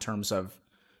on in terms of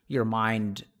your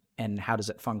mind and how does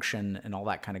it function and all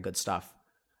that kind of good stuff.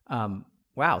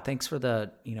 Wow, thanks for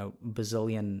the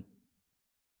bazillion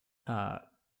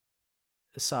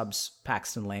subs,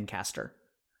 Paxton Lancaster.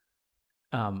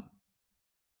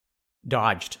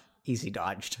 Dodged, easy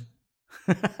dodged.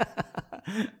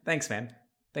 Thanks, man.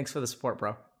 Thanks for the support,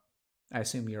 bro. I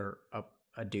assume you're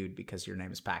a dude because your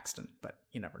name is Paxton, but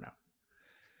you never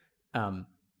know.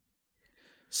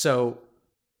 So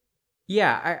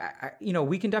yeah, I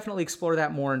we can definitely explore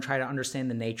that more and try to understand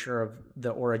the nature of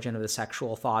the origin of the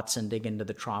sexual thoughts and dig into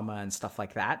the trauma and stuff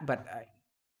like that. But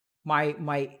my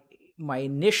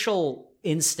initial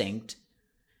instinct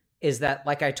is that,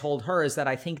 like I told her, is that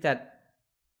I think that,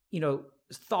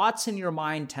 thoughts in your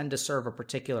mind tend to serve a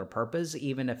particular purpose,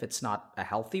 even if it's not a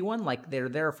healthy one. Like, they're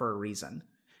there for a reason.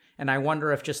 And I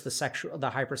wonder if just the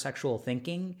hypersexual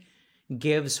thinking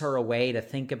gives her a way to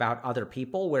think about other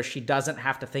people where she doesn't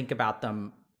have to think about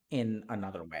them in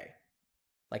another way.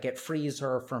 Like, it frees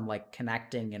her from like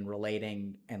connecting and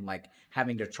relating and like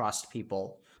having to trust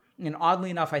people. And oddly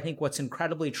enough, I think what's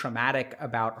incredibly traumatic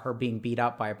about her being beat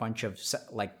up by a bunch of,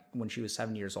 like, when she was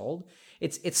 7 years old,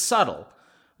 it's subtle,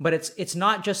 but it's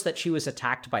not just that she was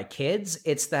attacked by kids,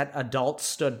 it's that adults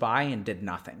stood by and did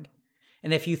nothing.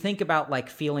 And if you think about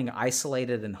like feeling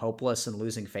isolated and hopeless and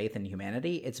losing faith in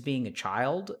humanity, it's being a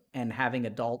child and having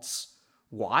adults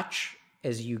watch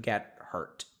as you get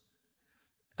hurt.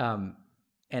 And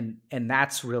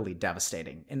that's really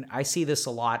devastating. And I see this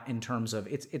a lot in terms of,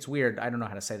 it's weird, I don't know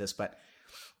how to say this, but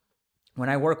when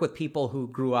I work with people who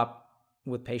grew up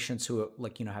with patients who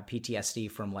have PTSD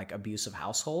from like abusive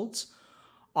households,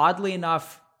 oddly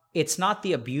enough, it's not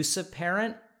the abusive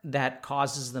parent that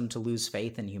causes them to lose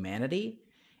faith in humanity.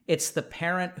 It's the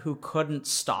parent who couldn't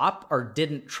stop or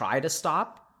didn't try to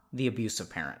stop the abusive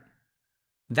parent.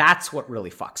 That's what really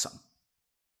fucks them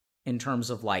in terms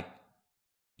of like,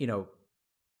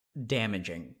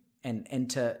 damaging. And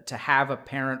to have a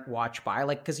parent watch by,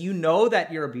 like, because that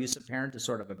your abusive parent is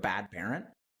sort of a bad parent,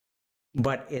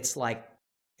 but it's like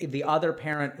the other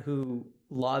parent who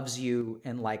loves you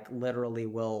and like literally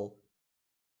will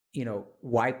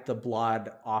wipe the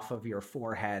blood off of your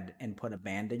forehead and put a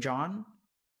bandage on.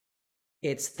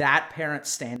 It's that parent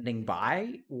standing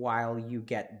by while you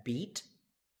get beat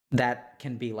that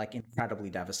can be like incredibly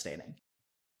devastating.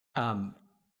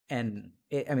 And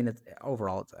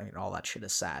overall, all that shit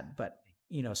is sad, but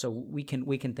so we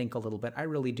can think a little bit. I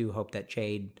really do hope that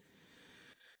Jade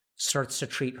starts to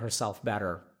treat herself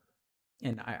better.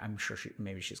 And I'm sure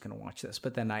maybe she's going to watch this,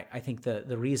 but then I think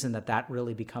the reason that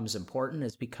really becomes important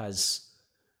is because,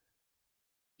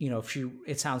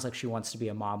 it sounds like she wants to be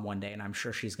a mom one day, and I'm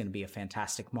sure she's going to be a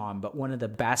fantastic mom. But one of the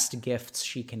best gifts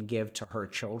she can give to her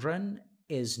children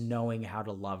is knowing how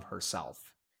to love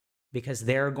herself, because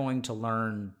they're going to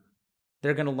learn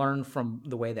from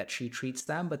the way that she treats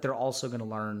them, but they're also going to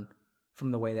learn from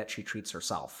the way that she treats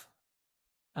herself.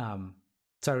 So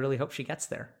I really hope she gets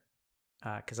there.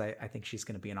 Because I think she's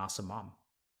going to be an awesome mom.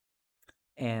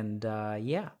 And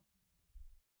yeah.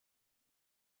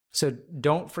 So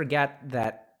don't forget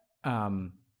that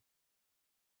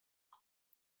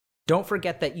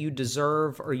you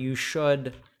deserve, or you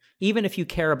should, even if you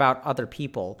care about other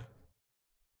people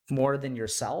more than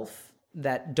yourself,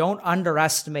 that don't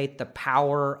underestimate the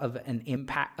power of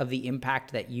the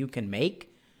impact that you can make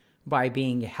by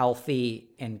being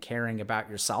healthy and caring about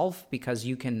yourself, because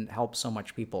you can help so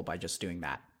much people by just doing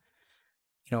that.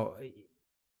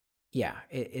 Yeah,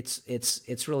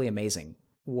 it's really amazing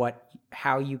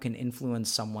how you can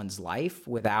influence someone's life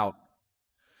without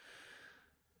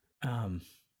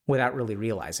really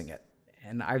realizing it.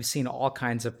 And I've seen all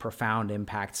kinds of profound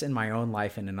impacts in my own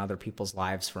life and in other people's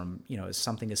lives from,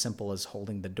 something as simple as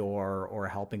holding the door or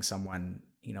helping someone,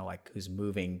 like who's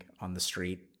moving on the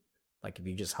street. Like if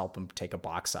you just help them take a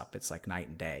box up, it's like night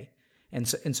and day. And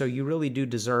so you really do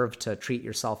deserve to treat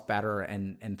yourself better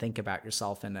and think about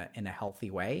yourself in a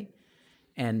healthy way.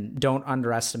 And don't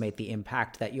underestimate the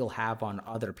impact that you'll have on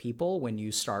other people when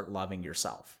you start loving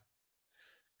yourself.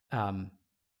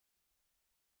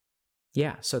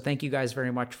 Yeah, so thank you guys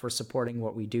very much for supporting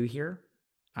what we do here.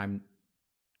 I'm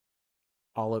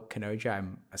Alok Kanoja.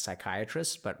 I'm a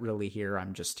psychiatrist, but really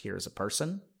I'm just here as a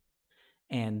person.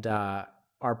 And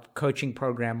our coaching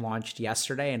program launched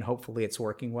yesterday, and hopefully it's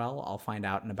working well. I'll find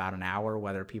out in about an hour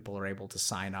whether people are able to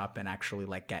sign up and actually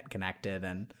like get connected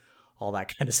and all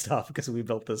that kind of stuff, because we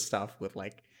built this stuff with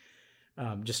like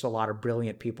just a lot of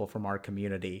brilliant people from our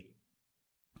community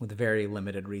with very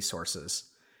limited resources.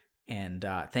 And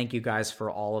thank you guys for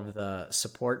all of the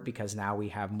support, because now we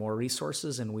have more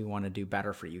resources and we want to do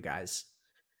better for you guys,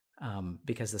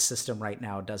 because the system right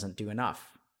now doesn't do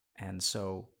enough. And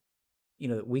so,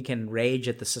 we can rage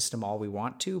at the system all we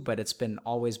want to, but it's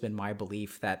always been my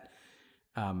belief that,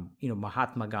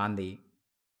 Mahatma Gandhi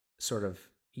sort of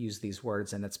used these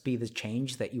words, and it's be the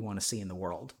change that you want to see in the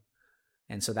world.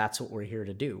 And so that's what we're here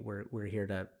to do. We're here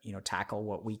to, tackle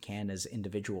what we can as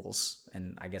individuals,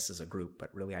 and I guess as a group,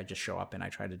 but really I just show up and I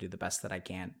try to do the best that I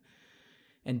can.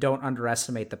 And don't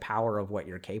underestimate the power of what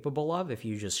you're capable of if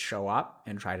you just show up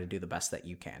and try to do the best that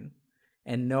you can.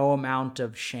 And no amount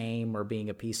of shame or being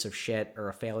a piece of shit or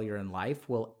a failure in life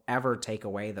will ever take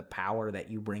away the power that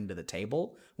you bring to the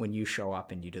table when you show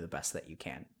up and you do the best that you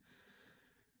can.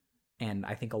 And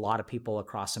I think a lot of people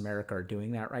across America are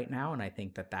doing that right now, and I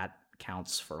think that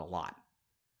counts for a lot.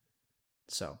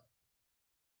 So,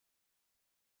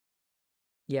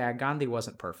 yeah, Gandhi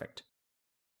wasn't perfect.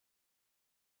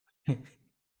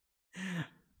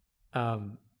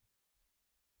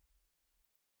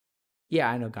 Yeah,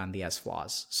 I know Gandhi has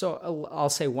flaws. So I'll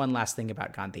say one last thing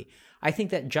about Gandhi. I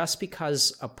think that just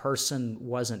because a person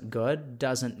wasn't good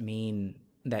doesn't mean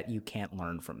that you can't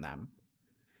learn from them.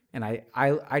 And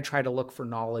I try to look for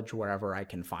knowledge wherever I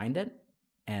can find it.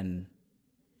 And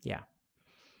yeah.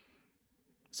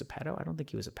 Was a pedo? I don't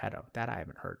think he was a pedo. That I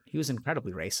haven't heard. He was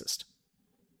incredibly racist.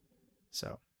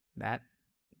 So that,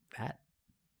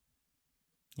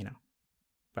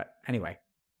 but anyway.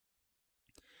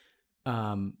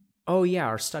 Oh yeah,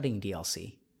 our studying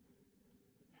DLC.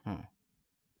 Do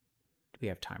we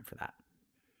have time for that?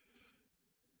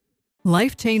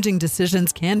 Life-changing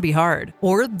decisions can be hard,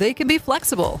 or they can be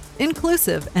flexible,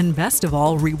 inclusive, and best of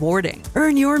all, rewarding.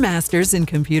 Earn your master's in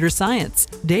computer science,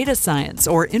 data science,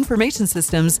 or information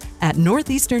systems at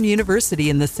Northeastern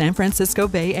University in the San Francisco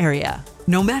Bay Area.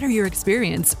 No matter your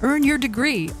experience, earn your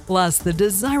degree. Plus, the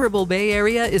desirable Bay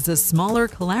Area is a smaller,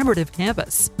 collaborative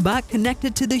campus, but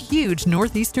connected to the huge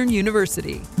Northeastern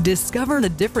University. Discover the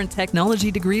different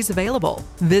technology degrees available.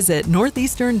 Visit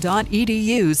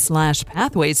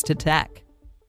northeastern.edu/pathways to tech.